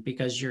decision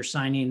because you're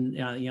signing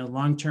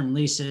long-term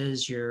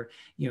leases, you're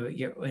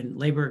in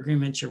labor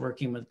agreements, you're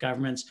working with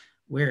governments,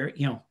 where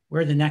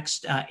the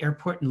next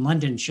airport in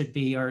London should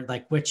be, or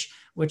like where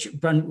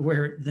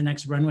the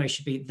next runway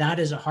should be. That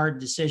is a hard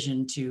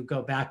decision to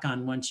go back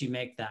on once you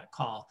make that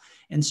call.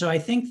 And so I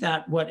think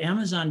that what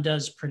Amazon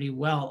does pretty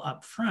well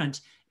up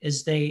front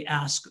is they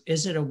ask,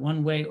 is it a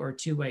one-way or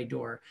two-way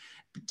door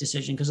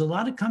decision? Because a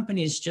lot of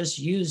companies just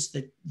use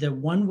the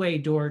one-way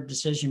door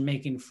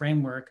decision-making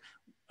framework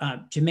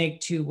to make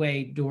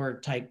two-way door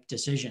type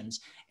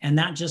decisions. And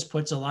that just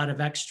puts a lot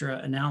of extra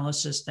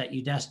analysis that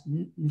you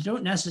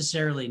don't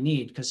necessarily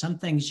need, because some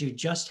things you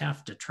just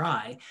have to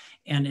try,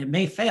 and it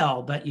may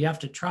fail, but you have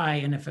to try.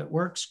 And if it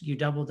works, you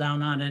double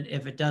down on it.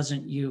 If it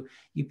doesn't, you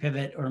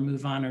pivot or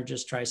move on, or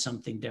just try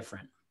something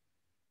different.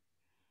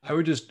 I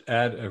would just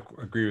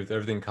agree with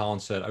everything Colin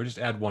said. I would just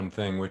add one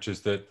thing, which is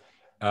that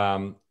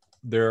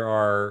there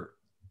are,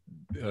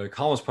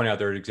 Colin was pointing out,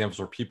 there are examples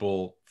where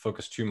people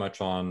focus too much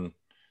on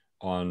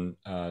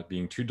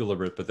being too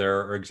deliberate, but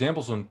there are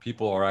examples when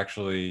people are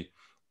actually,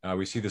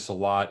 we see this a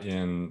lot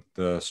in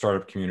the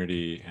startup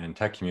community and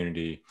tech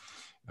community,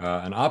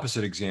 an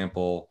opposite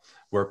example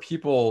where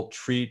people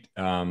treat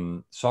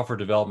software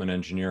development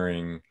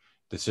engineering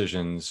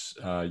decisions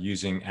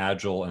using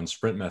agile and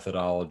sprint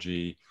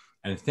methodology,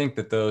 and think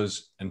of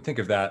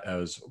that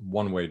as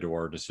one-way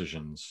door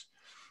decisions.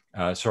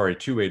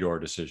 Two-way door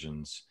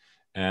decisions.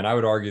 And I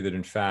would argue that,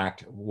 in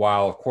fact,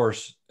 while of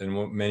course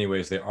in many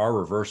ways they are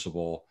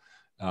reversible,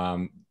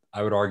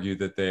 I would argue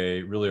that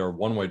they really are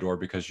one-way door,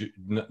 because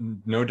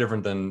no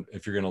different than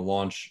if you're going to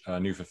launch a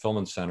new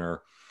fulfillment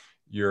center.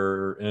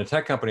 You're in a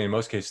tech company, in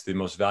most cases, the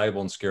most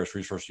valuable and scarce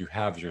resource you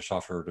have is your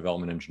software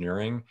development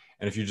engineering.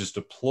 And if you just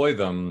deploy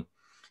them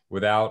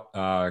without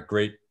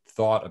great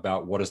thought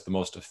about what is the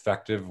most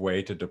effective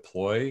way to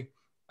deploy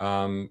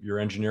your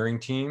engineering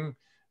team,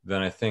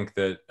 then I think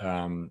that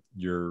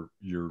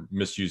you're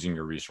misusing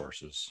your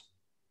resources.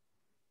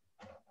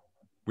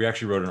 We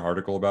actually wrote an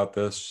article about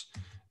this.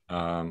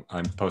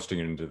 I'm posting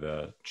it into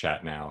the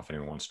chat now if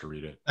anyone wants to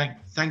read it.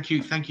 Thank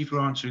you for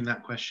answering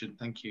that question.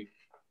 Thank you.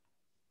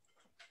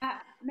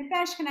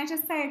 Mitesh, can I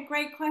just say, a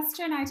great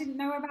question. I didn't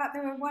know about the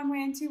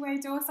one-way and two-way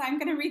door, so I'm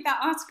going to read that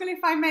article if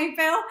I may,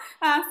 Bill.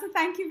 So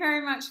thank you very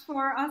much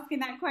for asking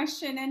that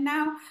question. And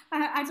now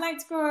I'd like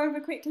to go over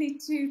quickly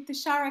to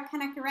Thashara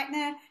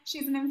Kanakaretne.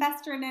 She's an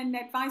investor and an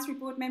advisory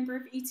board member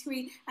of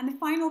E2E. And the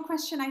final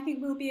question I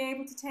think we'll be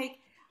able to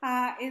take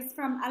is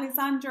from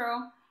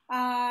Alessandro.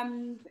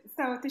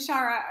 So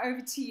Thashara,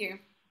 over to you.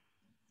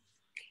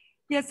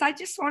 Yes, I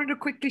just wanted to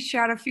quickly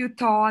share a few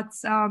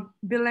thoughts.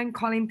 Bill and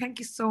Colin, thank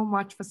you so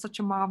much for such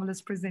a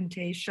marvelous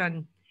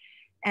presentation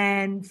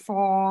and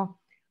for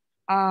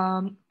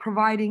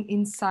providing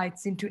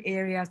insights into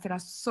areas that are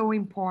so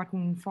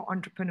important for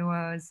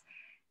entrepreneurs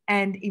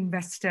and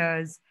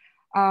investors.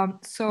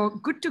 So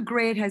Good to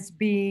Great has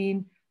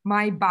been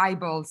my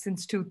Bible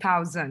since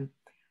 2000.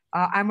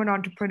 I'm an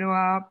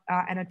entrepreneur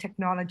and a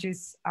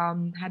technologist,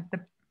 had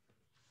the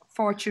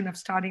fortune of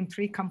starting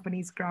 3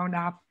 companies ground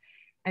up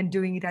and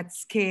doing it at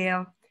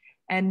scale.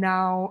 And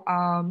now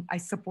I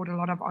support a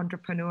lot of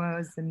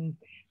entrepreneurs, and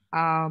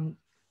I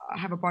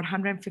have about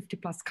 150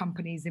 plus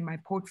companies in my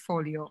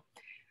portfolio.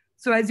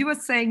 So as you were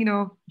saying,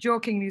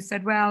 joking, you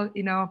said, well,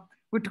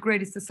 Good to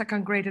Great is the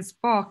second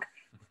greatest book.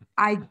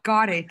 I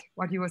got it,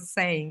 what you were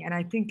saying. And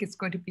I think it's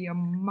going to be a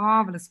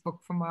marvelous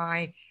book for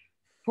my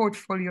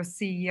portfolio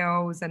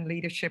CEOs and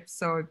leadership.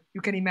 So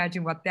you can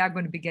imagine what they're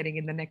going to be getting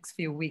in the next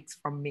few weeks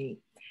from me.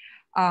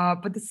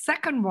 But the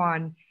second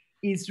one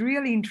is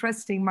really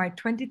interesting. My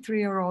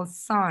 23-year-old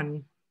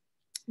son,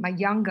 my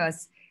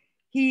youngest,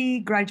 he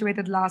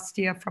graduated last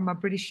year from a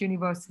British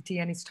university,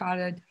 and he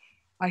started,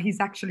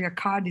 he's actually a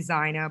car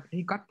designer, but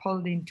he got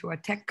pulled into a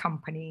tech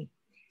company.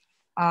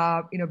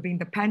 Being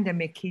the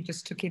pandemic, he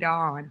just took it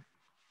on.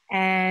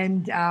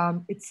 And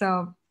it's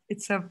a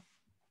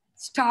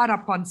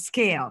startup on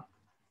scale.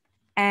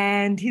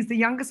 And he's the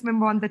youngest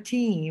member on the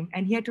team,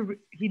 and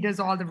he does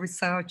all the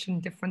research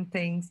and different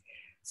things.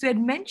 So he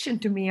had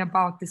mentioned to me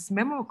about this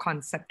memo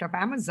concept of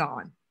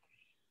Amazon.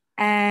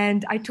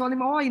 And I told him,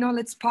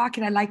 let's park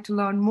it. I'd like to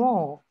learn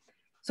more.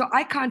 So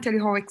I can't tell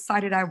you how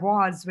excited I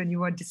was when you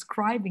were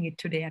describing it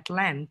today at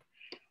length.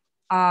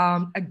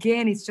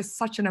 Again, it's just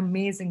such an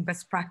amazing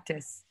best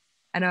practice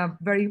and a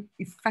very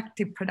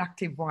effective,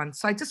 productive one.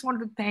 So I just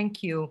wanted to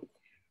thank you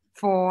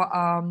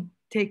for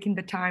taking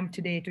the time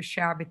today to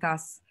share with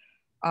us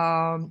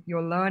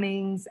your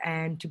learnings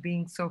and to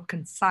being so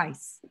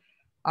concise.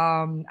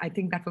 I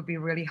think that will be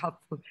really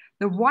helpful.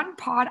 The one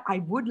part I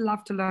would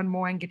love to learn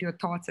more and get your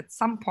thoughts at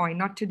some point,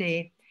 not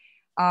today.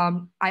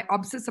 I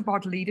obsess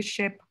about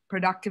leadership,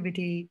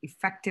 productivity,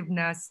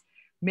 effectiveness,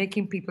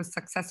 making people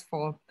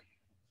successful.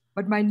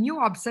 But my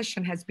new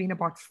obsession has been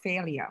about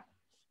failure.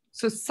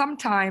 So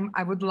sometime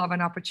I would love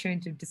an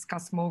opportunity to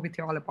discuss more with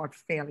you all about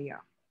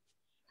failure.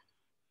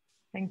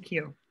 Thank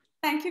you.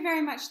 Thank you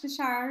very much,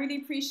 Thashara. I really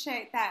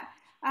appreciate that.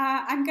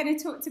 I'm going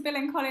to talk to Bill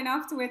and Colin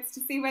afterwards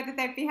to see whether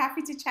they'd be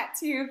happy to chat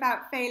to you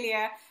about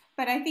failure.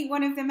 But I think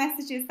one of the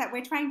messages that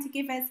we're trying to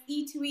give as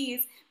E2E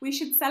is we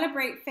should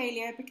celebrate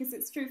failure, because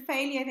it's through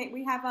failure that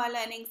we have our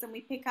learnings and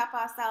we pick up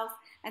ourselves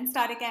and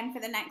start again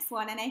for the next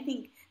one. And I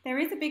think there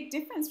is a big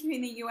difference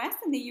between the US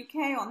and the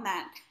UK on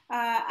that.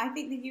 I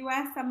think the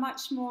US are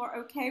much more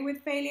okay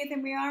with failure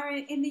than we are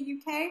in the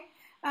UK.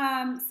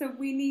 So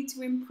we need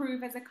to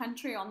improve as a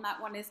country on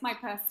that one, is my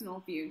personal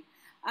view.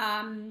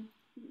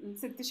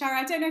 So Thashara,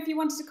 I don't know if you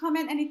wanted to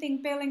comment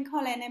anything, Bill and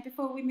Colin, and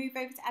before we move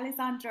over to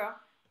Alessandro.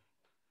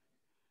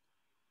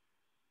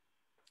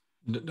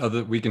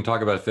 We can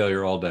talk about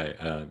failure all day.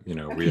 We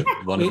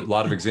have a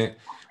lot of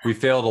we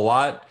failed a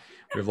lot.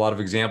 We have a lot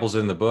of examples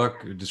in the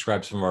book. It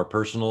describes some of our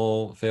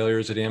personal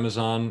failures at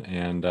Amazon,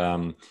 and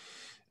I'm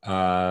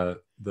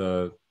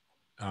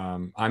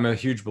a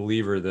huge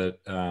believer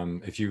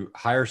that if you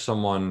hire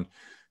someone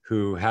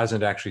who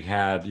hasn't actually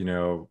had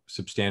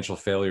substantial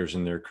failures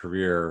in their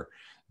career,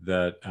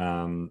 that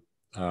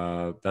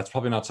that's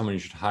probably not someone you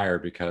should hire,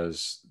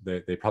 because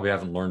they probably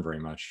haven't learned very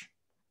much.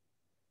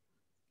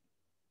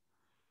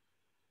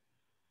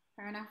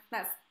 Fair enough.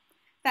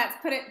 That's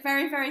put it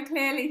very, very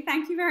clearly.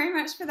 Thank you very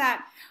much for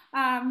that,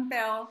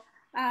 Bill.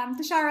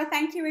 Tashara,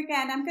 thank you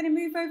again. I'm going to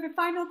move over,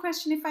 final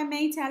question, if I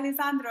may, to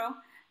Alessandro.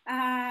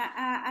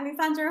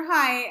 Alessandro,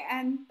 hi,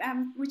 and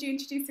would you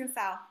introduce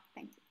yourself?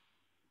 Thank you.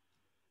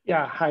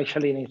 Yeah, hi,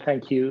 Shalini,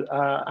 thank you.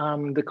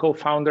 I'm the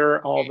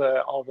co-founder of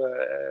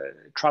a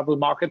travel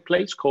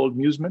marketplace called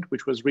Musement,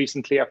 which was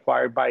recently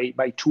acquired by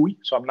E2E.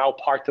 So I'm now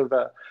part of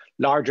a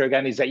large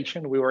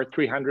organization. We were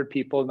 300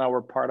 people, now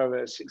we're part of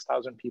a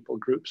 6,000 people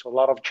group, so a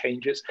lot of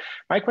changes.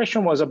 My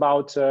question was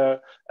about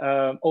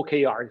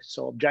OKR,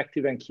 so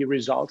Objective and Key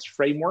Results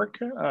framework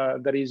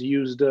that is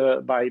used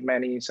by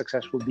many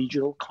successful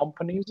digital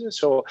companies.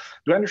 So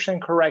do I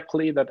understand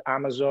correctly that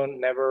Amazon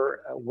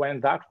never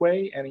went that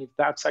way? And if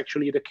that's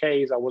actually the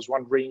case, I was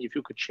wondering if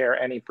you could share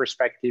any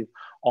perspective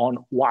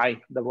on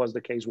why that was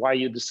the case, why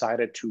you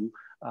decided to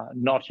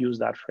not use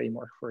that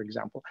framework, for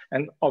example.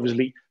 And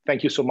obviously,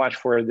 thank you so much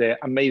for the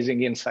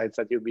amazing insights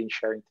that you've been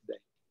sharing today.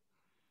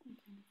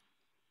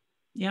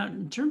 Yeah,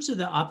 in terms of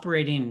the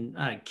operating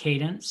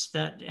cadence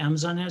that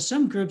Amazon has,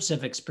 some groups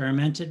have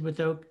experimented with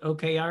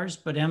OKRs,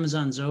 but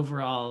Amazon's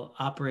overall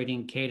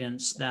operating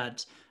cadence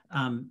that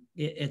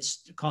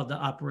it's called the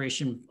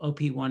Operation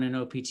OP1 and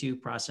OP2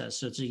 process.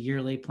 So it's a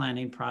yearly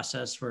planning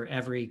process where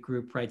every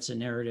group writes a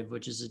narrative,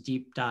 which is a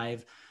deep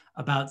dive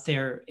about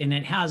and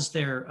it has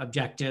their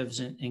objectives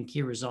and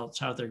key results,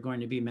 how they're going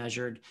to be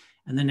measured.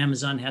 And then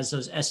Amazon has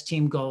those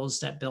S-team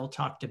goals that Bill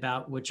talked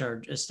about, which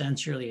are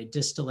essentially a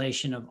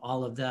distillation of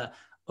all of the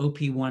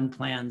OP1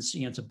 plans.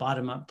 You know, it's a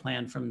bottom-up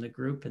plan from the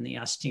group, and the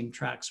S-team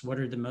tracks what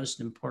are the most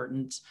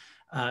important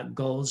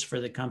goals for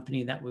the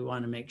company that we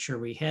want to make sure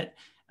we hit.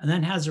 And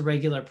then has a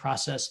regular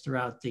process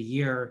throughout the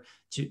year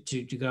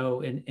to go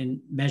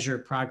and measure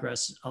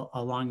progress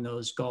along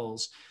those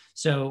goals.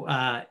 So,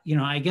 you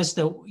know, I guess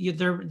there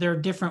are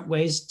different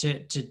ways to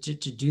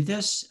do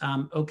this.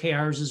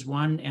 OKRs is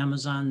one.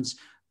 Amazon's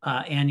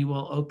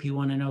annual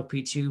OP1 and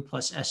OP2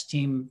 plus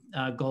S-team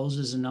goals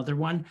is another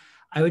one.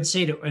 I would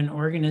say to an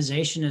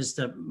organization is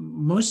the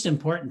most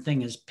important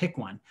thing is pick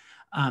one.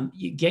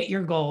 You get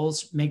your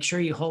goals, make sure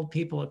you hold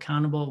people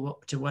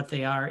accountable to what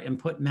they are, and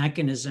put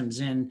mechanisms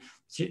in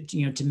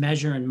to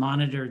measure and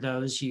monitor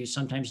those. You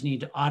sometimes need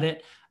to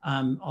audit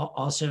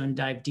also and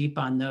dive deep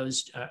on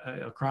those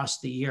across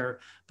the year.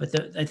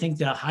 But I think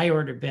the high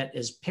order bit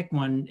is pick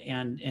one,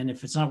 and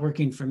if it's not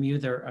working from you,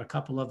 there are a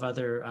couple of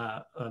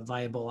other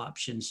viable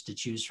options to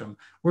choose from.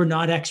 We're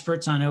not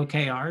experts on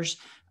OKRs,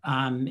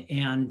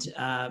 and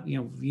you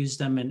know, we've used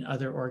them in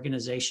other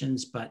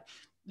organizations, but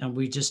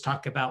we just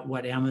talk about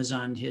what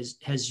Amazon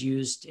has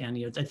used, and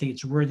you know, I think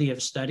it's worthy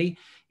of study.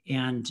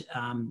 And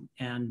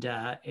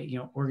you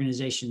know,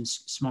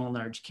 organizations small and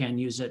large can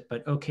use it,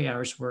 but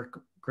OKRs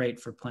work great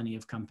for plenty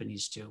of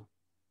companies too.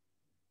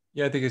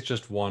 Yeah, I think it's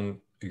just one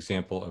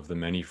example of the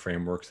many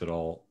frameworks that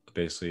all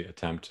basically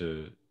attempt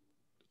to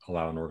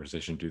allow an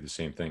organization to do the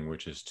same thing,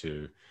 which is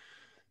to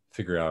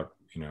figure out,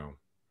 you know,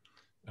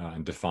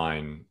 and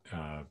define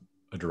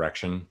a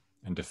direction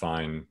and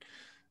define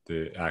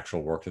the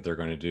actual work that they're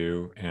going to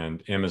do.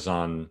 And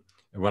Amazon,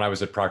 when I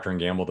was at Procter &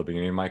 Gamble at the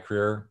beginning of my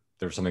career,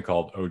 there was something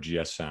called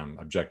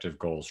OGSM, Objective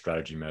Goal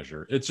Strategy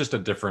Measure. It's just a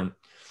different,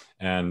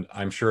 and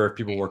I'm sure if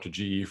people worked at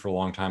GE for a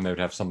long time, they would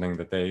have something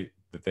that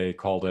they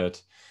called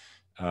it.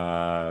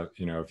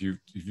 You know, if you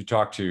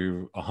talk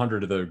to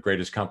 100 of the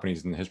greatest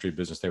companies in the history of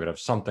business, they would have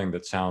something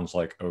that sounds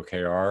like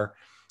OKR.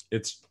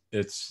 It's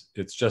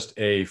just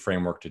a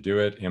framework to do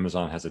it.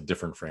 Amazon has a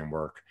different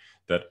framework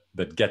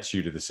that gets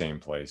you to the same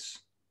place.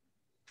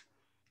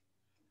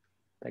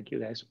 Thank you,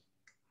 guys.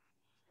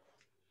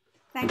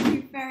 Thank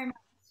you very much.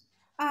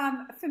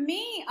 For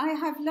me, I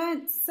have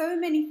learned so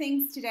many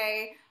things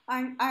today.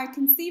 I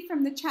can see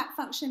from the chat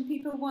function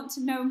people want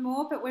to know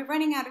more, but we're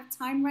running out of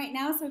time right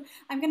now. So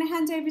I'm going to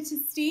hand over to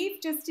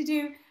Steve just to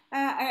do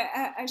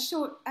a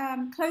short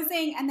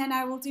closing, and then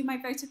I will do my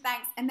vote of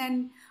thanks. And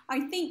then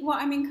I think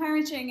what I'm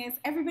encouraging is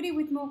everybody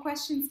with more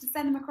questions to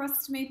send them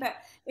across to me. But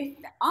if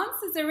the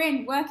answers are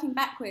in working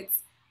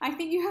backwards, I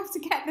think you have to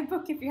get the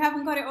book if you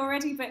haven't got it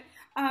already. But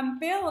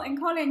Bill and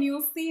Colin,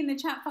 you'll see in the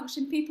chat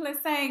function, people are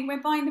saying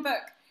we're buying the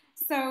book.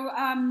 So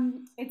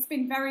it's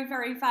been very,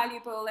 very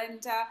valuable.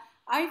 And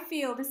I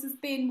feel this has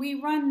been, we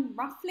run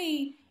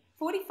roughly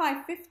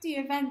 45, 50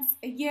 events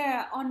a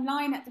year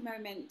online at the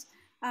moment.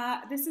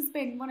 This has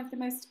been one of the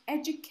most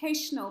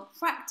educational,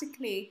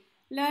 practically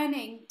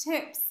learning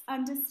tips,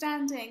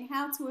 understanding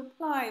how to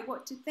apply,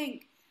 what to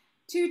think,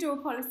 2-door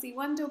policy,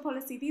 1-door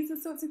policy. These are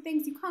sorts of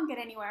things you can't get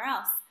anywhere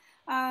else.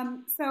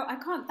 So I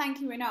can't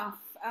thank you enough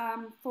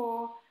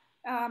for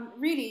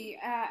really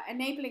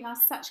enabling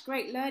us such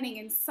great learning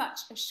in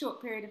such a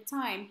short period of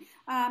time.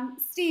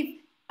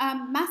 Steve,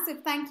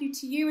 massive thank you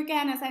to you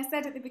again. As I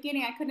said at the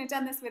beginning, I couldn't have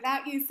done this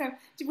without you. So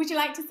would you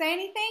like to say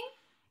anything?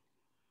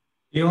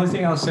 The only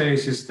thing I'll say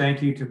is just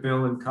thank you to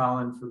Bill and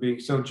Colin for being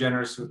so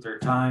generous with their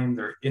time,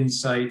 their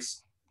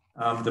insights.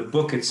 The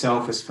book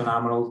itself is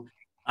phenomenal.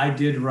 I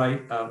did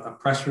write a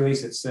press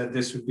release that said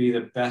this would be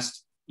the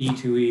best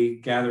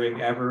E2E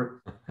gathering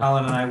ever.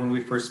 Colin and I, when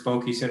we first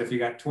spoke, he said if you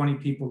got 20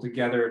 people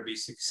together, it'd be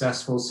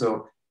successful.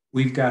 So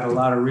we've got a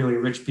lot of really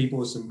rich people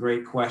with some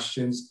great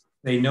questions.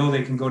 They know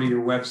they can go to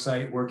your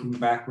website,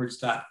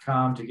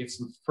 workingbackwards.com, to get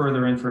some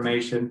further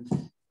information.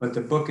 But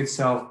the book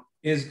itself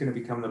is going to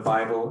become the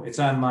Bible. It's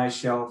on my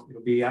shelf.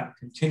 It'll be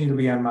continue to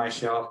be on my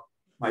shelf.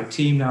 My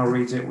team now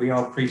reads it. We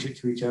all preach it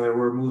to each other.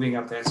 We're moving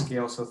up that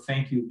scale. So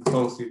thank you,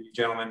 both of you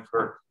gentlemen,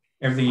 for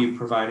everything you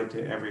provided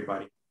to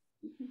everybody.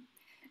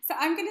 So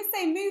I'm going to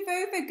say move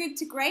over good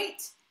to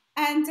great.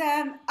 And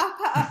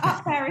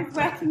up there is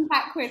working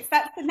backwards.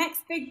 That's the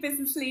next big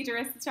business leader,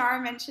 as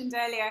Tara mentioned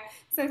earlier.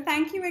 So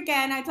thank you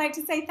again. I'd like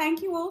to say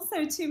thank you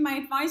also to my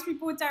advisory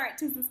board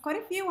directors. There's quite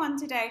a few on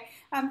today.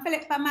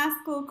 Philip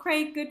Bamaskell,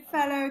 Craig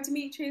Goodfellow,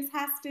 Demetrius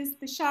Hastis,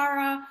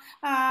 Bashara.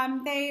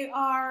 They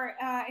are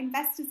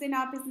investors in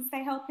our business.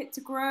 They help it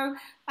to grow.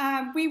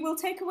 We will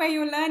take away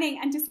your learning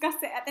and discuss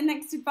it at the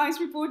next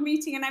advisory board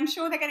meeting. And I'm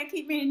sure they're going to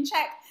keep me in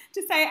check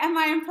to say, am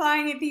I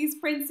applying these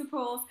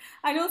principles?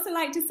 I'd also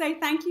like to say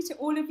thank you to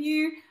all of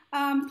you.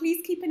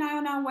 Please keep an eye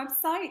on our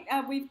website.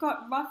 We've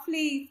got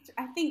roughly,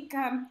 I think,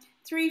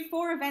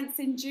 3-4 events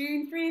in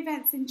June, 3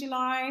 events in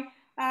July,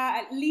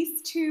 at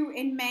least 2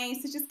 in May.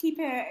 So just keep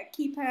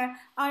a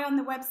eye on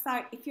the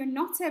website. If you're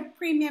not a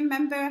premium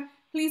member,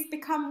 please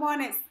become one.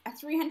 It's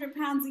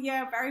 £300 a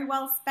year, very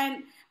well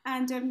spent,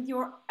 and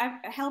you're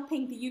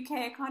helping the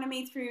UK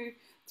economy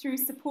through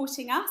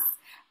supporting us.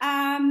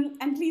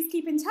 And please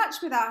keep in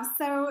touch with us.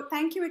 So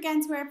thank you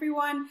again to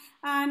everyone.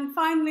 And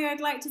finally,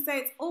 I'd like to say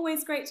it's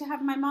always great to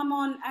have my mum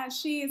on.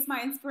 She is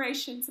my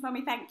inspiration. So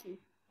Mummy, thank you.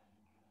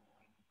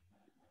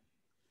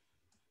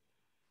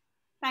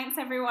 Thanks,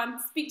 everyone.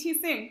 Speak to you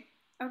soon.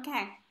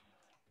 Okay.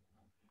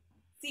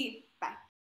 See you.